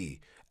 could be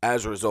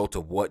as a result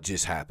of what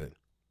just happened.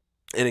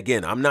 And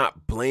again, I'm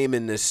not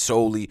blaming this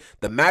solely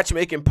the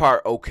matchmaking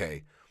part.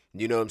 Okay,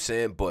 you know what I'm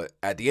saying? But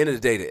at the end of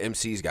the day, the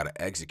MCs got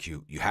to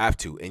execute. You have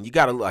to, and you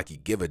got to look like you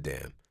give a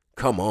damn.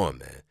 Come on,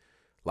 man.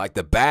 Like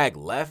the bag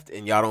left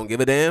and y'all don't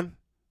give a damn.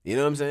 You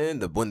know what I'm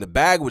saying? When the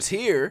bag was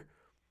here,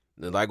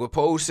 like what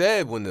Poe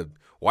said, when the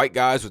white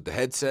guys with the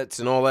headsets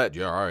and all that,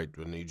 yeah, all right,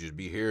 when you just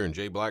be here and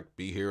Jay Black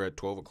be here at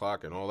 12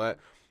 o'clock and all that,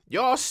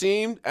 y'all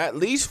seemed, at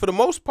least for the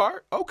most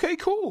part, okay,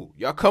 cool.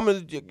 You're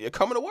coming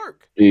to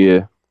work.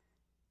 Yeah.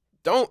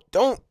 Don't,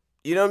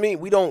 you know what I mean?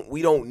 We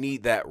don't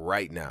need that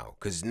right now,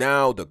 because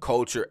now the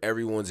culture,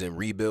 everyone's in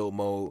rebuild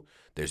mode.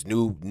 There's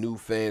new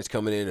fans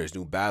coming in. There's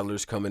new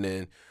battlers coming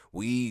in.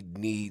 We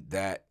need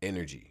that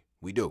energy.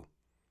 We do.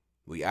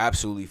 We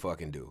absolutely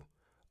fucking do.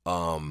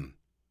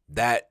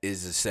 That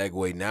is a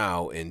segue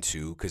now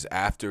into, because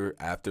after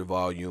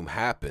volume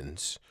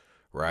happens,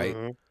 right?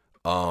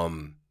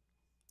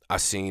 I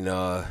seen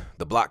the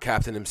block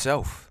captain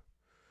himself.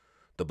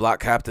 The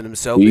block captain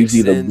himself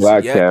extends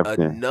yet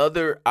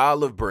another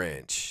olive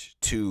branch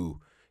to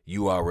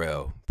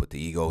URL. Put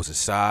the egos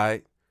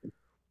aside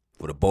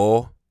with a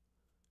ball,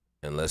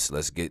 and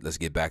let's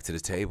get back to the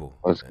table.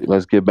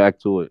 Let's get back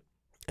to it,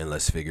 and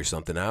let's figure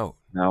something out.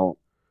 Now,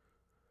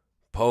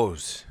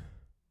 Pose.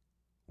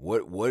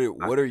 What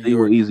are you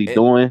Eazy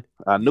doing?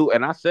 I knew,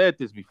 and I said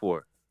this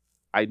before.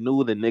 I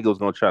knew the nigga was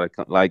gonna try to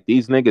come. Like,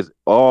 these niggas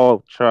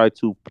all try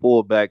to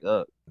pull back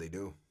up. They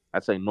do.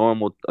 That's a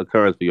normal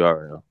occurrence for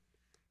URL.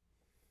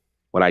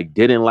 What I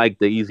didn't like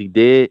the Eazy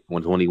did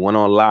was when he went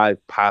on live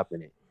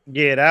popping it.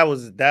 Yeah, that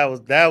was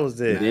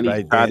it. And then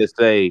he tried to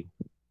say,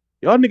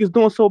 y'all niggas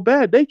doing so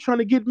bad, they trying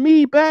to get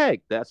me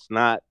back. That's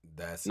not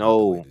the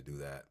way to do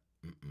that.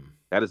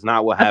 That is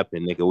not what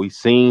happened, nigga. We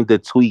seen the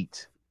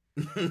tweet.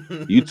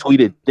 You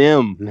tweeted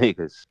them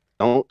niggas.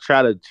 Don't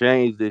try to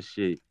change this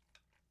shit.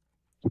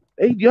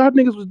 Hey, y'all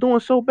niggas was doing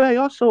so bad.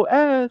 Y'all so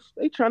ass.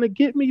 They trying to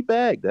get me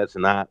back. That's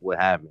not what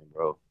happened,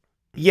 bro.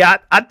 Yeah,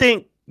 I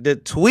think the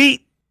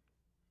tweet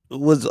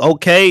was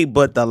okay,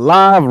 but the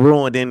live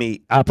ruined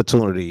any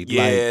opportunity.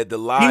 Yeah, like, the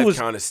live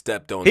kind of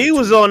stepped on. He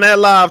was on that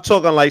live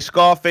talking like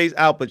Scarface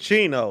Al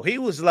Pacino. He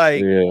was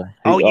like,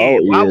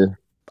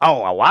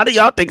 why do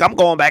y'all think I'm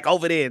going back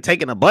over there and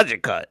taking a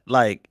budget cut?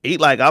 Like,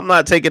 I'm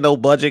not taking no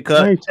budget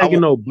cut. I ain't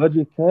taking no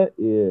budget cut.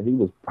 Yeah, he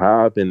was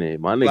popping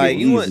it. My nigga, like,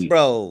 you went,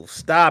 bro,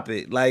 stop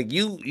it. Like,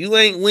 you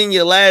ain't win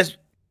your last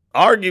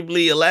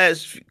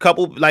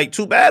couple, like,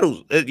 2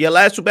 battles. Your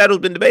last 2 battles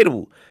been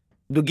debatable.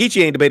 The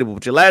Geechee ain't debatable,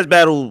 but your last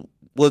battle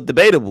was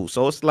debatable.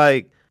 So it's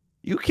like,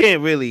 you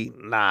can't really,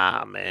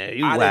 man,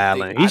 you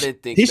wilding. He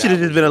should have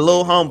just been a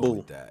little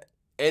humble.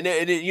 And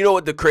you know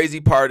what the crazy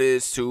part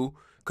is too?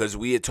 Because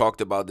we had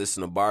talked about this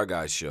in the Bar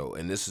Guys show,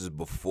 and this is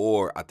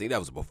before, I think that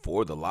was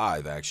before the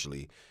live,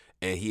 actually,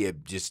 and he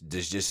had just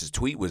his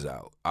tweet was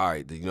out. All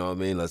right, you know what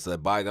I mean? Let's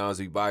let bygones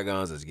be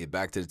bygones. Let's get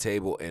back to the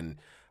table. And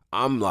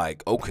I'm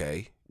like,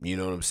 okay, you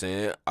know what I'm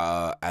saying?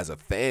 As a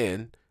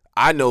fan,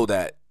 I know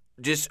that,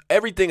 just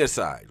everything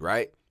aside,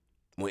 right?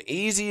 When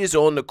Eazy is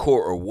on the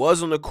court or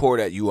was on the court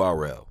at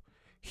URL,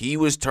 he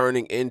was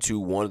turning into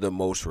one of the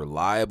most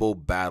reliable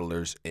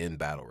battlers in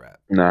battle rap.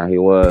 Nah, he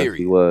was. Period.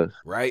 He was.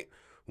 Right?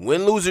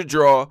 Win, lose, or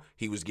draw,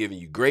 he was giving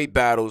you great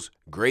battles,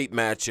 great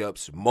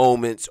matchups,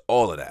 moments,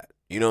 all of that.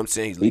 You know what I'm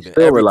saying? He's leaving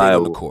everything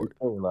reliable on the court. He's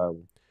still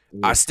reliable.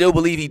 Yeah. I still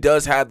believe he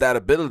does have that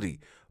ability,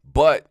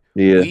 but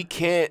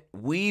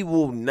we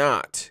will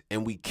not,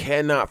 and we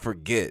cannot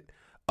forget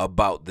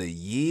about the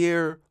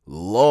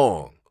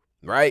year-long,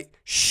 right,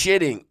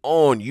 shitting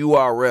on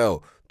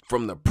URL,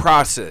 from the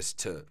process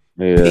to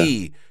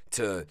P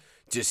to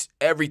just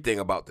everything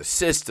about the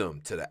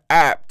system to the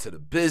app to the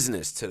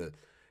business to the.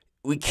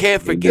 We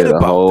can't forget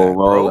about that,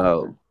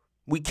 bro.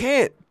 We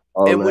can't.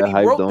 And when he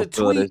wrote the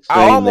tweet,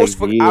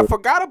 I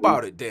forgot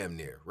about it damn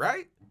near,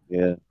 right?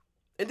 Yeah.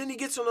 And then he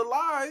gets on the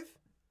live,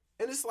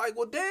 and it's like,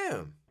 well,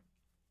 damn.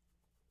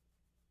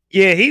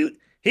 Yeah,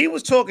 he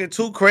was talking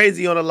too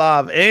crazy on the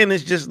live, and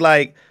it's just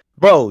like,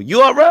 bro,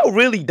 URL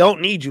really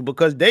don't need you,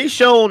 because they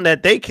shown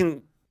that they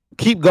can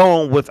keep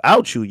going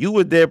without you. You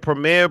were their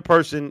premier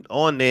person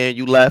on there, and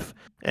you left,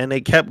 and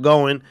they kept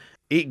going.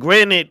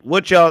 Granted,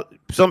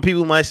 some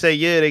people might say,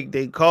 yeah,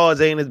 they cars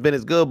ain't as been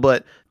as good,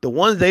 but the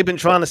ones they've been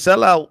trying to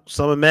sell out,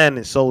 Summer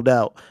Madness sold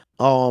out,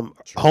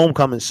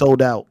 Homecoming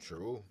sold out.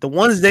 True. The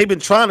ones they've been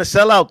trying to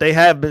sell out, they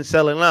have been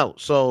selling out.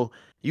 So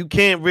you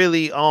can't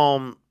really, you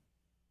know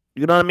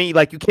what I mean?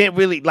 Like you can't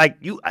really,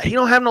 he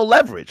don't have no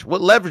leverage.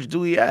 What leverage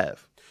do he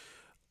have?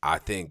 I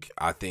think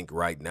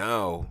right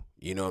now,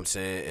 you know what I'm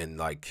saying, and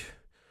like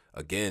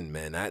again,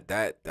 man,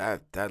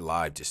 that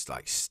live just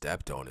like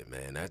stepped on it,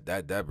 man.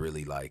 That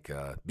really like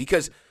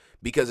because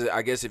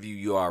I guess if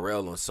you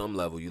URL on some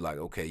level, you like,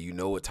 okay, you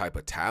know what type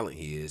of talent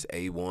he is,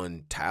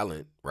 A1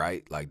 talent,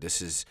 right? Like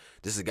this is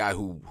a guy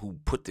who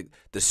put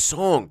the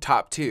song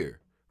top tier,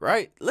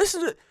 right?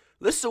 Listen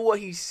to what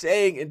he's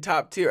saying in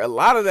top tier. A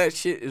lot of that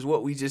shit is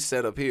what we just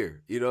set up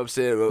here. You know what I'm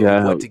saying?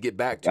 Yeah. What to get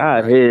back to.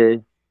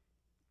 Right?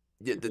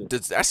 Yeah,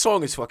 that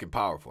song is fucking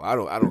powerful. I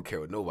don't care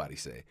what nobody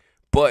say.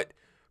 But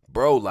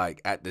bro, like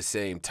at the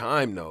same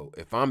time though,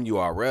 if I'm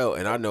URL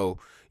and I know,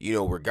 you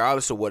know,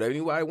 regardless of what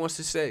anybody wants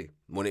to say,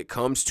 when it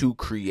comes to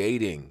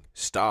creating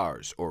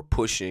stars or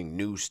pushing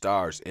new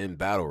stars in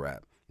battle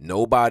rap,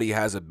 nobody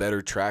has a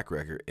better track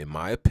record, in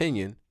my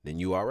opinion, than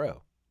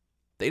URL.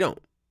 They don't.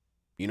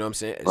 You know what I'm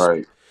saying?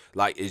 Right.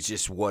 Like it's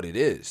just what it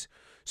is.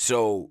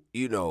 So,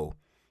 you know,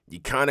 you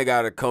kind of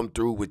got to come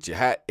through with your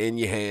hat in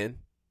your hand.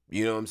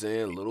 You know what I'm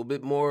saying? A little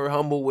bit more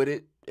humble with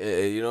it.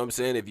 You know what I'm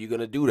saying? If you're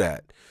going to do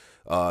that.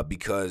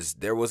 Because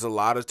there was a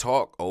lot of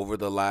talk over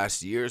the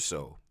last year or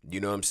so. You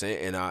know what I'm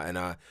saying? And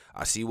I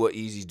see what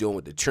Eazy's doing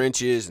with the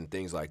trenches and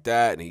things like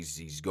that. And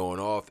he's going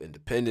off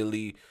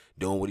independently,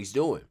 doing what he's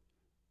doing.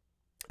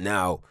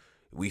 Now,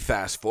 we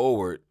fast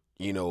forward,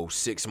 you know,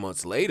 6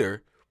 months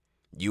later,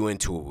 you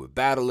into it with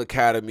Battle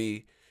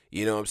Academy.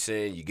 You know what I'm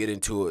saying? You get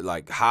into it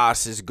like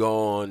Haas is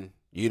gone.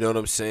 You know what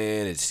I'm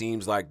saying? It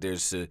seems like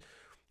the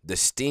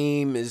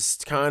steam is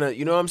kind of,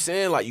 you know what I'm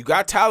saying? Like, you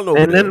got talent over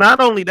there. And then not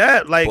only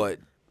that, like, but,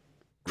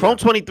 Chrome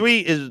 23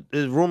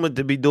 is rumored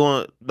to be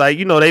doing, like,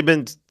 you know, they've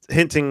been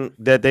hinting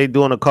that they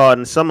doing a card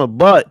in summer,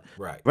 but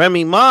right.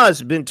 Remy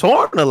Ma's been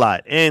touring a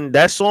lot. And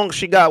that song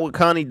she got with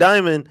Connie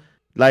Diamond,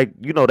 like,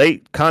 you know,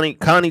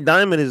 Connie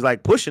Diamond is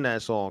like pushing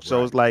that song.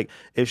 So it's like,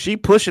 if she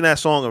pushing that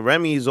song and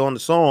Remy is on the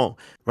song,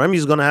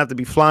 Remy's going to have to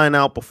be flying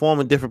out,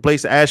 performing different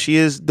places as she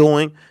is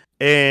doing.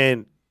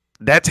 And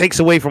that takes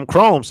away from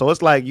Chrome. So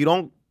it's like,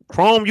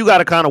 Chrome, you got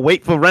to kind of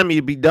wait for Remy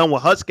to be done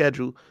with her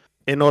schedule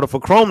in order for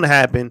Chrome to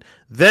happen.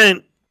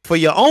 Then for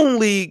your own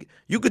league,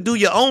 you could do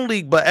your own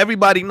league, but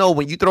everybody know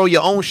when you throw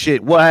your own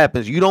shit, what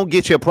happens? You don't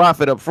get your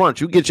profit up front.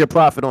 You get your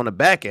profit on the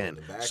back end.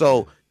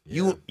 So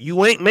you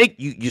ain't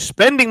you're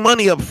spending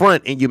money up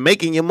front and you're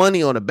making your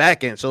money on the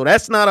back end. So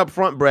that's not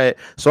upfront bread.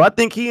 So I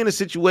think he in a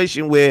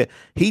situation where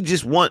he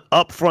just want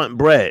upfront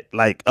bread,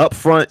 like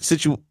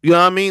upfront you know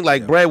what I mean?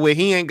 Like bread where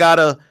he ain't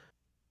gotta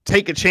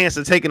take a chance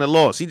of taking a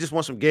loss. He just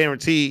wants some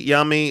guarantee, you know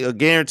what I mean? A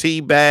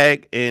guaranteed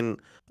bag and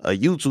a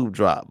YouTube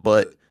drop.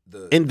 But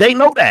and they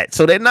know that,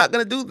 so they're not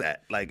gonna do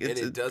that. Like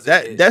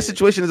that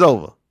situation is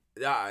over.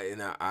 Yeah,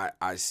 and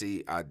I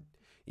see.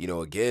 You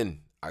know, again,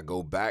 I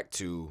go back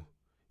to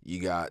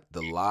you got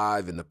the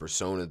live and the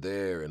persona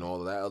there and all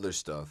of that other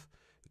stuff.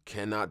 You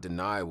cannot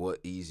deny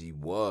what Eazy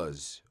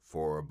was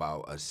for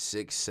about a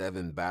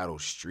 6-7 battle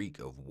streak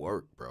of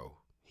work, bro.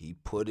 He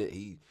put it.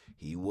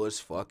 He was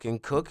fucking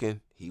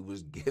cooking. He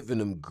was giving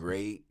them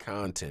great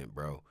content,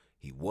 bro.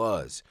 He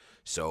was.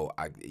 So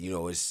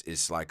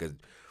it's like a.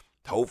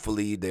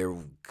 Hopefully there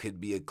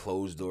could be a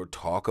closed door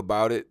talk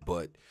about it,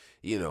 but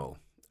you know,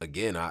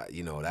 again,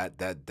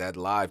 that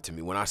live to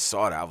me when I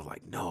saw that, I was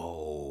like,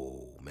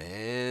 no,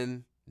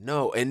 man,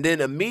 no. And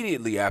then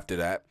immediately after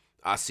that,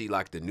 I see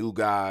like the new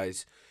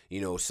guys, you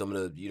know, some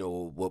of the, you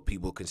know, what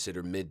people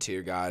consider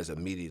mid-tier guys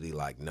immediately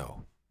like,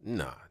 no,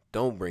 nah,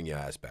 don't bring your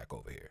ass back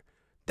over here.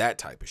 That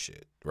type of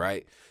shit,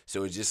 right?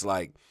 So it's just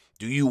like,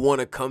 do you want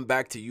to come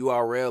back to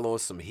URL on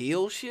some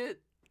heel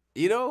shit?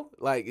 You know,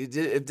 like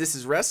if this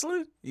is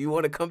wrestling, you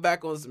want to come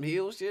back on some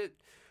heel shit,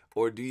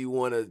 or do you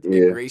want to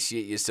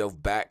ingratiate yourself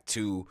back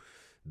to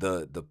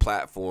the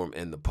platform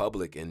and the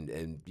public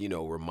and you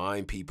know,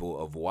 remind people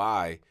of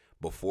why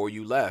before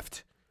you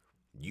left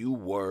you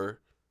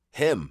were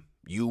him,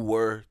 you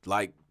were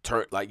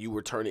you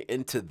were turning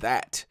into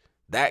that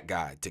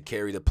guy to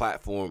carry the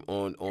platform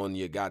on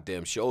your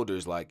goddamn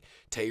shoulders like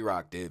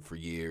Tay-Rock did for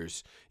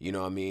years. You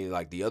know what I mean?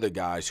 Like the other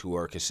guys who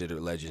are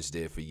considered legends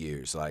did for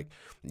years. Like,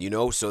 you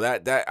know, so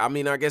that I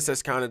mean, I guess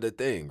that's kind of the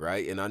thing,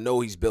 right? And I know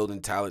he's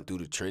building talent through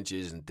the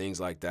trenches and things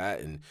like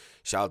that, and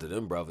shout out to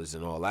them brothers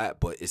and all that,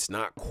 but it's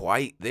not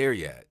quite there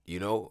yet, you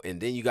know?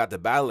 And then you got the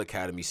Battle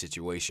Academy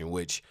situation,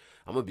 which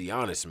I'm gonna be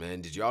honest,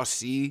 man. Did y'all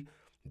see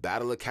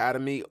Battle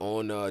Academy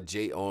on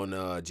Jay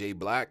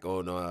Black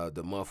on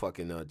the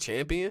motherfucking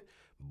champion?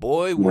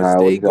 Boy, was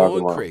they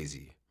going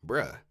crazy,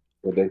 bruh.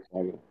 What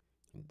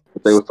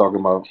they was talking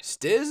about?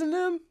 Stiz and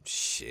them?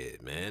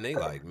 Shit, man. They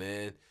like,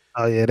 man.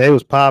 Oh, yeah, they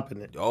was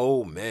popping it.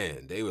 Oh,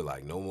 man. They were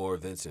like, no more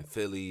events in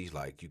Philly.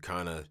 Like, you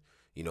kind of,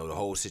 you know, the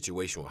whole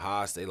situation with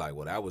Haas, they like,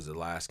 well, that was the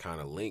last kind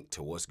of link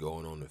to what's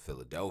going on in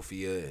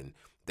Philadelphia, and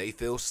they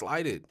feel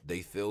slighted.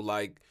 They feel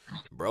like,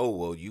 bro,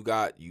 well, you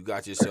got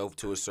yourself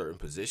to a certain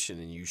position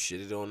and you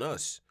shitted on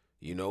us,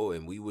 you know,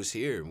 and we was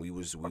here and we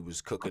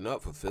was cooking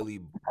up for Philly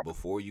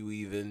before you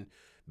even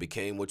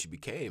became what you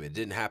became. It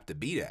didn't have to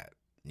be that,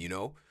 you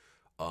know.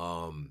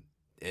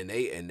 And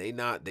they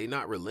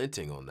not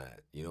relenting on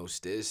that. You know,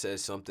 Stiz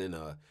says something,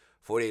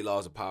 48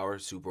 Laws of Power,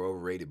 super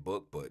overrated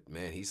book, but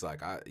man, he's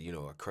like, I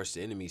crushed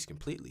the enemies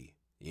completely,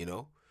 you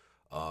know?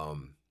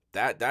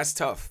 That's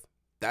tough.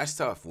 That's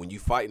tough. When you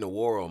fighting a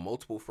war on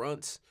multiple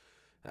fronts,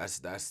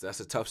 that's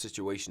a tough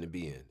situation to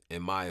be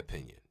in my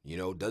opinion. You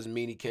know, doesn't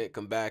mean he can't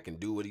come back and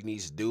do what he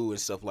needs to do and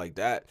stuff like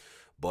that.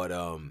 But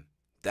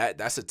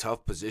that's a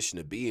tough position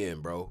to be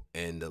in, bro.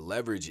 And the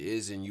leverage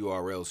is in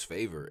URL's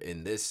favor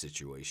in this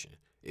situation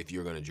if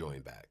you're gonna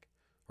join back,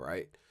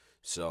 right?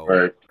 So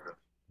right.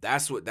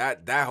 That's what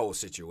that whole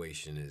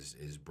situation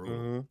is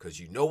brutal, because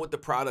you know what the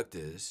product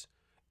is,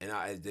 and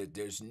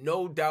there's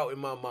no doubt in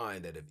my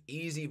mind that if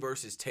Eazy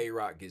versus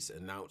Tay-Rock gets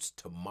announced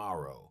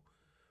tomorrow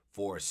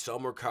for a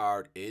summer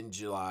card in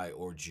July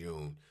or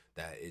June,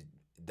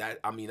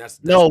 that's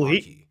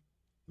marquee,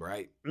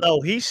 right? No,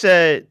 he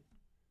said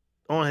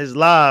on his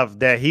live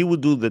that he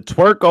would do the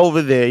twerk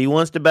over there. He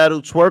wants to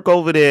battle twerk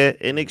over there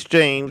in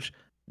exchange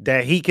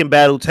that he can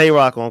battle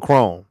Tay-Rock on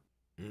Chrome.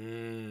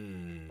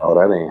 Oh,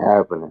 that ain't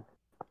happening.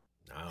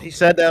 He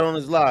said that on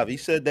his live. He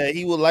said that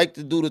he would like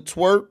to do the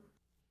twerk.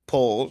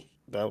 Pause.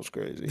 That was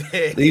crazy.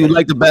 He would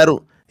like to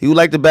battle. He would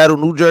like to battle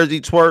New Jersey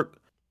twerk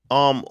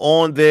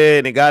on there,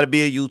 and it got to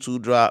be a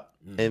YouTube drop.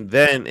 And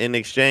then in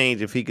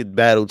exchange, if he could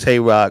battle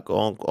Tay-Rock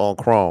on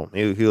Chrome,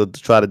 he'll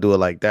try to do it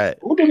like that.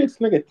 Who do this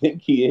nigga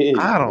think he is?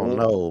 I don't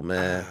know,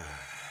 man.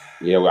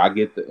 Yeah, well, I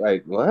get the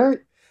like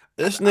what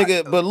this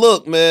nigga. But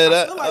look, man,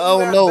 I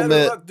don't know,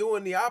 man. Luck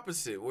doing the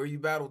opposite, where you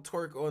battle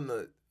twerk on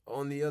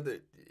the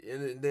other.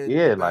 And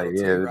then that's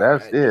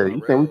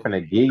you think we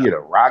finna give you the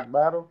rock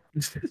battle?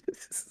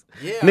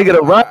 Yeah,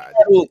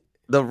 nigga,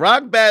 the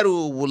rock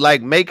battle will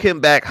like make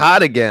him back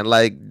hot again.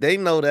 Like they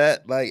know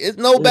that. Like it's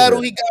no battle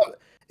he got.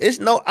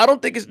 I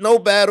don't think it's no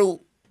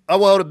battle. Oh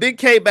well, the Big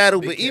K battle,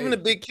 but even the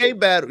Big K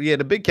battle,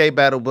 the Big K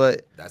battle,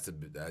 but that's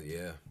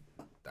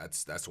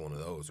one of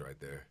those right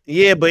there.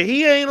 Yeah, but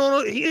he ain't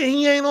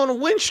on a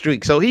win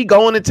streak, so he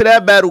going into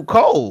that battle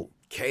cold.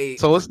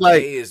 So it's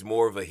like K is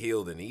more of a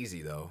heel than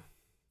Eazy though.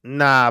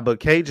 Nah,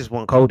 but K just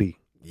won Cody.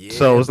 Yeah,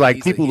 so it's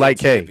like people like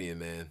K.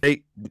 Man.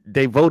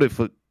 They voted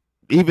for,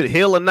 even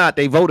heel or not,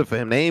 they voted for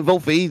him. They ain't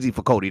vote for Eazy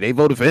for Cody. They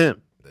voted for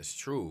him. That's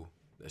true.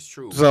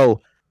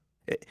 So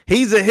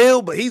he's a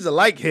heel, but he's a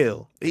like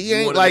heel. He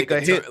ain't like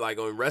a heel. Like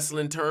on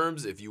wrestling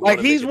terms, if you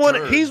like he's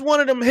one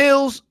of them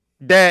heels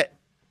that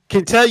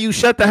can tell you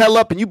shut the hell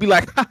up and you be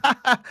like,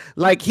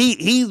 like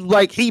he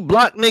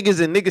block niggas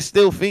and niggas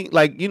still think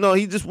like, you know,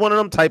 he's just one of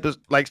them type of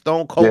like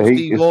Stone Cold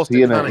Steve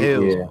Austin kind of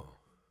heels. Yeah.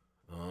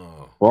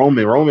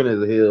 Roman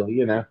is a heel. He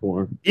in that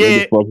form.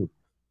 Yeah.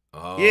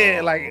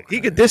 Like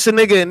he could diss a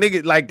nigga and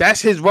nigga like that's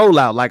his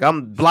rollout. Like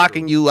I'm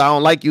blocking you. I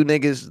don't like you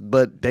niggas,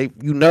 but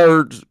you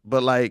nerds.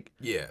 But like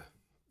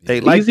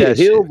they like that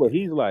heel, shit. But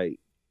he's like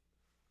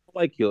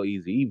yo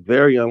Eazy. He's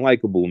very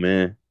unlikable,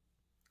 man.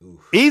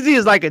 Eazy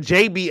is like a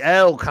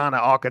JBL kind of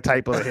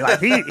archetype of it.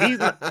 Like he's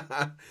like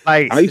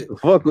I used to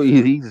fuck with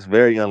Eazy. He's just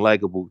very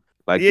unlikable.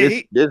 Like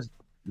this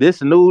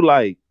new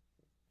like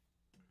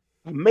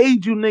I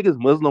made you niggas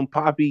Muslim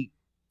poppy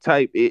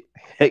type it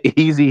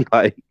Eazy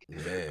like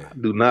I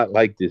do not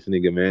like this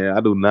nigga, man. I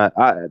do not.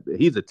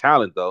 He's a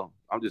talent though.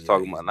 I'm just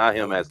talking about not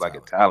him as like a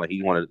talent.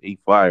 He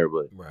fire,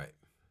 but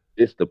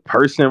it's the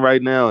person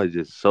right now is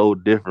just so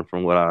different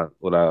from what I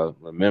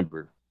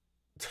remember.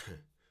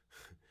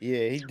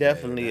 Yeah, he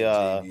definitely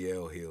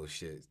JBL heel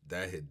shit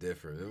that hit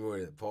different. Remember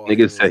when Paul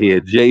niggas say he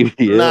had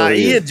JBL? Nah,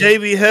 he had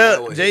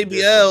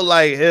JBL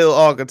like heel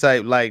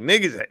archetype. Like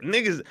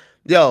niggas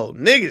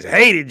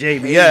hated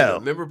JBL.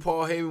 Remember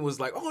Paul Heyman was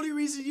like, only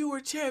reason you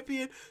were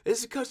champion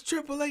is because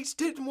Triple H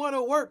didn't want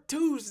to work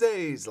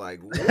Tuesdays.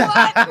 Like, what?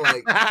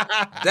 Like,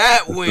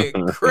 that went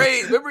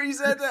crazy. Remember he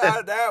said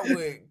that? That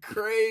went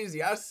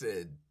crazy. I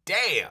said,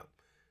 damn.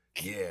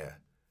 Yeah.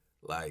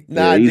 Like,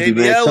 nah,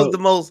 JBL was the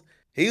most,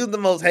 he was the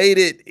most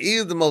hated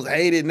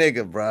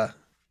nigga, bruh.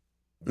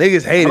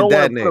 Niggas hated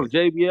that nigga.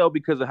 JBL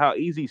because of how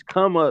Eazy's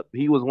come up,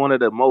 he was one of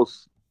the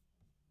most,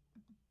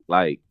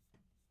 like,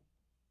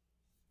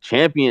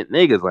 champion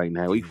niggas like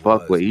now. We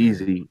fuck with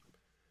Eazy.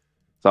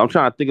 So I'm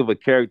trying to think of a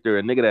character,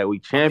 a nigga that we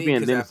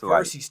champion. Then at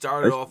first he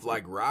started off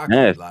like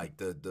Rocky, like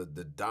the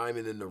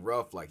diamond in the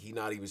rough, like he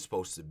not even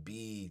supposed to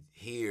be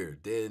here.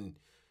 Then,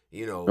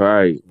 you know,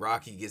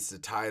 Rocky gets the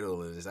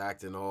title and is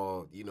acting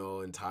all, you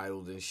know,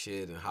 entitled and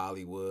shit in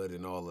Hollywood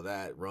and all of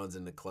that, runs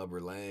into Clubber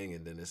Lang,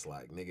 and then it's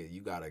like, nigga, you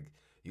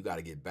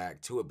gotta get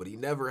back to it. But he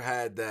never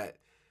had that.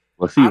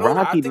 Well, see,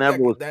 Rocky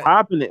never was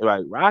popping it.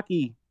 Like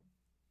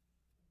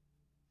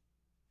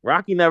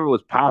Rocky never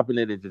was popping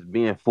it and just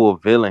being full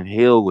villain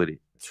heel with it.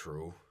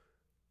 True.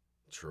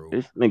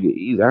 This nigga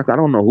Eazy, I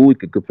don't know who we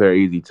could compare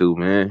Eazy to,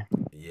 man.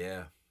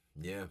 Yeah.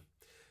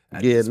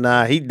 Yeah,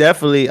 nah, he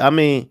definitely. I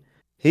mean,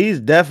 he's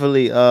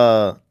definitely.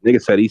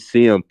 Nigga said he's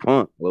CM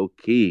Punk, low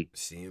key.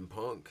 CM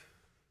Punk.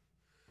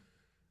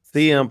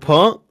 CM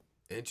Punk.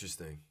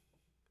 Interesting.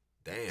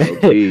 Damn.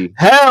 Okay.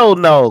 Hell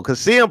no, cause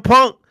CM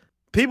Punk,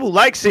 people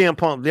like CM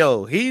Punk.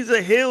 Yo, he's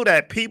a heel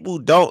that people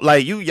don't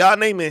like. Y'all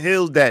naming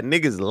heels that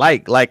niggas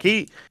like. Like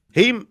he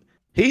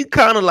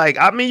kind of like.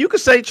 I mean, you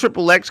could say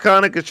Triple X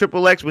kind of, cause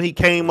Triple X when he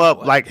came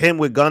up, like him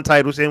with gun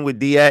titles, him with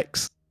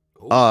DX,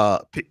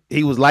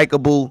 he was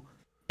likable,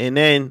 and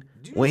then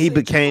when he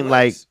became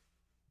like.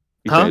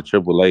 He said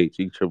Triple H.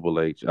 He Triple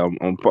H.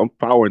 I'm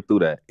powering through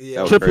that.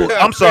 Yeah.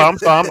 I'm sorry.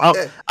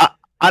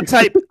 I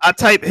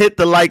type hit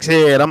the likes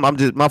head. I'm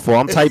just my fault.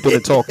 I'm typing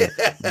and talking.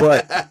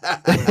 But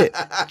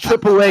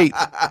Triple H,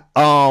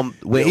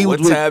 when he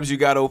was what tabs you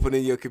got open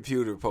in your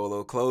computer,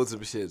 Polo? Close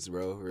them shits,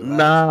 bro. Relax.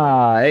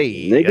 Nah,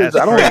 hey, niggas.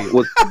 I don't.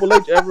 Was Triple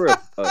H ever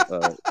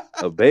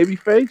a baby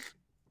face?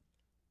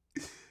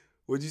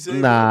 What'd you say?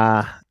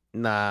 Nah.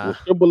 Was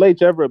Triple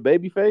H ever a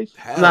baby face?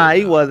 Nah,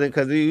 he wasn't,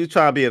 because he was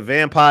trying to be a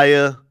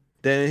vampire.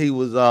 Then he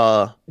was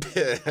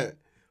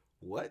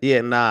what? Yeah,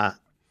 nah.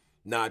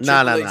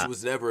 Triple H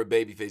was never a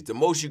babyface. The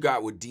most you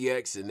got with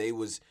DX, and they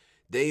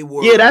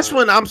were. Yeah, that's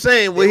when I'm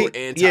saying they were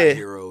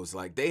anti-heroes.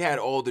 Like they had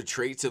all the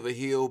traits of a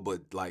heel,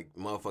 but like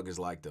motherfuckers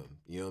liked them.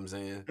 You know what I'm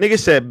saying? Nigga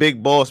said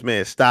Big Boss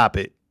Man, stop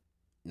it.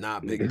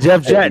 Not Big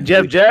Jeff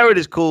Jarrett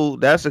is cool.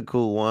 That's a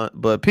cool one.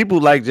 But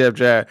people like Jeff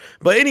Jarrett.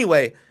 But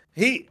anyway,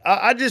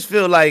 I just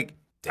feel like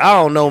I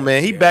don't know,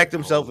 man. He backed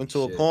himself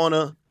into a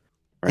corner.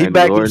 He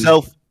backed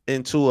himself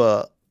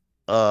into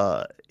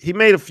he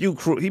made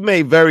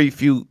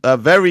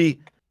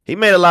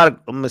a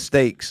lot of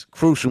mistakes,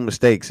 crucial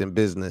mistakes in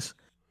business.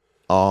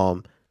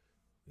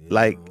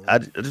 Like I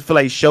just feel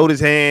like he showed his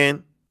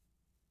hand.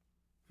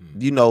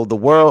 You know, the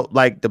world,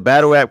 like the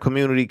battle rap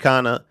community,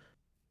 kind of,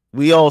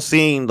 we all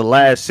seen the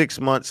last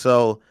 6 months.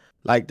 So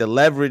like the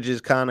leverage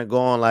is kind of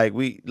gone. Like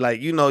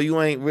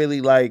you ain't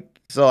really like.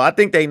 So I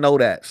think they know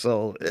that.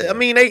 So I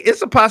mean,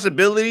 it's a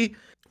possibility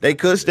they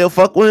could still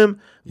fuck with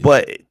him,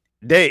 but.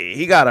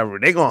 They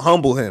gonna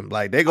humble him.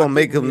 Like they gonna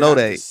make him know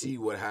that. See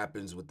what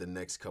happens with the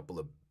next couple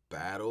of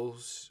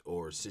battles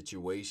or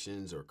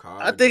situations or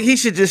cards. I think he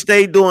should just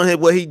stay doing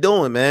what he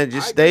doing, man.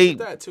 Just stay.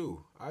 With that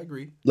too. I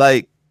agree.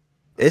 Like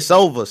it's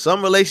over.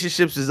 Some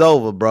relationships is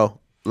over, bro.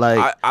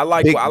 Like I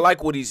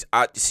like what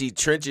I see.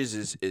 Trenches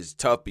is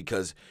tough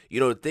because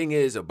the thing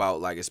is about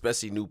like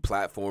especially new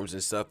platforms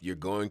and stuff. You're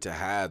going to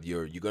have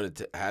your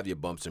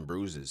bumps and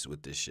bruises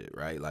with this shit,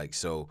 right? Like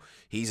so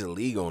he's a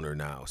league owner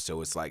now, so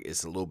it's like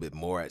it's a little bit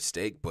more at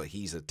stake. But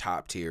he's a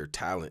top tier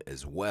talent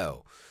as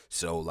well.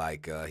 So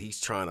like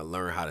he's trying to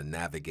learn how to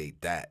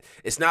navigate that.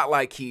 It's not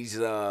like he's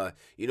like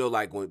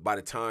by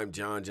the time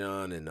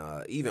John and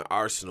even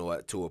Arsenal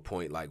to a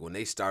point, like when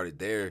they started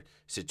their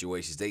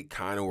situations, they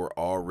kind of were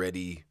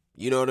already,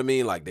 you know what I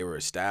mean? Like they were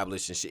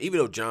established and shit. Even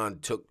though John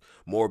took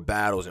more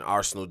battles and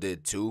Arsenal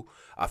did too,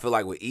 I feel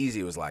like with Eazy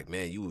it was like,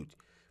 man,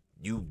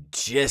 you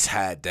just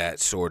had that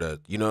sort of,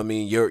 you know what I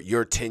mean?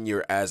 Your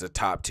tenure as a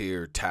top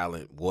tier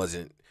talent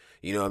wasn't,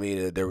 you know what I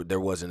mean? There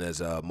wasn't as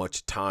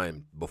much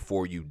time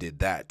before you did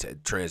that to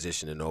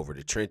transitioning over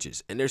to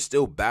trenches. And there's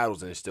still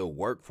battles and there's still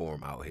work for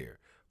him out here,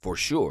 for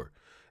sure.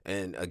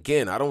 And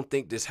again, I don't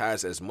think this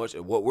has as much,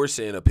 what we're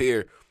saying up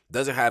here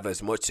doesn't have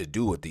as much to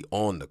do with the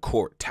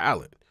on-the-court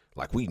talent.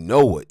 Like, we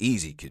know what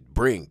Eazy could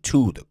bring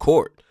to the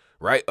court,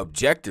 right?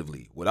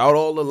 Objectively, without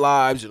all the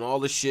lives and all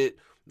the shit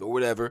or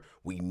whatever,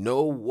 we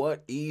know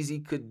what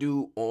Eazy could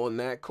do on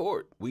that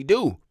court. We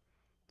do.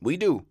 We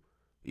do.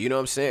 You know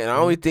what I'm saying? And I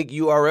don't think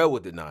URL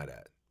would deny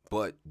that.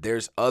 But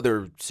there's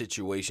other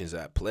situations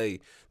at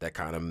play that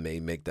kind of may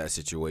make that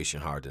situation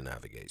hard to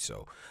navigate.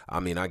 So, I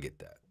mean, I get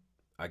that.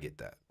 I get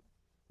that.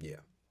 Yeah,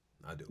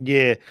 I do.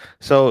 Yeah.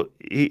 So,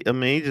 he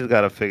just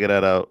got to figure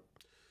that out.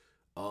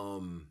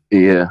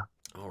 Yeah.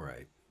 All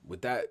right.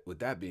 With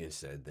that being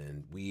said,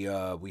 then we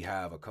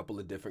have a couple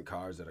of different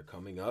cards that are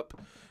coming up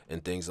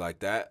and things like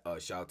that.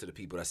 Shout out to the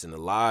people that's in the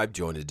live.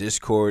 Join the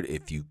Discord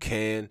if you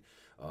can.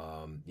 You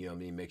know what I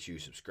mean? Make sure you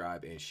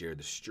subscribe and share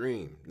the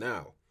stream.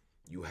 Now,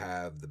 you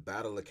have the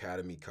Battle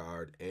Academy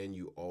card, and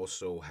you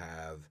also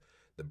have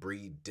the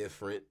Breed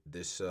Dyphrent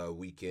this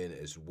weekend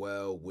as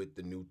well with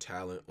the new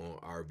talent on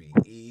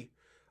RBE.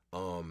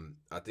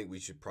 I think we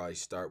should probably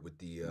start with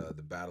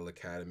the Battle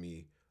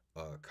Academy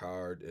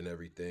card and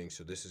everything.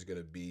 So this is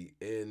gonna be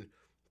in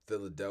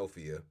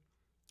Philadelphia,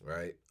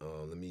 right?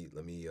 Let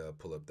me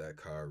pull up that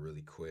card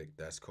really quick.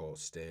 That's called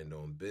Stand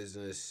on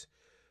Business.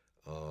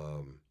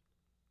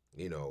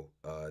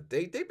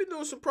 They've been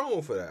doing some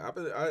promo for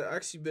that. I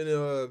actually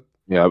been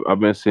yeah, I've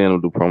been seeing them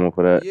do promo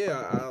for that. Yeah,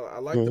 I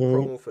like the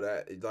promo for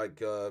that.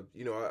 Like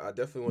I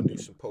definitely want to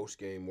do some post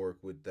game work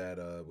with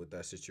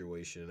that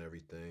situation and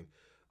everything.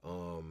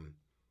 I'm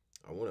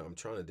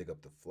trying to dig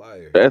up the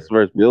flyer. That's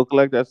versus Bill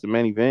Collect. That's the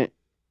main event.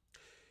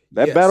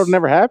 That battle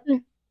never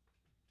happened.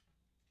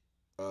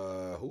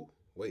 Who?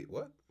 Wait,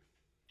 what?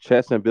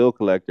 Chess and Bill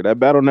Collector. That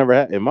battle never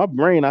happened. In my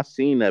brain, I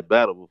seen that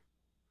battle.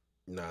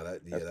 Nah,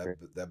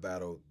 that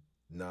battle.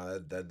 Nah,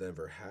 that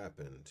never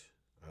happened.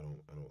 I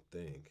don't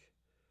think.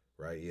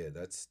 Right, yeah,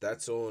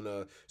 that's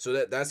on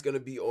so that's gonna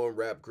be on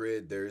Rap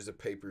Grid. There is a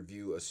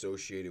pay-per-view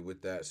associated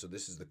with that. So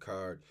this is the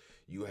card.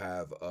 You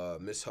have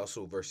Miss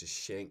Hustle versus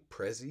Shank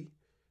Prezi.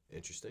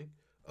 Interesting.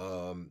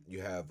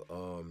 You have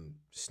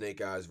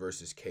Snake Eyes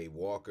versus K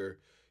Walker.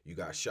 You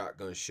got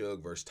Shotgun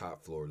Suge versus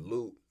Top Floor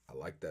Loot. I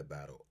like that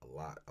battle a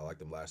lot. I like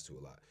them last two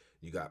a lot.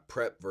 You got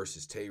Prep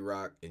versus Tay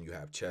Rock, and you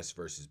have Chess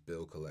versus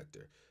Bill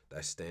Collector.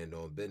 That's Stand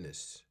on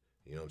Business.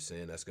 You know what I'm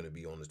saying? That's going to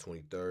be on the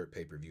 23rd,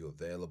 pay-per-view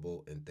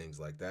available and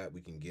things like that.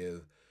 We can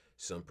give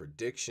some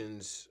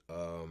predictions,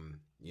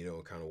 you know,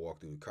 and kind of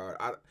walk through the card.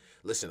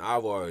 Listen,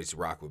 I've always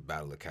rocked with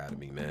Battle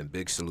Academy, man.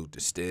 Big salute to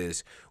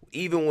Stiz.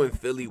 Even when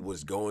Philly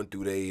was going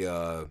through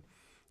they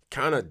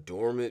kind of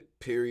dormant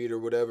period or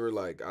whatever,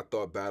 like I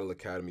thought Battle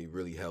Academy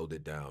really held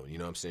it down. You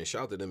know what I'm saying?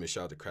 Shout out to them and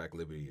shout out to Crack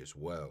Liberty as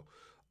well.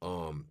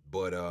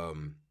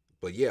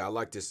 But yeah, I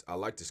like this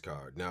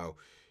card. Now,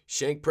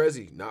 Shank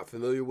Prezi, not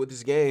familiar with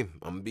this game.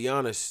 I'm gonna be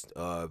honest.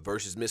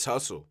 Versus Miss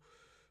Hustle.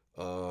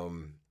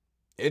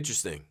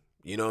 Interesting.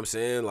 You know what I'm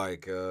saying?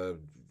 Like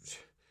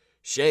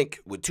Shank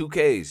with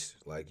 2Ks.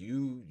 Like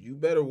you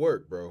better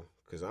work, bro.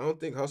 Cause I don't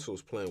think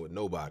Hustle's playing with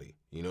nobody.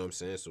 You know what I'm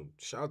saying? So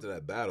shout out to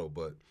that battle,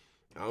 but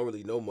I don't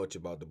really know much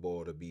about the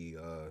ball to be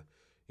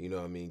you know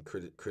what I mean,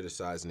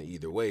 criticizing it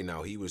either way.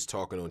 Now he was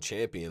talking on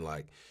Champion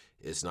like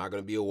it's not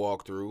gonna be a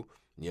walkthrough.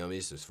 You know what I mean?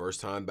 It's his first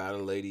time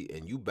battling a lady,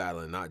 and you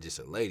battling not just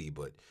a lady,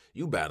 but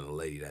you battling a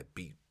lady that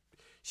beat.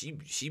 She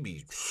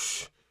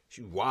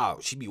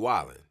wild. She be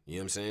wilding. You know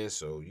what I'm saying?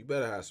 So you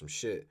better have some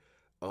shit.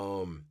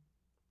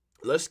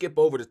 Let's skip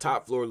over to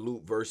Top Floor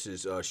Loot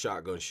versus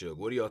Shotgun Suge.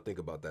 What do y'all think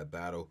about that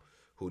battle?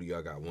 Who do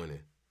y'all got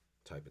winning?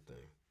 Type of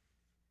thing.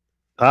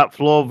 Top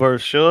Floor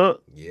versus Suge.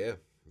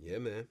 Yeah,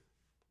 man.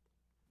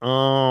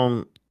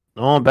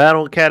 On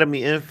Battle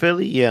Academy in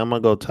Philly, yeah, I'm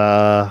gonna go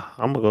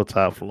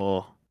Top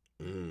Floor.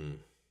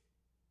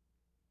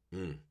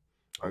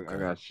 Okay. I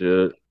got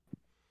Suge.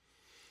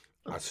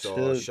 I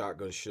saw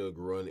Shotgun Suge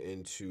run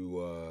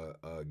into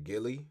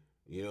Gilly.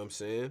 You know what I'm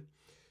saying?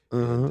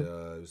 And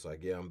it was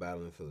like, yeah, I'm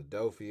battling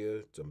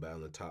Philadelphia. I'm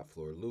battling Top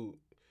Floor Loot.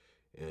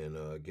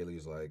 And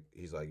Gilly's like,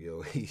 he's like,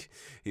 yo,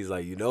 he's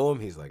like, you know him?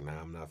 He's like,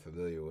 nah, I'm not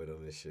familiar with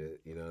him and shit.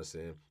 You know what I'm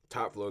saying?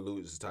 Top Floor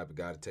Loot is the type of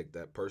guy to take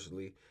that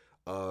personally.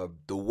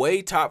 The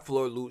way Top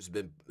Floor Loot's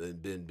been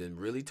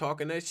really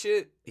talking that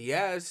shit, he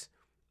has.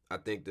 I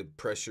think the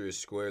pressure is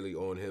squarely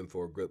on him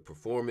for a good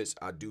performance.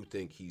 I do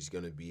think he's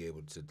going to be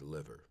able to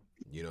deliver.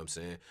 You know what I'm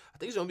saying? I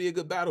think it's going to be a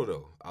good battle,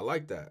 though. I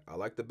like that. I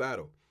like the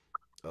battle.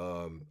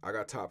 I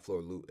got Top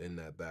Floor Loot in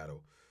that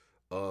battle.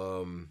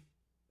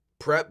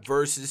 Prep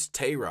versus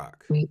Tay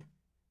Rock.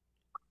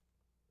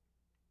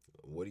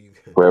 What do you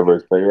got? Prep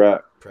versus Tay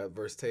Rock. Prep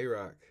versus Tay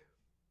Rock.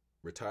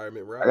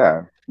 Retirement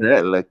Rock.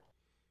 Yeah, like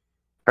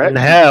Prep.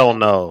 Hell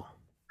no.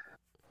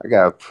 I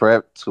got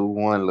Prep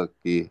 2-1. Look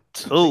here.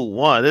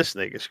 2-1. This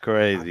nigga's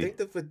crazy. I think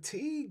the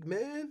fatigue,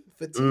 man.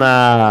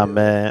 Nah,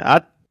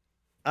 man.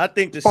 I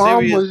think the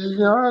series.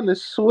 Parmesan, the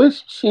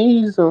Swiss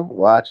cheese.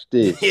 Watch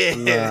this. Yeah.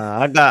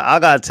 Nah, I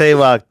got Tay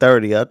Rock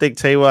 30. I think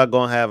Tay Rock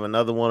gonna have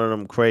another one of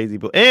them crazy.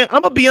 And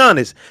I'm gonna be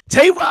honest,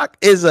 Tay Rock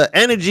is an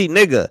energy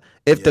nigga.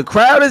 If the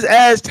crowd is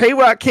ass, Tay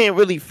Rock can't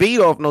really feed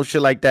off no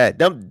shit like that.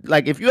 Them,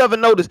 like if you ever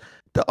notice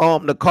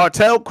the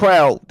cartel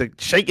crowd, the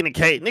shaking the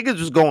cake, niggas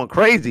was going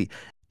crazy.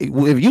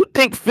 If you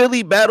think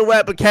Philly Battle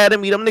Rap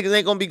Academy, them niggas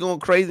ain't gonna be going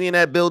crazy in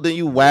that building,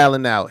 you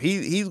wilding out.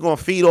 He's gonna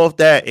feed off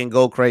that and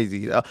go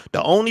crazy.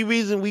 The only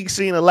reason we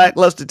seen a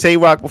lackluster Tay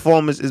Rock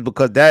performance is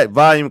because that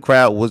volume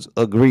crowd was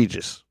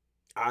egregious.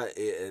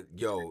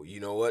 Yo,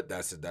 you know what?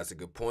 That's a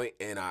good point.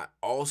 And I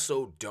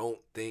also don't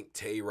think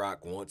Tay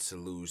Rock wants to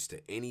lose to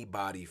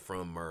anybody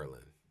from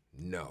Merlin.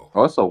 No.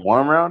 Oh, it's a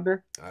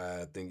one-rounder?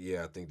 I think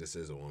this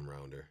is a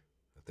one-rounder.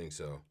 I think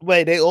so.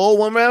 Wait, they all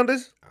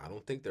one-rounders? I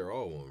don't think they're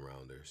all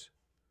one-rounders.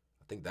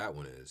 I think that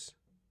one is.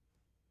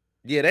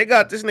 Yeah, they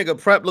got this nigga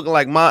Prep looking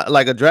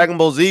like a Dragon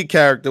Ball Z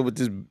character with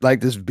this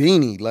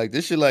beanie. Like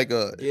this shit like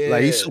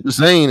he's Super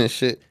Saiyan and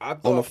shit. I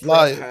thought on the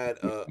flyer.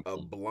 Prep had a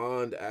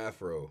blonde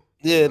afro.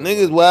 Yeah,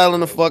 niggas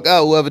wilding the fuck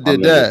out whoever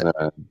did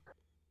that.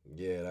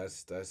 Yeah,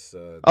 that's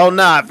oh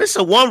nah, if it's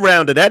a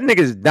one-rounder, that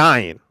nigga's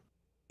dying.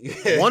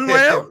 Yeah. One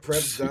round?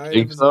 Prep's dying.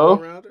 If it's a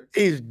one-rounder?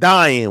 He's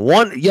dying.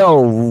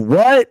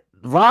 What?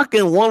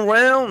 Rocking one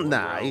round?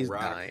 Nah, he's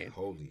dying.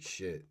 Holy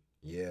shit.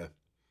 Yeah.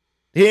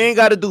 He ain't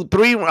got to do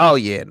 3. Oh,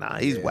 yeah, nah,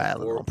 he's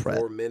wilding on Prep.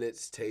 4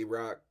 minutes, Tay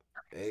Rock,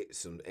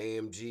 some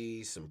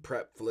AMG, some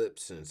Prep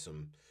flips, and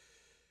some,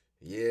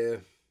 yeah,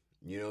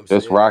 you know what I'm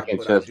saying? Just Rock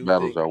and chess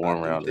battles are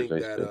one-rounders. I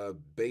think that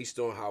based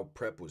on how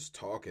Prep was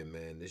talking,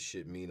 man, this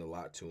shit mean a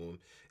lot to him.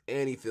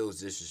 And he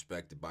feels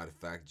disrespected by the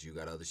fact that you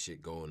got other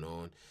shit going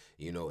on.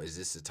 You know, is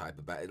this the type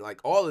of battle?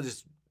 Like, all of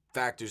this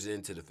factors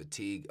into the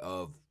fatigue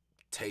of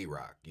Tay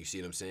Rock. You see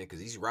what I'm saying?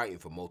 Because he's writing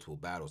for multiple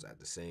battles at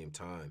the same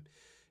time.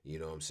 You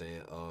know what I'm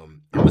saying?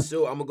 I'm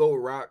gonna go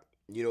with Rock.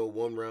 You know,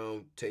 one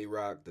round Tay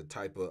Rock, the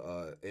type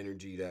of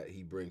energy that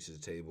he brings to the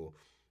table,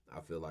 I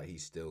feel like he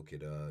still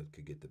could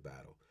get the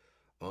battle.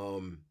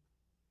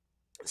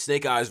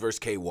 Snake Eyes versus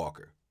K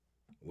Walker.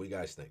 What do you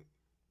guys think?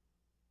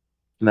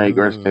 Snake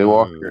versus K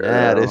Walker.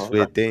 Now this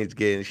where things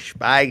getting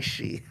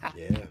spicy.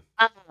 Yeah.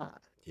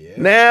 Yeah.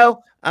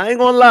 Now, I ain't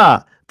gonna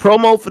lie.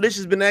 Promo for this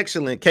has been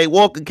excellent. K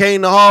Walker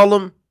came to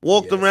Harlem,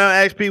 walked around,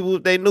 asked people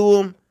if they knew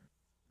him.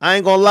 I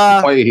ain't gonna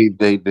lie. Wait,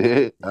 they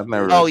did? I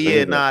never. Oh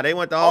yeah, nah. They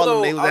went to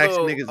Harlem. They was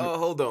asking niggas.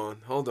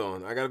 Hold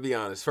on. I gotta be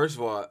honest. First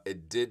of all,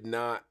 it did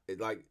not.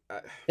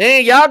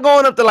 And y'all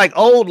going up to like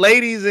old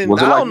ladies and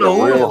was it I like don't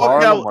know real who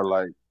Harlem or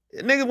like.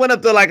 Niggas went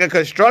up to like a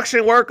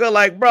construction worker.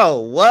 Like, bro,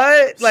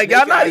 what? Like,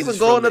 y'all not even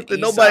going up to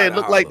nobody that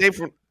look like they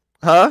from.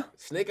 Huh?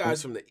 Snake Eyes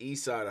from the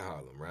east side of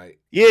Harlem, right?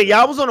 Yeah,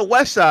 y'all was on the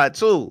west side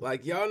too.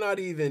 Like y'all not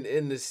even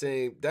in the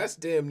same. That's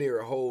damn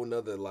near a whole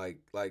nother like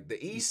the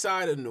east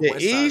side and the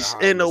west east side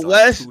of Harlem and the is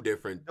west. Like two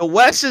different. The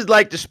west is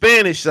like the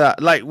Spanish side.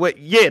 Like what?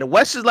 Yeah, the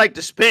west is like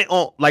the span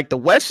on. Like the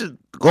west is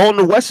going.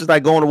 The west is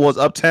like going towards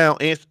uptown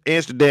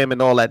Amsterdam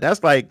and all that.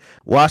 That's like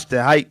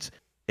Washington Heights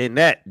and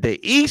that. The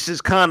east is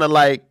kind of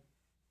like.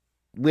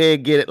 Where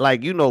get it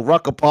like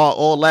Rucker Park,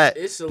 all that,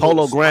 it's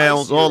Polo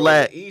Grounds, all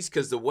that. East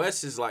because the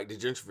West is like the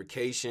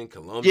gentrification,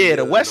 Columbia. Yeah,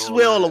 the West is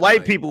where all the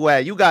white people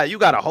at. You got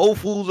a Whole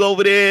Foods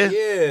over there.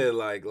 Yeah,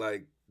 like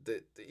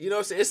you know what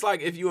I'm saying? It's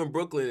like if you in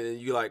Brooklyn and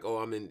you like, oh,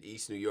 I'm in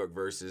East New York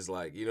versus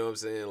like, you know what I'm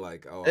saying?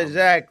 Like, oh,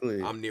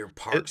 exactly. I'm near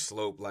Park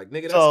Slope. Like,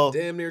 nigga, that's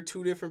damn near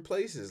two different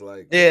places.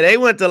 Like, yeah, they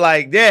went to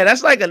like, yeah,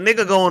 that's like a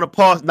nigga going to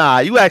Park. Nah,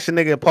 you ask a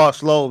nigga at Park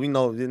Slope, the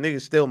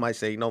nigga still might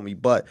say, me,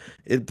 but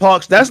it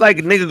Parks, that's like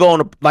a nigga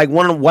going to like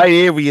one of them white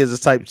areas or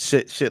type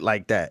shit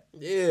like that.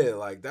 Yeah,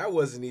 like that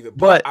wasn't even.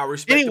 But I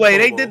respect anyway,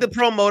 they did the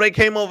promo. They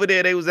came over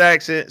there. They was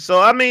asking.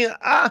 So I mean,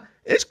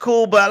 it's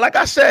cool. But like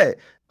I said,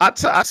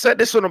 I said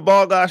this on the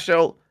Ball Guy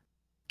show.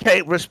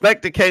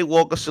 Respect to K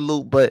Walker,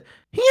 salute, but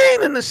he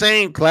ain't in the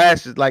same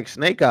class as like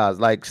Snake Eyes.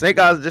 Like Snake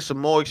Eyes is just a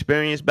more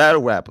experienced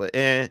battle rapper,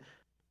 and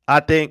I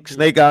think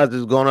Snake Eyes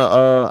is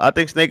gonna. I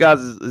think Snake Eyes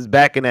is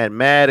backing that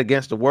Mad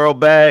against the World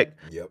bag.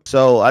 Yep.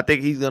 So I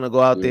think he's gonna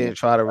go out there and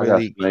try to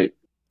really.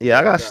 Yeah,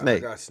 I got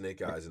Snake. I got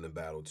Snake Eyes in the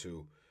battle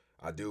too.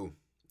 I do,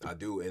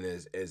 and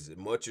as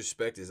much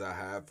respect as I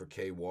have for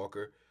K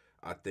Walker,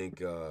 I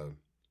think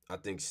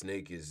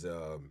Snake is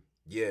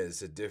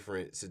it's a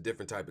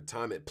different type of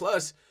time.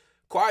 Plus,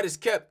 quiet as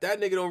kept,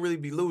 that nigga don't really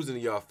be losing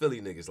to y'all Philly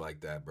niggas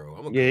like that,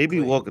 bro. He be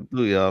walking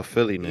through y'all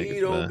Philly niggas. He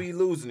don't be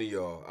losing to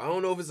y'all. I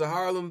don't know if it's a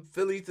Harlem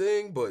Philly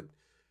thing, but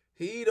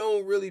he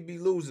don't really be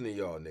losing to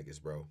y'all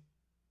niggas, bro.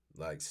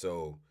 Like,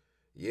 so,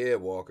 yeah,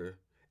 Walker.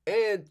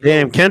 And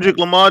damn, Kendrick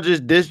Lamar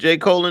just dissed J.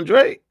 Cole and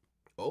Drake.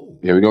 Oh.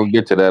 Yeah, we're gonna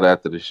get to that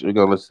after the show. We're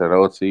gonna listen to that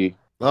OT.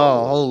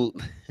 Oh,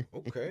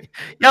 okay.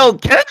 Yo,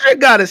 Kendrick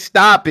gotta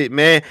stop it,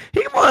 man.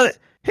 He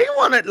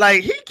wanted,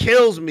 like, he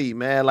kills me,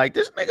 man. Like,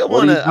 this nigga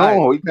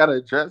we gotta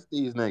address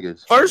these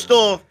niggas. First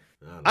off,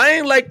 I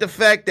ain't like the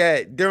fact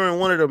that during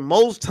one of the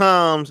most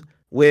times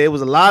where it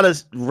was a lot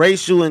of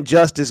racial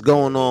injustice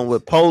going on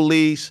with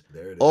police,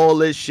 all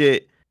this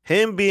shit,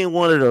 him being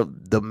one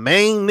of the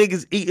main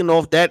niggas eating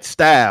off that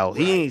style,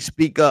 he ain't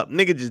speak up.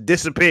 Nigga just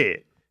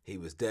disappeared. He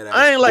was dead.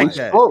 I ain't like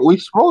that.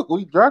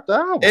 We dropped the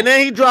album. And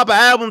then he dropped an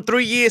album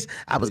 3 years.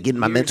 I was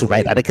getting my mental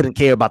right. I couldn't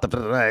care about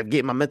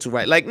getting my mental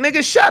right. Like,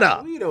 nigga, shut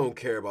up. We don't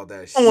care about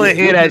that shit. I don't want to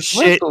hear that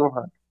shit.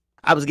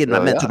 I was getting my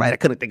mental right. I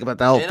couldn't think about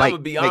the whole fight. I'm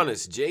gonna be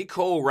honest. J.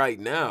 Cole right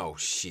now,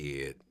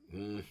 shit.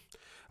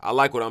 I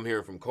like what I'm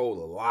hearing from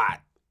Cole a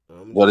lot.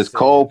 But is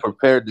Cole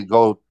prepared to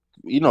go?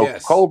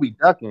 Yes. Cole be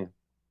ducking.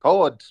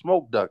 Cole a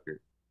smoke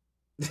ducker.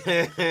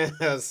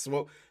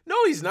 Smoke. No,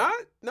 he's not.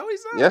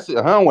 Yes,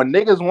 when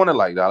niggas want to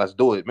like, let's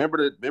do it.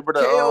 Remember the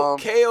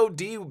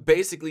KOD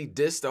basically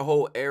dissed the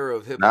whole era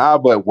of hip hop. Nah,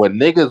 but when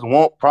niggas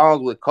want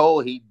problems with Cole,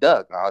 he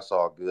ducked. It's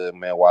all good,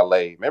 man. Wale.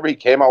 Remember he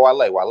came out Wale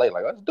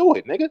like, let's do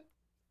it, nigga.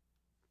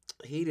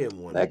 He didn't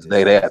want. Next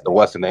day they had the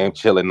what's the name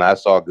chilling.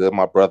 It's all good,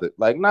 my brother.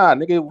 Like, nah,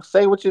 nigga,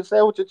 say what you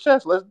say with your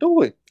chest. Let's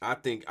do it. I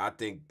think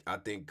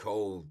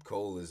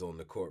Cole is on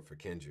the court for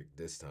Kendrick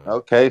this time.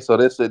 Okay, so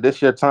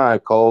this your time,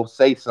 Cole.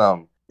 Say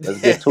something. Let's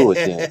get to it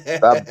then.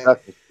 Stop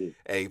ducking shit.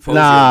 Hey,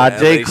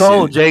 J.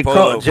 Cole.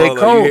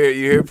 You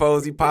hear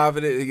Posey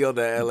popping it? He on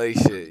the LA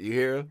shit. You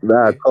hear him?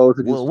 Nah, Cole.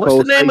 What's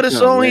the name of the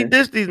song he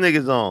dissed these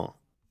niggas on?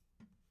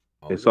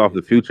 It's off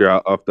the Future,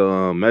 off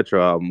the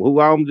Metro album.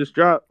 Who album just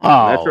dropped?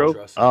 Metro.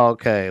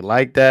 Okay,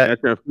 like that.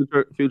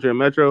 Future and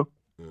Metro.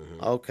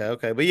 Mm-hmm.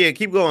 Okay. But yeah,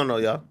 keep going though,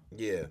 y'all.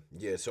 Yeah.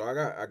 So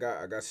I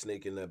got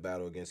Snake in that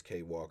battle against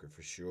K Walker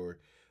for sure.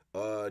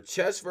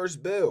 Chess versus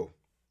Bill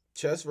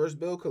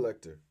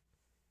Collector.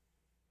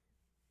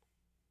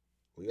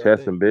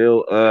 Chess and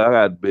Bill. I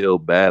got Bill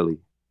badly.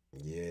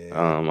 Yeah.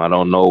 I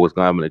don't know what's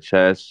gonna happen to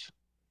Chess.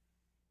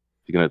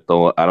 You're gonna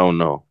throw it. I don't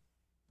know.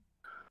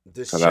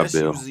 Does Chess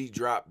usually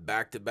drop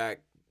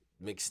back-to-back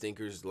mixed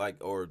stinkers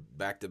or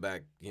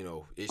back-to-back,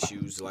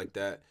 issues like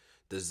that?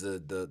 Does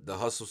the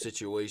hustle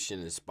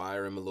situation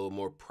inspire him a little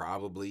more?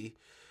 Probably.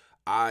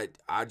 I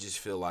just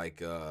feel like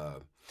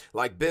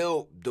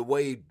Bill, the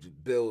way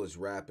Bill is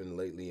rapping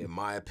lately, in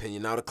my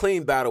opinion. Now the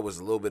clean battle was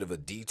a little bit of a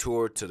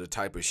detour to the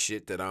type of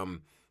shit that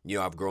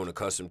I've grown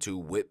accustomed to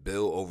with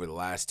Bill over the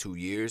last 2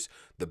 years.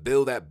 The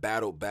Bill that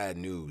battled Bad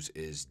News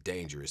is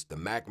dangerous. The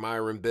Mac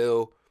Myron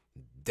Bill,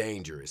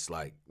 dangerous,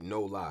 like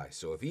no lie.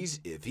 So if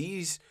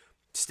he's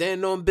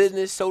standing on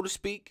business, so to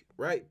speak,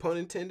 right? Pun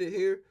intended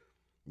here.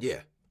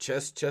 Yeah,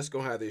 Chess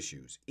gonna have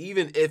issues.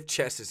 Even if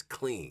Chess is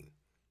clean,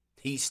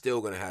 he's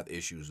still gonna have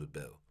issues with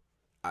Bill.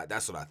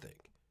 That's what I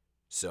think.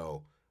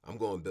 So I'm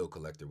going Bill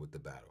Collector with the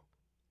battle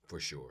for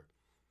sure.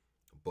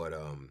 But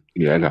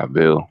yeah, I got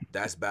Bill.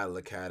 That's Battle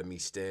Academy.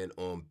 Stand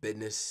on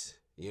business.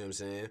 You know what I'm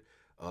saying?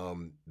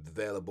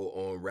 Available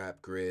on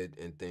Rap Grid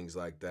and things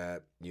like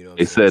that. You know what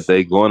I'm saying? They said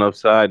they going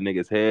upside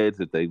niggas' heads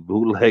if they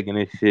bootlegging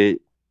and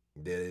shit.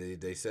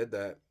 They said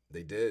that.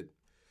 They did.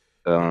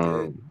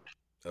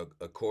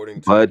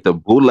 According to, but the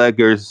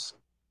bootleggers,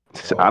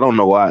 I don't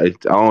know why. I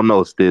don't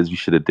know, Stiz. You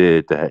should have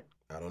did that.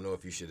 I don't know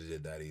if you should have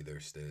did that either,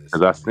 Stiz.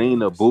 Because I seen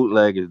the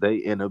bootleggers, they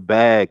in a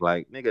bag.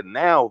 Like, nigga,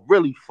 now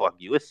really fuck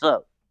you. It's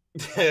up.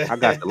 I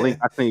got the link.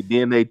 I think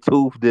DNA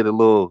Tooth did a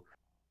little,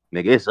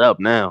 nigga, it's up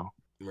now.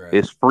 Right.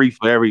 It's free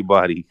for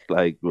everybody.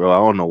 Like, bro, I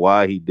don't know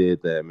why he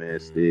did that, man.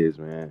 Stiz,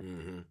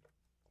 man.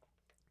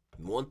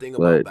 One thing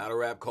about battle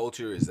rap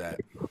culture is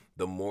that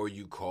the more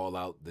you call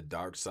out the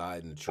dark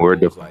side and the trolls,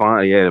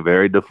 defiant,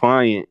 very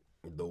defiant.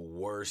 The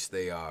worse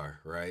they are,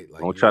 right?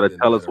 Like, don't try to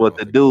tell us what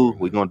to do.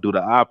 We're gonna do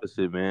the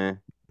opposite,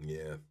 man.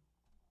 Yeah.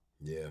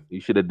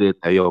 You should have did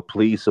that. Yo,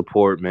 please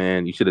support,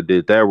 man. You should have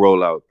did that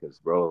rollout, because,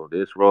 bro,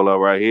 this rollout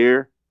right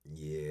here.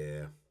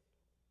 Yeah.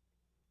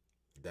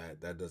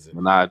 That doesn't.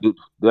 Nah, I do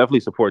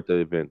definitely support the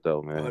event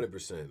though, man.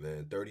 100%,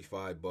 man.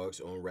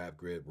 $35 on Rap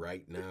Grid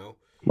right now.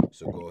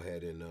 So go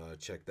ahead and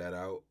check that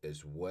out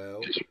as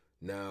well.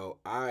 Now,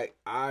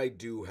 I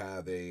do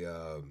have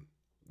a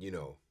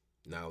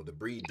now the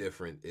Breed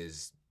Dyphrent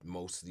is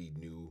mostly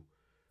new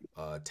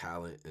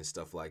talent and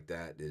stuff like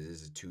that. It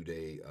is a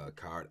 2-day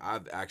card.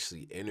 I've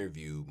actually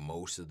interviewed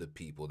most of the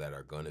people that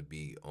are gonna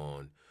be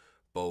on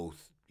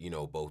both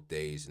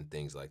days and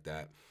things like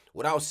that.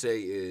 What I'll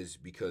say is,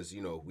 because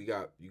you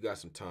got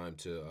some time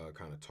to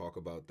kind of talk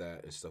about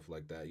that and stuff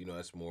like that.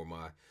 That's more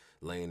my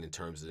lane in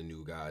terms of the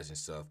new guys and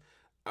stuff.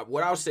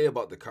 What I'll say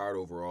about the card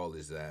overall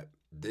is that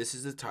this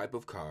is the type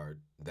of card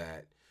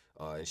that,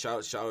 and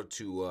shout out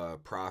to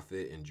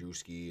Prophet and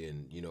Drewski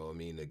and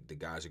the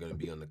guys are gonna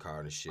be on the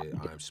card and shit.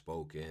 I'm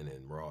Spoken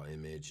and Raw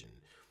Image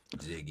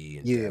and Ziggy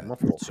and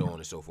so on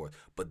and so forth.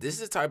 But this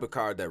is the type of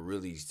card that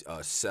really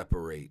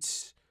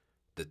separates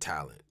the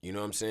talent. You know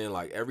what I'm saying?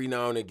 Like, every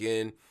now and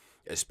again,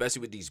 especially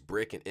with these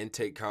brick and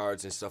intake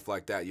cards and stuff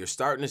like that, you're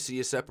starting to see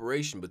a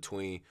separation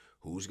between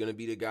who's going to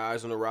be the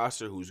guys on the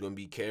roster, who's going to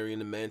be carrying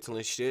the mantle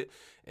and shit,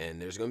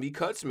 and there's going to be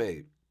cuts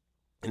made.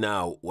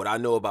 Now, what I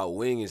know about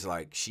Wing is,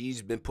 like,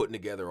 she's been putting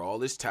together all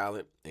this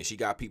talent, and she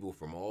got people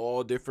from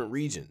all different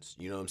regions.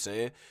 You know what I'm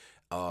saying?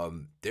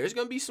 There's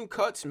going to be some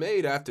cuts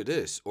made after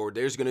this, or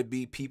there's going to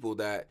be people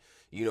that,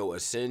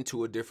 ascend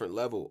to a different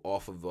level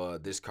off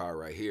of this card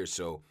right here.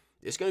 So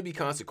it's going to be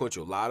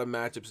consequential. A lot of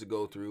matchups to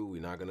go through.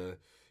 We're not going to,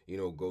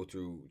 go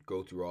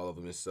through all of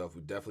them and stuff.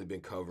 We've definitely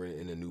been covering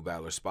in the new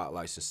battler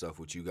spotlights and stuff,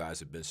 which you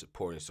guys have been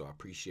supporting, so I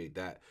appreciate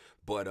that.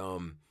 But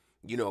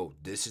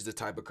this is the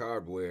type of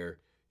card where,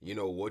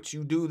 what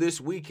you do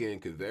this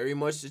weekend could very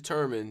much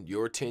determine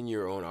your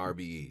tenure on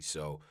RBE.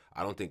 So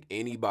I don't think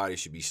anybody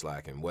should be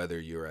slacking, whether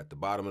you're at the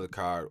bottom of the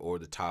card or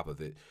the top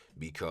of it,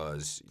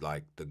 because,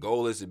 like, the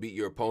goal is to beat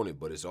your opponent,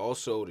 but it's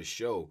also to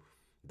show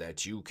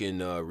that you can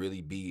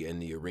really be in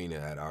the arena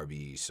at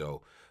RBE.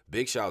 So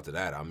big shout out to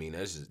that. I mean,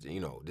 this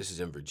is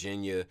in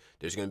Virginia.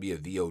 There's going to be a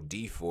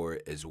VOD for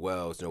it as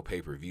well. It's no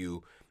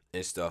pay-per-view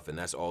and stuff, and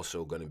that's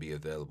also going to be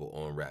available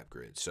on Rap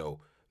Grid. So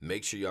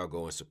make sure y'all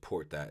go and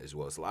support that as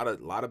well. It's a lot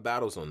of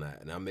battles on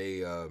that, and I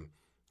may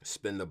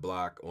spin the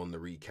block on the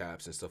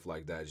recaps and stuff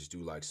like that. Just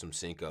do like some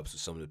sync ups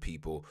with some of the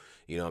people.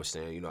 You know what I'm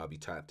saying? I'll be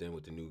tapped in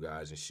with the new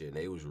guys and shit. And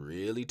they was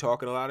really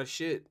talking a lot of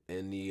shit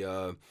in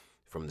the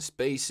from the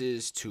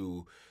spaces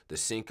to the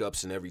sync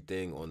ups and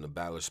everything on the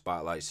battler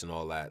spotlights and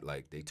all that.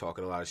 Like, they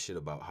talking a lot of shit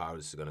about how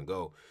this is gonna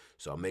go.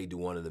 So I may do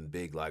one of them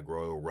big, like,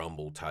 Royal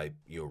Rumble type,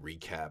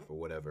 recap or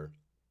whatever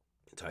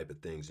type of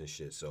things and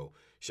shit. So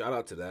shout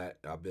out to that.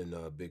 I've been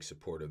a big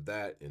supporter of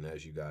that, and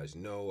as you guys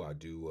know, I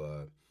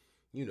do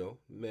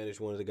manage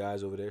one of the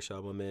guys over there. Shout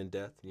out my man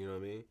Death, you know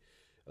what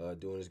I mean?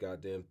 Doing his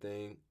goddamn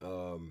thing.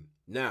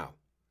 Now,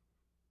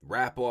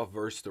 Rap Off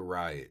versus the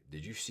Riot.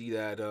 Did you see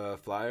that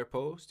flyer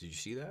post? Did you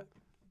see that?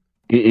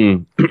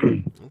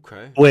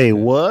 Okay. Wait,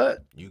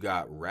 what? You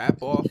got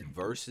Rap Off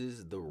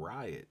versus the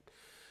Riot.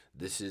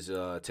 This is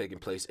taking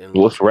place in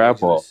What's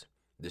Rap Off?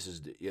 This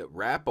is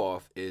Rap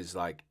Off is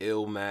like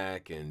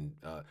Ilmac and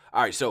all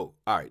right. So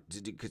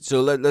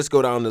let's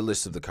go down the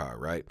list of the card,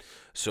 right?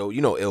 So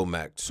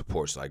Ilmac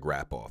supports like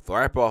Rap Off.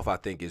 Rap Off, I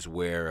think, is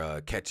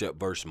where Ketchup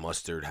versus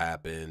Mustard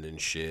happened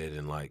and shit,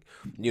 and like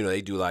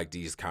they do like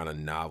these kind of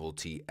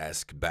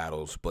novelty-esque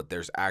battles, but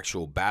there's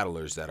actual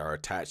battlers that are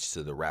attached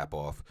to the Rap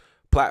Off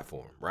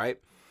platform, right?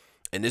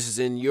 And this is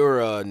in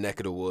your neck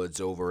of the woods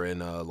over in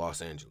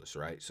Los Angeles,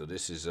 right? So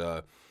this is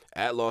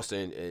at Los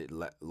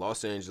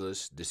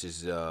Angeles. This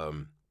is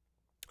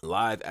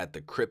live at the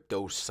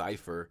Crypto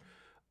Cypher.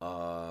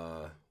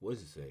 What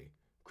does it say?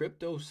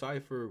 Crypto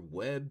Cypher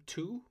Web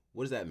 2?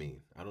 What does that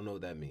mean? I don't know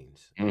what that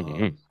means.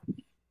 Mm-hmm.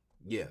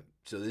 Yeah.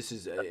 So this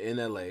is in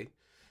LA.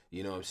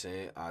 You know what I'm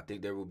saying? I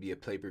think there will be a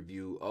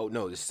pay-per-view. Oh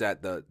no, this is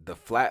at the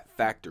Flat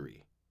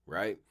Factory,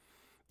 right?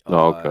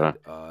 Okay.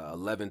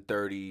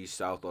 1130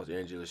 South Los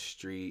Angeles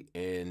Street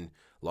in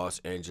Los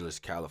Angeles,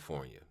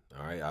 California.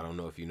 All right. I don't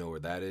know if you know where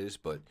that is,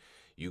 but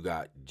you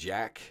got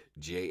Jack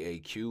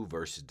JAQ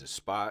versus The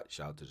Spot.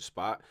 Shout out to The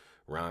Spot.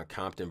 Ron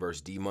Compton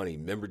versus D Money.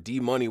 Remember, D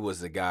Money was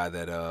the guy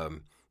that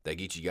that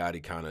Geechee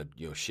Gotti kind of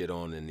shit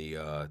on in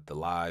the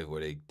live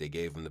where they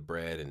gave him the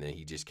bread and then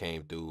he just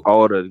came through.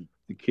 Oh, the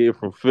kid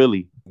from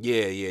Philly.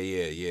 Yeah.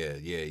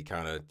 He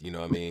kind of, you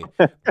know what I mean.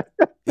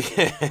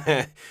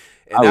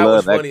 And I that was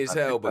love that funny as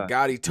hell. But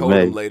Gotti told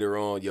him later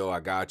on, "Yo, I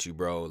got you,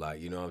 bro.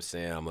 Like, you know what I'm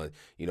saying?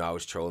 I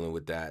was trolling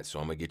with that, so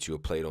I'm gonna get you a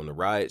plate on the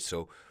Riot."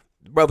 So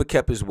the brother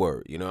kept his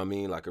word. You know what I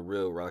mean? Like a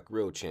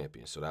real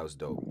champion. So that was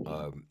dope.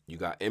 You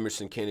got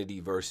Emerson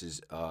Kennedy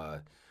versus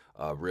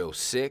Real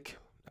Sick.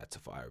 That's a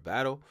fire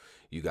battle.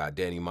 You got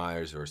Danny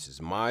Myers versus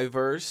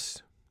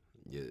Myverse.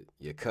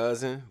 Your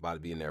cousin about to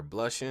be in there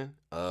blushing.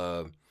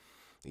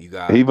 You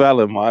got he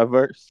valid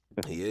Myverse.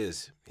 He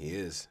is.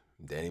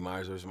 Danny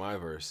Myers versus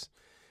Myverse.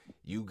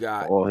 You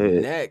got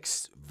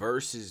Next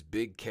versus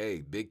Big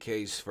K. Big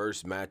K's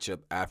first matchup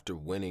after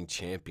winning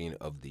Champion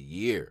of the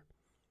Year.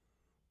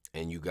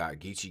 And you got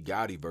Geechee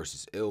Gotti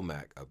versus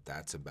Ilmac.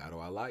 That's a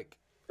battle I like.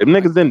 Them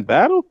niggas didn't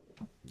battle?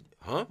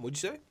 Huh?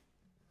 What'd you say?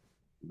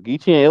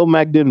 Geechee and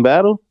Ilmac didn't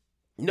battle?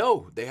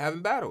 No, they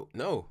haven't battled.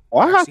 No.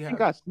 Why I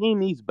think I've seen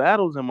these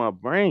battles in my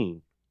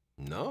brain?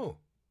 No.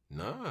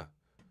 Nah.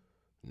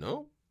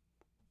 No.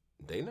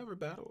 They never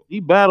battled. He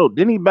battled.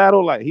 Didn't he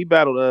battle he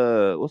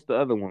battled what's the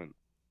other one?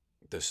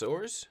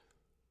 Thesaurus?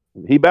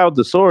 He battled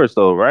Thesaurus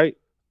though, right?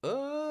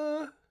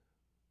 Did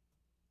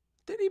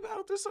he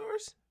battle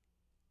Thesaurus?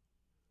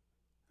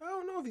 I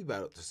don't know if he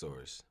battled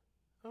Thesaurus.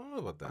 I don't know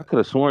about that. I could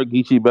have sworn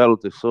Geechee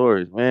battled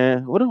Thesaurus,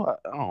 man. What do I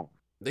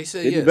They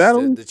say yes.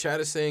 The chat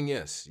is saying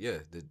yes. Yeah,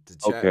 the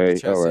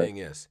chat saying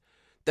yes.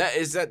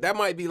 That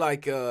might be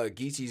like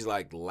Geechee's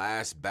like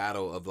last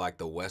battle of like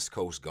the West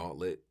Coast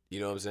Gauntlet.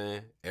 You know what I'm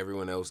saying?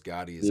 Everyone else,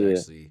 Gotti is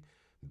actually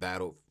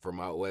battled from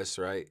out west,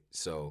 right?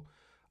 So,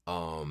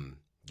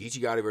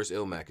 Geechee Gotti versus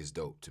Ilmac is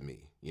dope to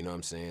me. You know what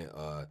I'm saying?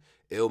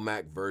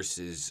 Ilmac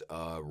versus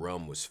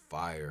Rum was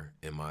fire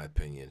in my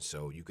opinion.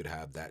 So you could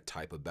have that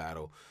type of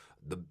battle.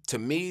 To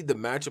me, the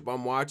matchup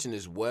I'm watching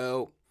as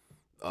well.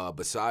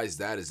 Besides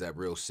that, is that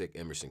Real Sick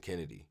Emerson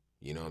Kennedy.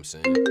 You know what I'm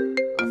saying?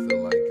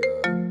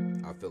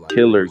 I feel like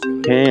Killer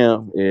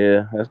Cam.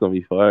 Yeah, that's gonna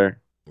be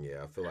fire.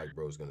 Yeah, I feel like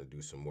bro's gonna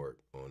do some work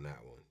on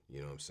that one. You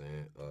know what I'm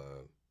saying?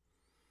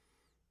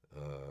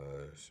 Let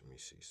me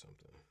see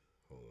something.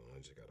 Hold on, I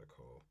just got a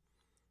call.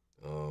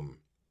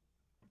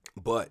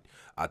 But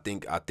I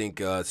think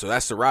so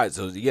that's the Riot.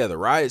 So yeah, the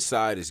Riot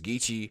side is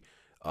Geechee,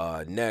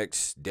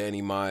 Next,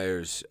 Danny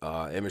Myers,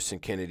 Emerson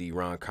Kennedy,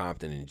 Ron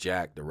Compton, and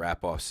Jack. The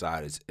wrap off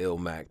side is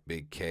Ilmac,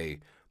 Big K,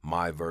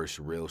 Myverse,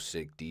 Real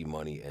Sick, D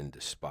Money, and The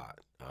Spot.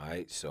 All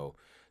right, so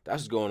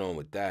that's what's going on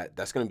with that.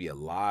 That's gonna be a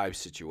live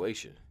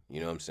situation.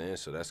 You know what I'm saying?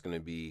 So that's gonna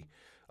be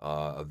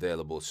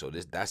available. So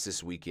that's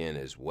this weekend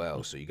as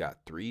well. So you got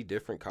 3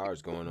 different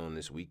cards going on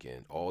this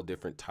weekend, all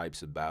different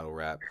types of battle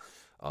rap.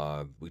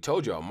 We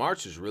told y'all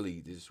March is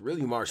really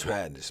March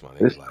Madness, my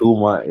nigga. It's too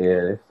much.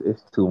 Yeah,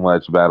 it's too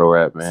much battle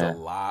rap, man. It's a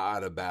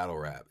lot of battle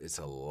rap.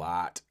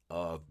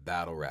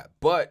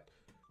 But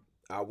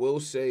I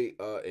will say,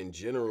 in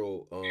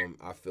general,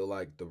 I feel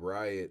like the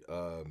Riot,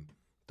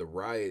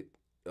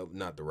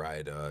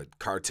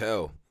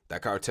 Cartel.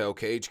 That Cartel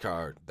Cage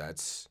card,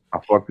 that's... I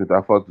fucked with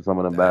some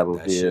of them battles.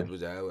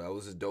 That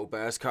was a dope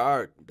ass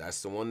card.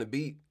 That's the one to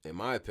beat, in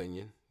my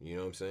opinion. You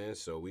know what I'm saying?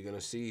 So we're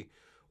gonna see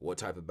what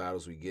type of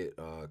battles we get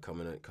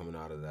coming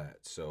out of that.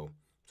 So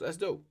that's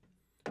dope.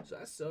 So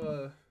that's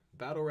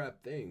battle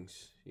rap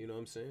things. You know what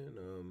I'm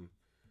saying?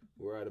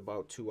 We're at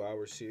about 2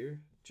 hours here,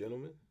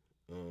 gentlemen.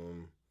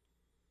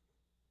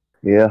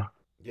 Yeah.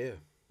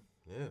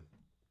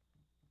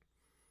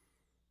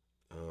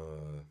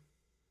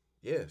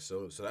 Yeah,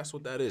 so that's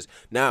what that is.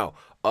 Now,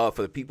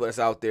 for the people that's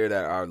out there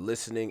that are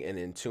listening and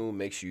in tune,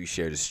 make sure you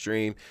share the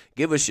stream.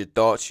 Give us your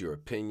thoughts, your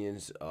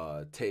opinions,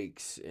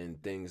 takes,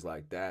 and things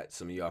like that.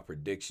 Some of y'all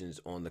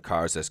predictions on the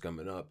cards that's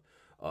coming up,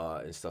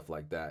 and stuff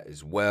like that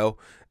as well.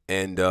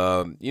 And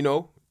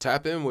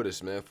tap in with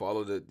us, man.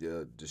 Follow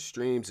the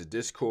streams, the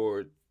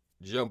Discord.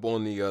 Jump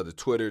on the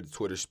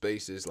Twitter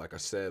Spaces. Like I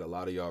said, a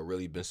lot of y'all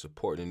really been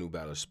supporting the New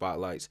Battle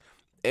Spotlights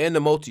and the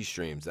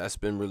multi-streams. That's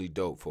been really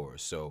dope for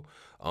us. So,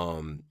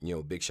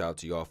 big shout out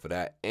to y'all for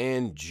that.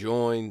 And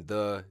join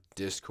the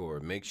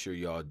Discord. Make sure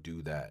y'all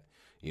do that.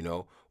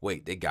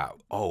 Wait, they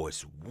got,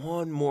 it's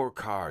one more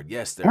card.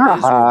 Yes, there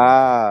is one more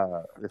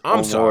card.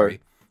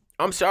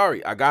 I'm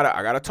sorry. I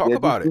gotta talk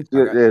about it.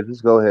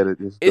 Just go ahead.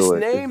 It's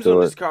names on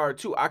this card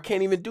too. I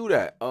can't even do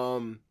that.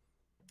 Hold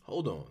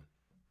on.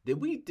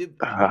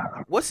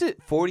 What's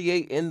it?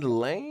 48 in the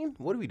lane?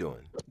 What are we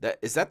doing?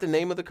 Is that the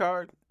name of the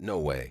card? No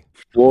way.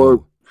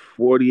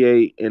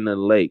 48 in the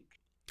lake.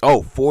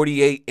 Oh,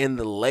 48 in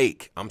the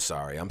lake. I'm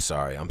sorry.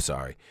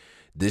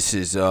 This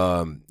is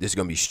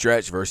gonna be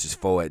Stretch versus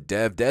Foe at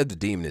Dev. Dev the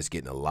Demon is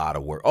getting a lot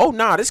of work. Oh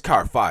nah, this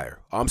card fire.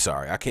 I'm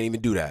sorry, I can't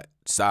even do that.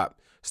 Stop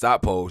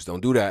pose.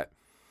 Don't do that.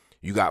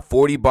 You got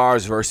 40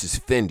 Bars versus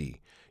Fendi.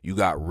 You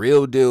got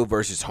Real Deal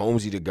versus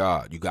Holmesy the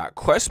God. You got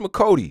Quest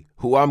McCody,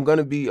 who I'm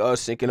gonna be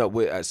syncing up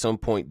with at some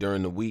point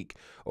during the week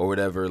or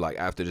whatever, like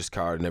after this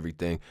card and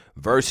everything,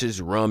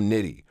 versus Rum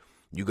Nitty.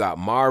 You got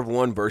Marv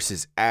 1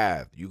 versus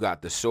Av. You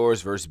got the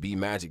Source versus B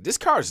Magic. This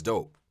card's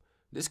dope.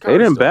 This card.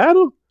 They didn't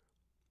battle?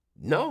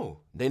 No,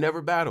 they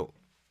never battled.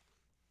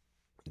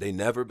 They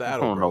never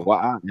battled. I don't know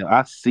why.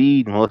 I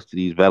see most of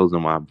these battles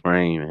in my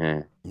brain,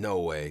 man. No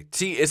way.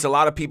 See, it's a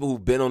lot of people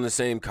who've been on the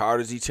same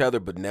card as each other,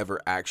 but never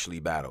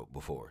actually battled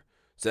before.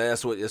 So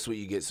that's what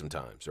you get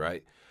sometimes,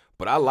 right?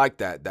 But I like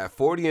that. That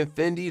 40 and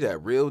Fendi,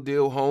 that Real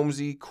Deal,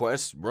 Holmesy,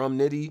 Quest, Rum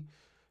Nitty.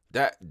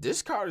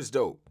 This card is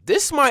dope.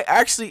 This might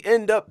actually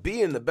end up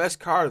being the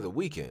best card of the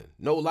weekend.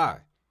 No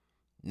lie.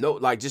 No,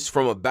 like just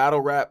from a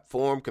battle rap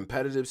form,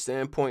 competitive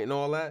standpoint and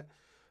all that.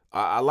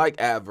 I like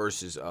Av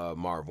versus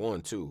Marv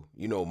 1 too.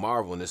 You know,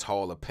 Marv on this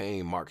Hall of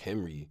Pain, Mark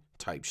Henry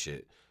type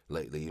shit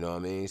lately. You know what I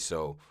mean?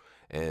 So,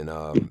 and you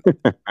know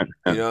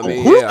what I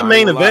mean? Who's the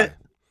main event?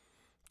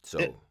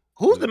 So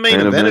who's the main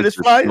event of this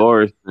fight?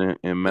 Source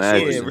and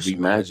Magic. Yeah,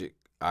 Magic.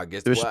 I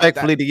guess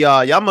respectfully to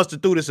y'all must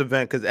have threw this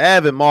event because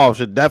Av and Marv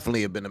should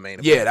definitely have been the main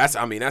event. Yeah,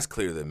 that's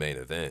clearly the main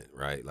event,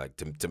 right? Like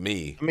to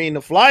me. I mean,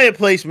 the flyer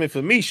placement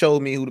for me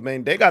showed me who the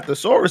main. They got the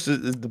Source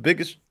is the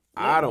biggest.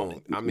 They got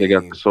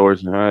the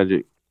Source and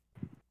Magic.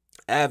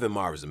 Av and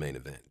Marv is the main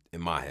event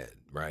in my head,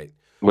 right?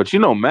 But you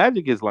know,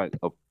 Magic is like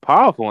a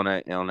powerful on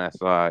that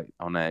side,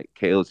 on that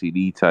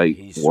KLCD type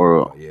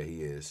world. Yeah,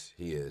 he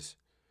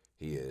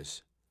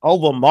is.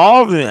 Over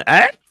Marv and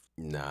Av?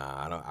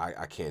 Nah,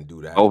 I can't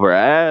do that. Over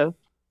Av?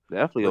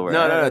 Definitely over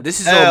Av. No. This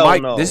is on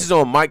Mike. No. This is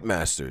on Mike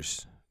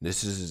Masters.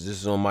 This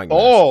is on Mike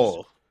Masters.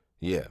 Oh.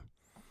 Yeah.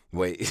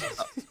 Wait.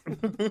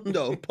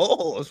 No,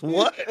 pause.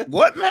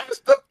 What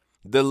Master?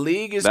 The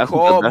league is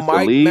called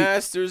Mike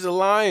Masters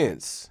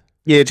Alliance.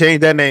 Yeah, change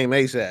that name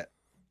ASAP.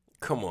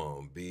 Come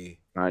on, B.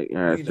 Mike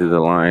Masters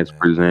Alliance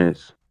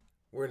presents.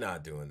 We're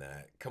not doing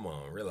that. Come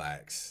on,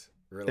 relax.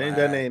 Change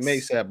that name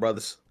ASAP,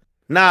 brothers.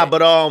 Nah,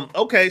 but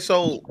okay,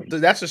 so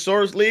that's the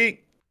Source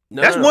League.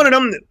 That's one of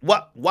them.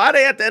 Why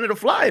they at the end of the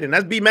flight? And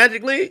that's B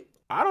Magic League.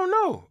 I don't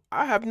know.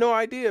 I have no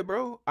idea,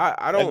 bro.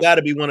 I don't. That got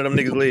to be one of them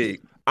niggas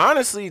league.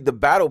 Honestly, the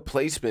battle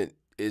placement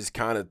is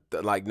kind of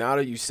like now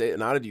that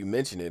you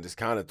mention it, it's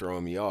kind of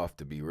throwing me off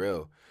to be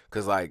real.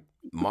 Cause like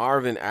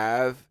Marvin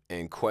Ave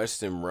and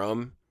Quest and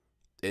Rum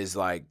is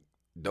like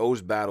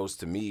those battles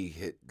to me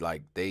hit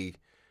like they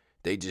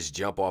just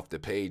jump off the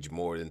page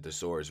more than the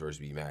Source versus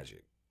B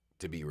Magic.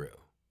 To be real,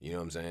 you know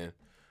what I'm saying?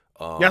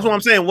 That's what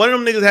I'm saying. One of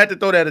them niggas had to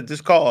throw that at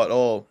this card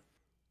or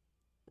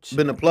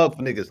been a plug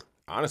for niggas.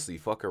 Honestly,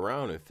 fuck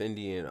around and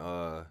Fendi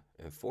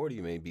and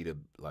 40 may be the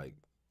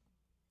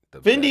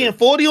Fendi better. And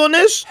 40 on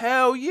this?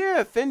 Hell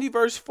yeah, Fendi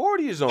versus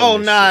 40 is on. Oh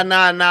this nah. shit.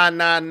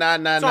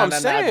 That's what I'm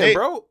saying,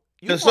 bro.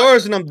 The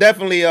Source and them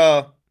definitely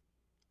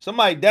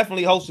somebody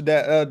definitely hosted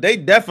that. They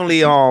definitely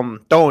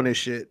throwing this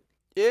shit.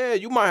 Yeah,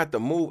 you might have to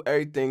move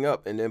everything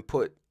up and then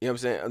put. You know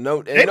what I'm saying?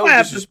 No, they might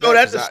have to throw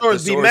that the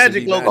Source B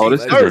Magic logo. Oh,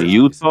 this is in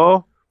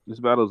Utah. This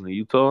battle's in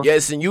Utah? Yeah,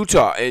 it's in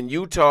Utah. And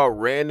Utah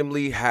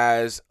randomly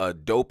has a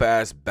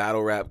dope-ass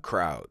battle rap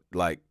crowd.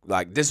 Like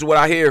this is what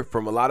I hear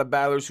from a lot of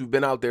battlers who've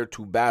been out there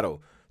to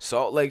battle.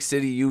 Salt Lake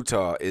City,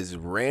 Utah is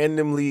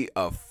randomly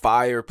a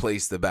fire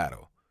place to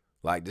battle.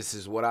 Like, this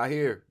is what I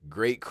hear.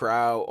 Great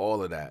crowd,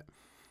 all of that.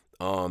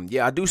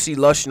 Yeah, I do see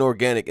Lush and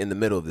Organic in the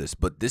middle of this,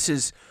 but this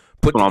is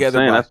put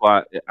together. That's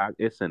why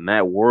it's in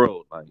that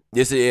world. Like,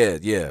 yes,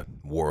 yeah.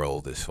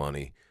 World is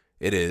funny.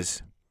 It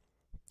is.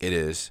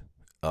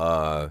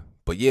 But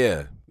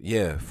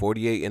yeah,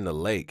 48 in the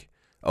lake.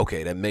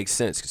 Okay, that makes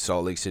sense.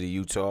 Salt Lake City,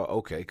 Utah.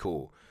 Okay,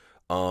 cool.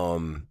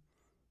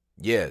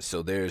 Yeah,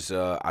 so there's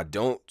I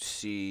don't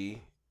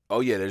see. Oh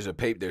yeah, there's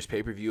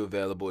pay-per-view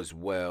available as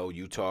well.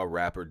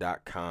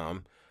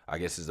 UtahRapper.com, I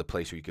guess, is the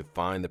place where you can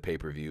find the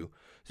pay-per-view.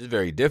 This is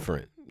very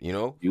different, you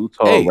know.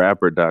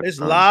 UtahRapper.com. It's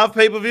live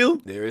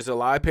pay-per-view? There is a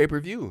live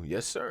pay-per-view.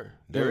 Yes, sir.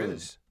 There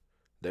is.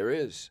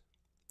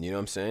 You know what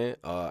I'm saying?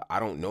 I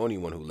don't know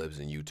anyone who lives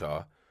in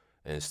Utah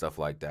and stuff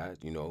like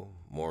that. You know,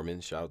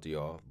 Mormons, shout out to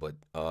y'all. But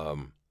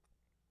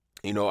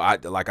you know,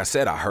 like I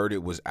said, I heard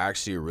it was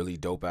actually a really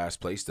dope ass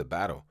place to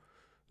battle.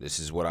 This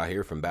is what I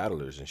hear from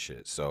battlers and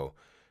shit. So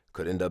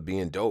could end up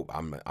being dope.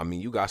 I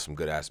mean, you got some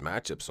good ass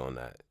matchups on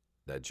that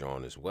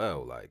John as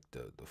well, like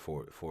the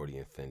 40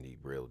 and Fendi,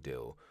 Real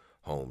Deal,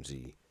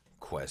 Holmesy,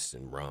 Quest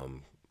and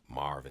Rum,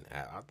 Marvin,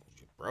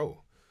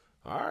 bro.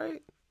 All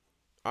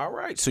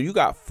right. So you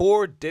got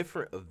 4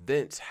 different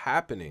events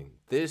happening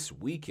this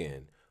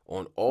weekend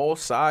on all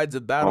sides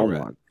of battle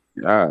rap.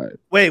 God.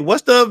 Wait,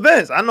 what's the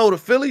events? I know the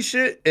Philly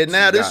shit, and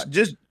now this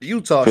just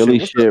Utah Philly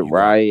shit. Philly shit,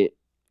 Riot.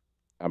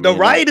 The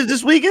Riot is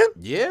this weekend?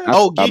 Yeah.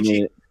 Oh,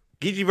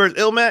 Geechee versus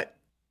Ilmac?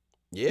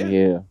 Yeah.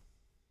 Yeah.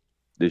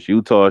 This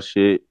Utah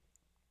shit.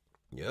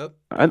 Yep.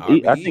 I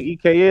think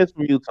EK is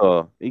from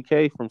Utah.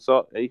 EK from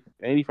ain't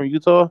he from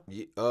Utah?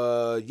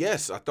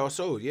 Yes, I thought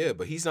so. Yeah,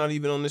 but he's not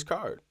even on this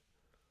card.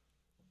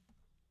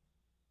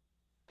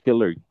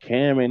 Killer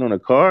Cam ain't on the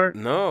card?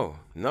 No,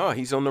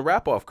 he's on the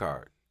wrap-off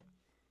card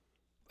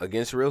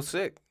against Real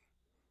Sick.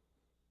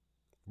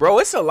 Bro,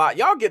 it's a lot.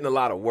 Y'all getting a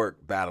lot of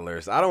work,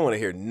 battlers. I don't want to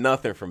hear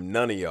nothing from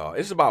none of y'all.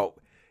 It's about,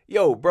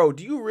 yo, bro,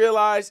 do you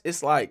realize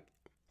it's like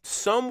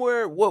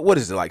somewhere, what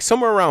is it, like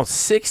somewhere around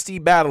 60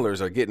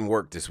 battlers are getting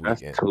work this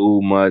weekend? That's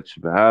too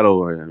much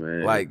battle,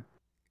 man. Like,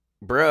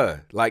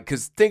 bruh, like,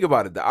 because think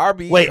about it. The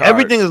RBE Wait, card,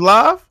 everything is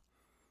live?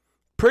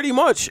 Pretty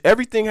much.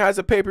 Everything has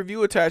a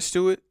pay-per-view attached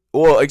to it.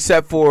 Well,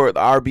 except for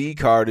the RBE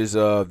card is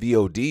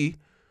VOD,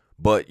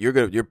 but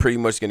you're pretty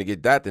much gonna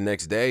get that the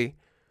next day.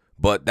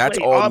 But that's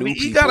all RBE new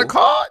people. Got a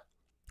card?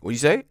 What you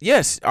say?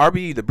 Yes,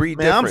 RBE, the Breed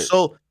Dyphrent. I'm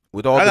so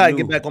with all I gotta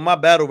get back on my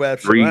battle rap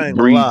shit. I ain't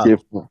gonna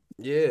lie.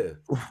 Yeah.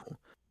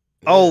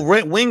 Oh,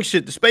 wing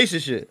shit, the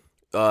spaces shit.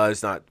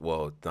 It's not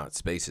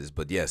spaces,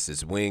 but yes,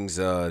 it's wings.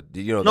 No,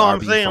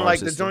 I'm saying like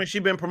the joint she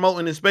been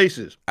promoting in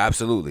spaces.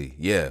 Absolutely,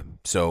 yeah.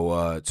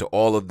 So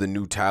all of the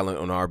new talent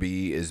on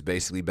RBE is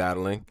basically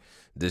battling.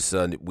 This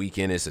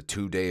weekend is a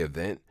 2-day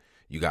event.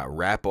 You got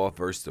Rap Off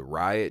versus the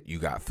Riot. You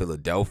got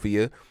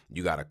Philadelphia.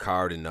 You got a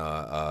card in you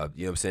know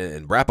what I'm saying?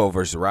 And Rap Off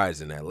versus the Riot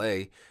is in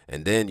LA.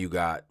 And then you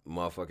got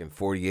motherfucking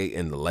 48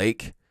 in the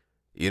Lake.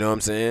 You know what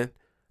I'm saying?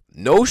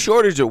 No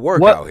shortage of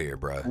work out here,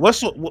 bro.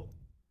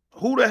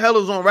 Who the hell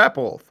is on Rap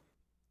Off?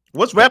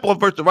 What's Rap Off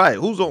versus the Riot?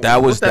 Who's on?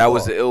 That was the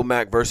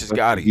Ilmac versus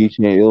Gotti.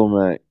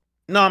 Ilmac.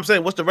 No, I'm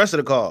saying what's the rest of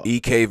the card?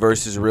 EK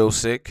versus Real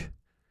Sick.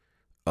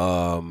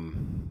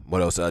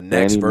 What else?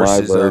 Next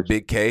versus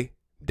Big K.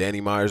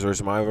 Danny Myers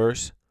versus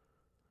Myverse.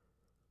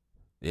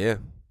 Yeah.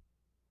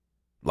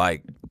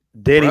 Like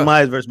Danny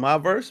Myers versus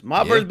Myverse.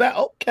 Myverse back.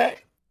 Okay.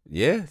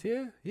 Yeah.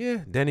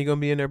 Danny gonna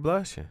be in there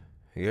blushing.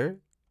 You heard?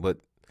 But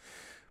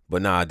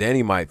nah,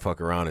 Danny might fuck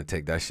around and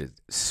take that shit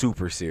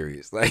super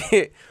serious.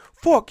 Like,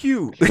 fuck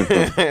you.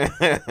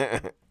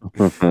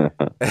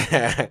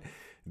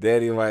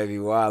 Danny might be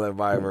wilding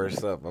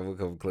Myverse up. I'm gonna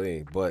come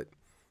clean.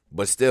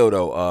 But still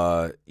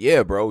though,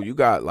 yeah, bro, you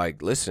got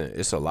like, listen,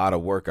 it's a lot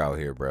of work out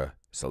here, bro.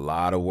 It's a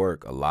lot of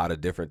work, a lot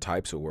of different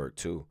types of work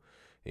too.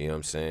 You know what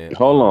I'm saying?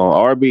 Hold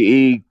on,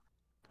 RBE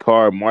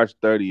card March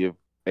 30th.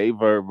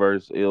 Averb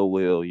versus Ill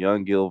Will,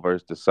 Young Gil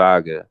versus the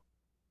Saga,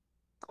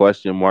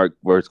 question mark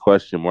versus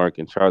question mark,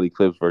 and Charlie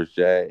Clips versus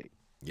Jag.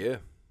 Yeah,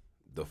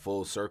 the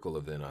full circle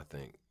event, I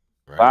think.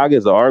 Right?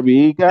 Saga's an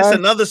RBE guy. It's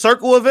another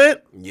circle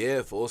event.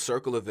 Yeah, full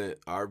circle event.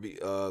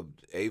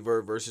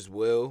 Averb versus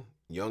Will,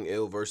 Young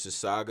Ill versus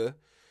Saga.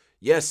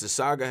 Yes, the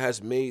Saga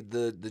has made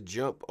the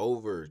jump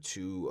over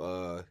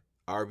to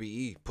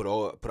RBE. Put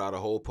out a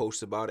whole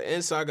post about it,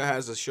 and Saga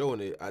has a show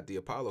in it at the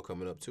Apollo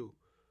coming up too,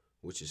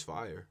 which is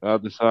fire.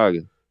 Out the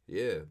Saga.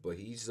 Yeah, but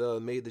he's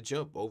made the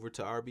jump over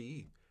to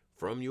RBE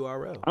from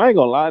URL. I ain't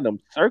gonna lie, them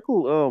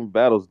circle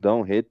battles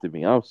don't hit to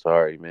me. I'm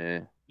sorry,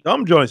 man.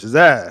 Them joints is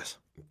ass.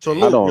 So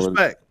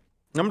respect.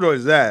 Them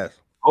joints is ass.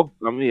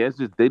 I mean, it's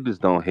just they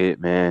just don't hit,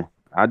 man.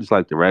 I just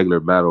like the regular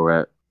battle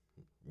rap.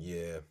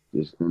 Yeah.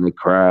 Just in the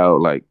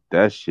crowd, like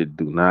that shit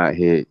do not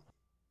hit.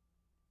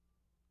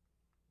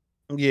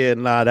 Yeah,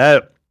 nah,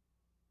 that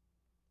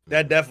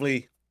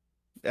definitely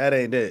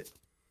ain't it.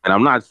 And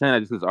I'm not saying that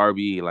just because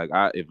RBE. Like,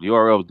 if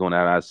URL was doing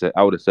that,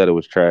 I would have said it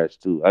was trash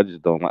too. I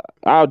just don't like.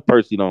 I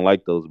personally don't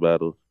like those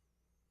battles.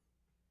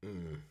 They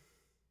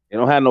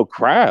don't have no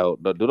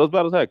crowd. Do those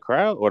battles have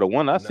crowd? Or the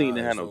one I seen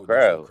they had no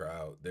crowd?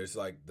 There's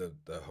like the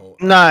whole.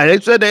 Nah, they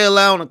said they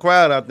allowing a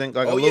crowd. I think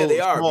like a little, they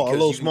are small, a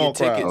little small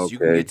crowd. Tickets. You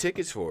can get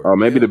tickets for it. Oh,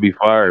 maybe to be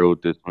fired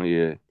with this one.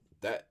 Yeah.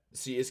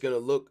 See, it's gonna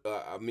look.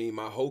 I mean,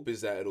 my hope is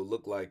that it'll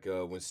look like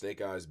when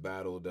Snake Eyes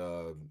battled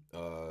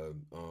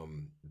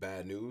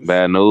Bad News.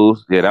 Bad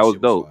News. Yeah, that was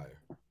dope.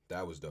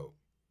 That was dope.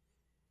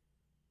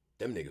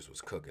 Them niggas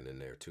was cooking in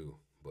there too,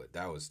 but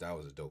that was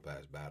a dope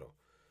ass battle.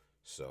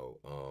 So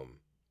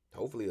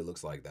hopefully it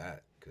looks like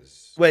that.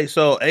 Cause wait,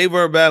 so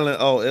Averb battling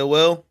Ill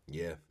Will?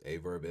 Yeah,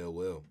 Averb Ill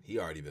Will. He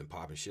already been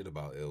popping shit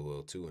about Ill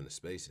Will too in the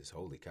spaces.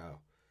 Holy cow!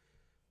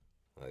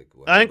 Like,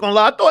 I ain't gonna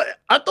lie.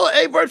 I thought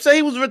Averb said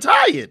he was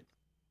retired.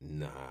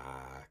 Nah,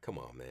 come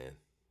on, man.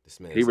 This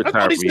man. He retired.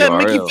 I thought he said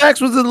Mickey Fax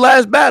was his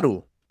last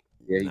battle.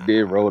 Yeah, he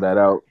did roll that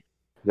out.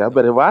 Y'all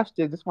better watch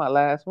this. This is my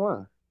last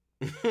one.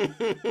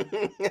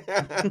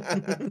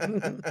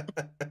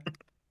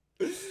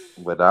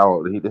 But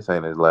this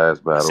ain't his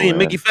last battle. I seen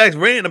Mickey Fax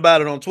ranting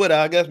about it on Twitter.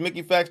 I guess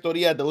Mickey Fax thought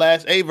he had the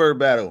last Averb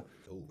battle.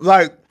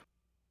 Like,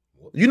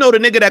 you know the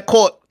nigga that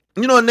caught,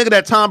 you know the nigga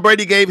that Tom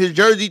Brady gave his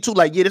jersey to,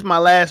 like, yeah, this my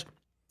last.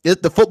 It's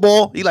the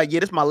football. He like, yeah,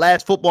 this is my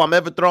last football I'm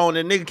ever throwing.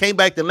 And nigga came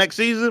back the next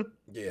season.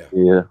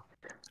 Yeah.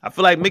 I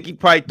feel like Mickey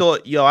probably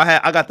thought, yo,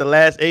 I got the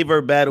last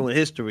Averb battle in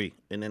history,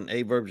 and then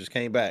Averb just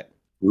came back.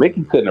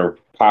 Mickey couldn't have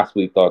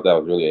possibly thought that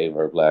was really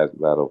Averb's last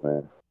battle,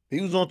 man.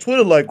 He was on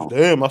Twitter like,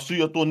 damn, I thought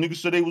niggas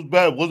said they was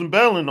bad, wasn't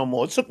battling no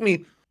more. It took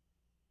me,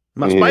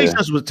 my spidey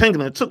sense was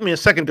tingling. It took me a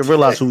second to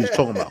realize who he was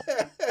talking about.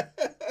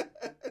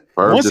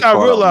 Once I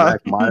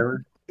realized,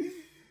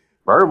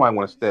 Bird might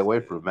want to stay away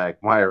from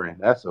Mac Myron.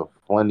 That's a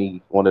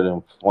funny one of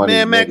them funny.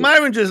 Man, Mac niggas.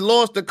 Myron just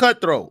lost the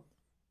Cutthroat.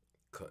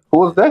 Who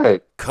was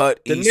that?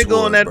 Cut The Eastwood,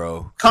 nigga on that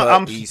bro.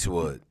 Cut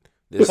Eastwood.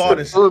 Who's Cut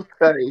Eastwood?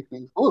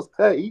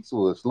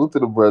 Salute to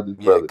the brothers.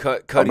 Yeah, brother.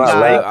 Cut I'm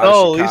Eastwood not out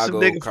of he's some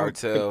Chicago nigga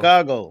cartel. from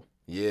Chicago.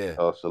 Yeah.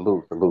 Oh,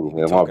 salute,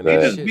 man. My Talking He that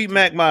bad. just shit, beat too.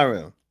 Mac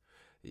Myron.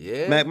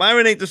 Yeah. Mac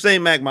Myron ain't the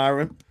same Mac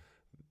Myron.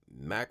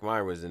 Mac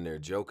Myron was in there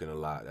joking a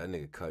lot. That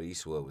nigga Cut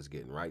Eastwood was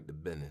getting right to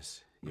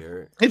business. You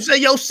heard? He said,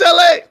 "Yo, sell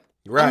it."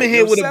 Right. I'm in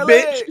here with a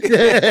bitch.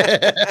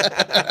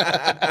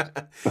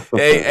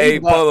 hey,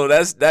 Polo,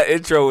 that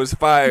intro was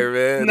fire,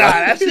 man. Nah,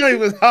 that shit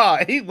was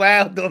hard. He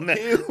wild on that.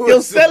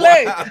 Yo, sell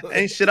it.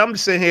 Ain't shit. I'm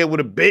sitting here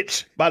with a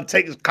bitch about to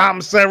take his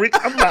commissary.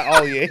 I'm like,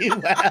 oh yeah, he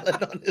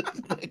wild on this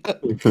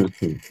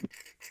nigga.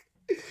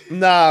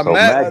 Nah, So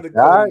Mac, Mac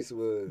died?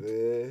 Eastwood,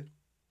 man.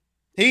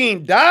 he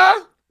ain't die,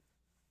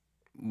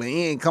 but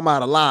he ain't come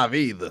out alive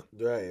either.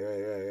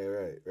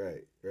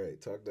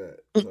 Right. Talk that.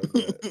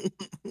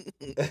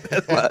 He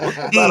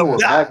Battle ain't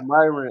with die. Mac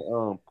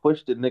Myron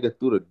pushed the nigga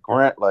through the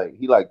grant, like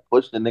he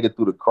pushed the nigga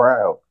through the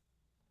crowd.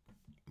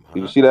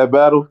 Did you see that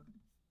battle?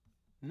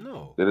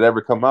 No. Did it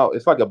ever come out?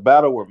 It's like a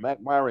battle where Mac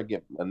Myron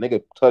a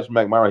nigga touched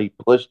Mac Myron, he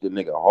pushed the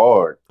nigga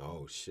hard.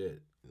 Oh shit.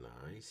 Nah,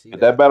 I ain't see Did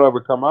that battle ever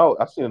come out?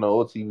 I seen it on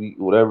OTV,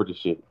 whatever the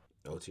shit.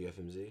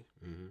 OTFMZ?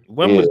 Mm-hmm.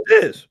 When was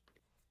this?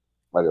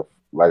 Like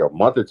a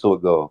month or two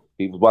ago.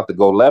 He was about to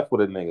go left with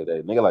a nigga.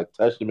 That nigga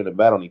touched him in the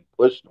battle and he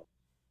pushed him.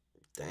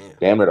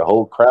 Damn near the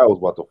whole crowd was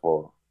about to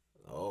fall.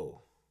 Oh.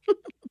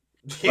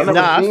 You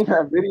never seen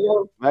that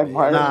video? Mac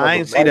Myron I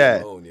ain't see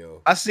that. Alone,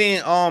 yo. I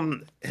seen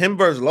him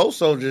versus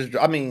Loso just.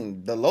 I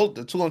mean the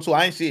 2-on-2.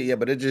 I ain't see it yet,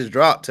 but it just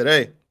dropped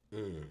today.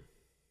 Mm.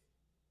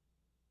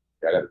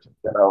 I gotta check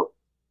that out.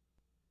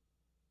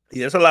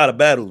 Yeah, it's a lot of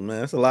battles, man.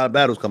 There's a lot of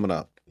battles coming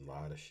up. A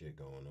lot of shit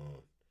going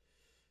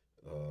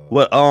on.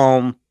 What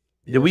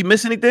did we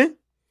miss anything?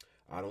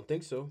 I don't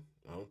think so.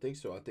 I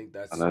think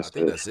that's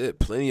That's it.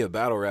 Plenty of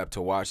battle rap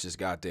to watch this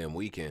goddamn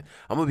weekend.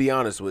 I'm gonna be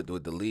honest with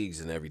the leagues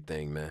and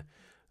everything, man.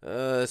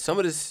 Some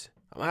of this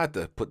I'm gonna have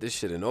to put this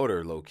shit in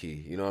order, low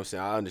key. You know what I'm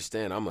saying? I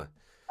understand. I got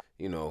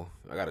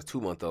a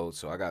 2-month-old,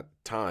 so I got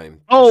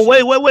time. Oh,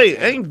 wait.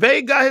 Ain't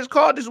Vague got his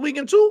card this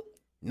weekend too?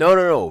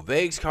 No.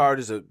 Vague's card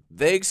is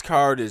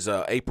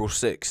April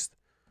 6th.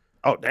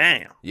 Oh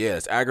damn. Yeah,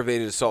 it's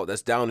aggravated assault.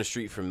 That's down the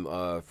street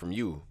from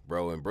you,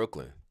 bro, in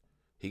Brooklyn.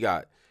 He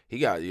got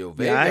Vague. Yeah,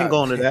 I ain't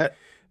going to that.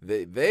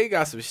 They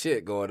got some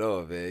shit going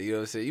on, man. You know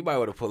what I'm saying? You might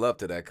want to pull up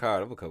to that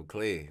card. I'm gonna come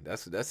clean. That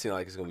seems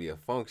like it's gonna be a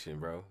function,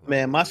 bro.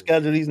 Man, my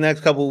schedule these next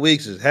couple of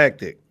weeks is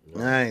hectic.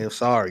 I ain't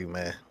sorry,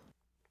 man.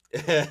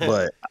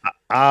 But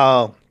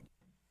I'll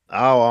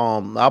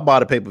buy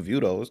the pay-per-view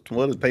though.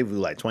 What is pay-per-view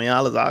like $20?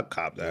 I'll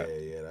cop that.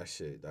 Yeah,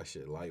 that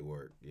shit light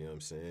work. You know what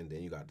I'm saying?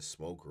 Then you got the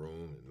smoke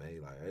room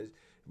and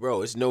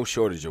bro, it's no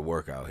shortage of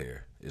work out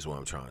here, is what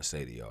I'm trying to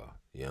say to y'all.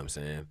 You know what I'm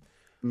saying?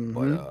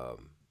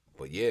 Mm-hmm.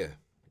 But yeah.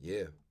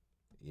 You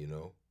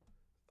know.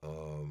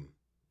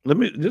 Let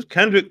me just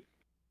Kendrick.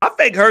 I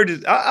fake heard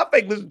this. I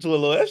fake listened to a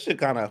little. That shit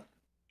kind of.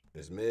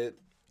 It's mid.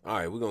 All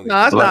right, we're gonna.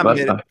 No, it's not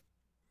mid.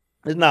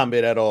 It's not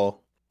mid at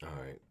all. All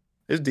right.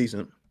 It's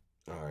decent.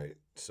 All right.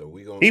 So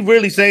we gonna. He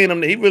really saying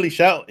them. He really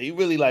shout. He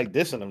really like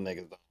dissing them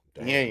niggas though.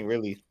 Damn. He ain't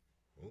really.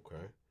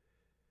 Okay.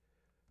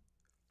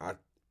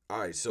 All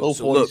right, so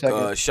look,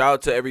 shout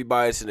out to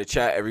everybody that's in the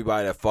chat,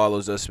 everybody that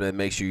follows us, man.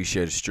 Make sure you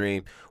share the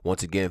stream.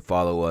 Once again,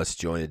 follow us,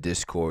 join the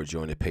Discord,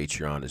 join the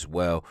Patreon as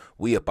well.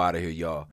 We up out of here, y'all.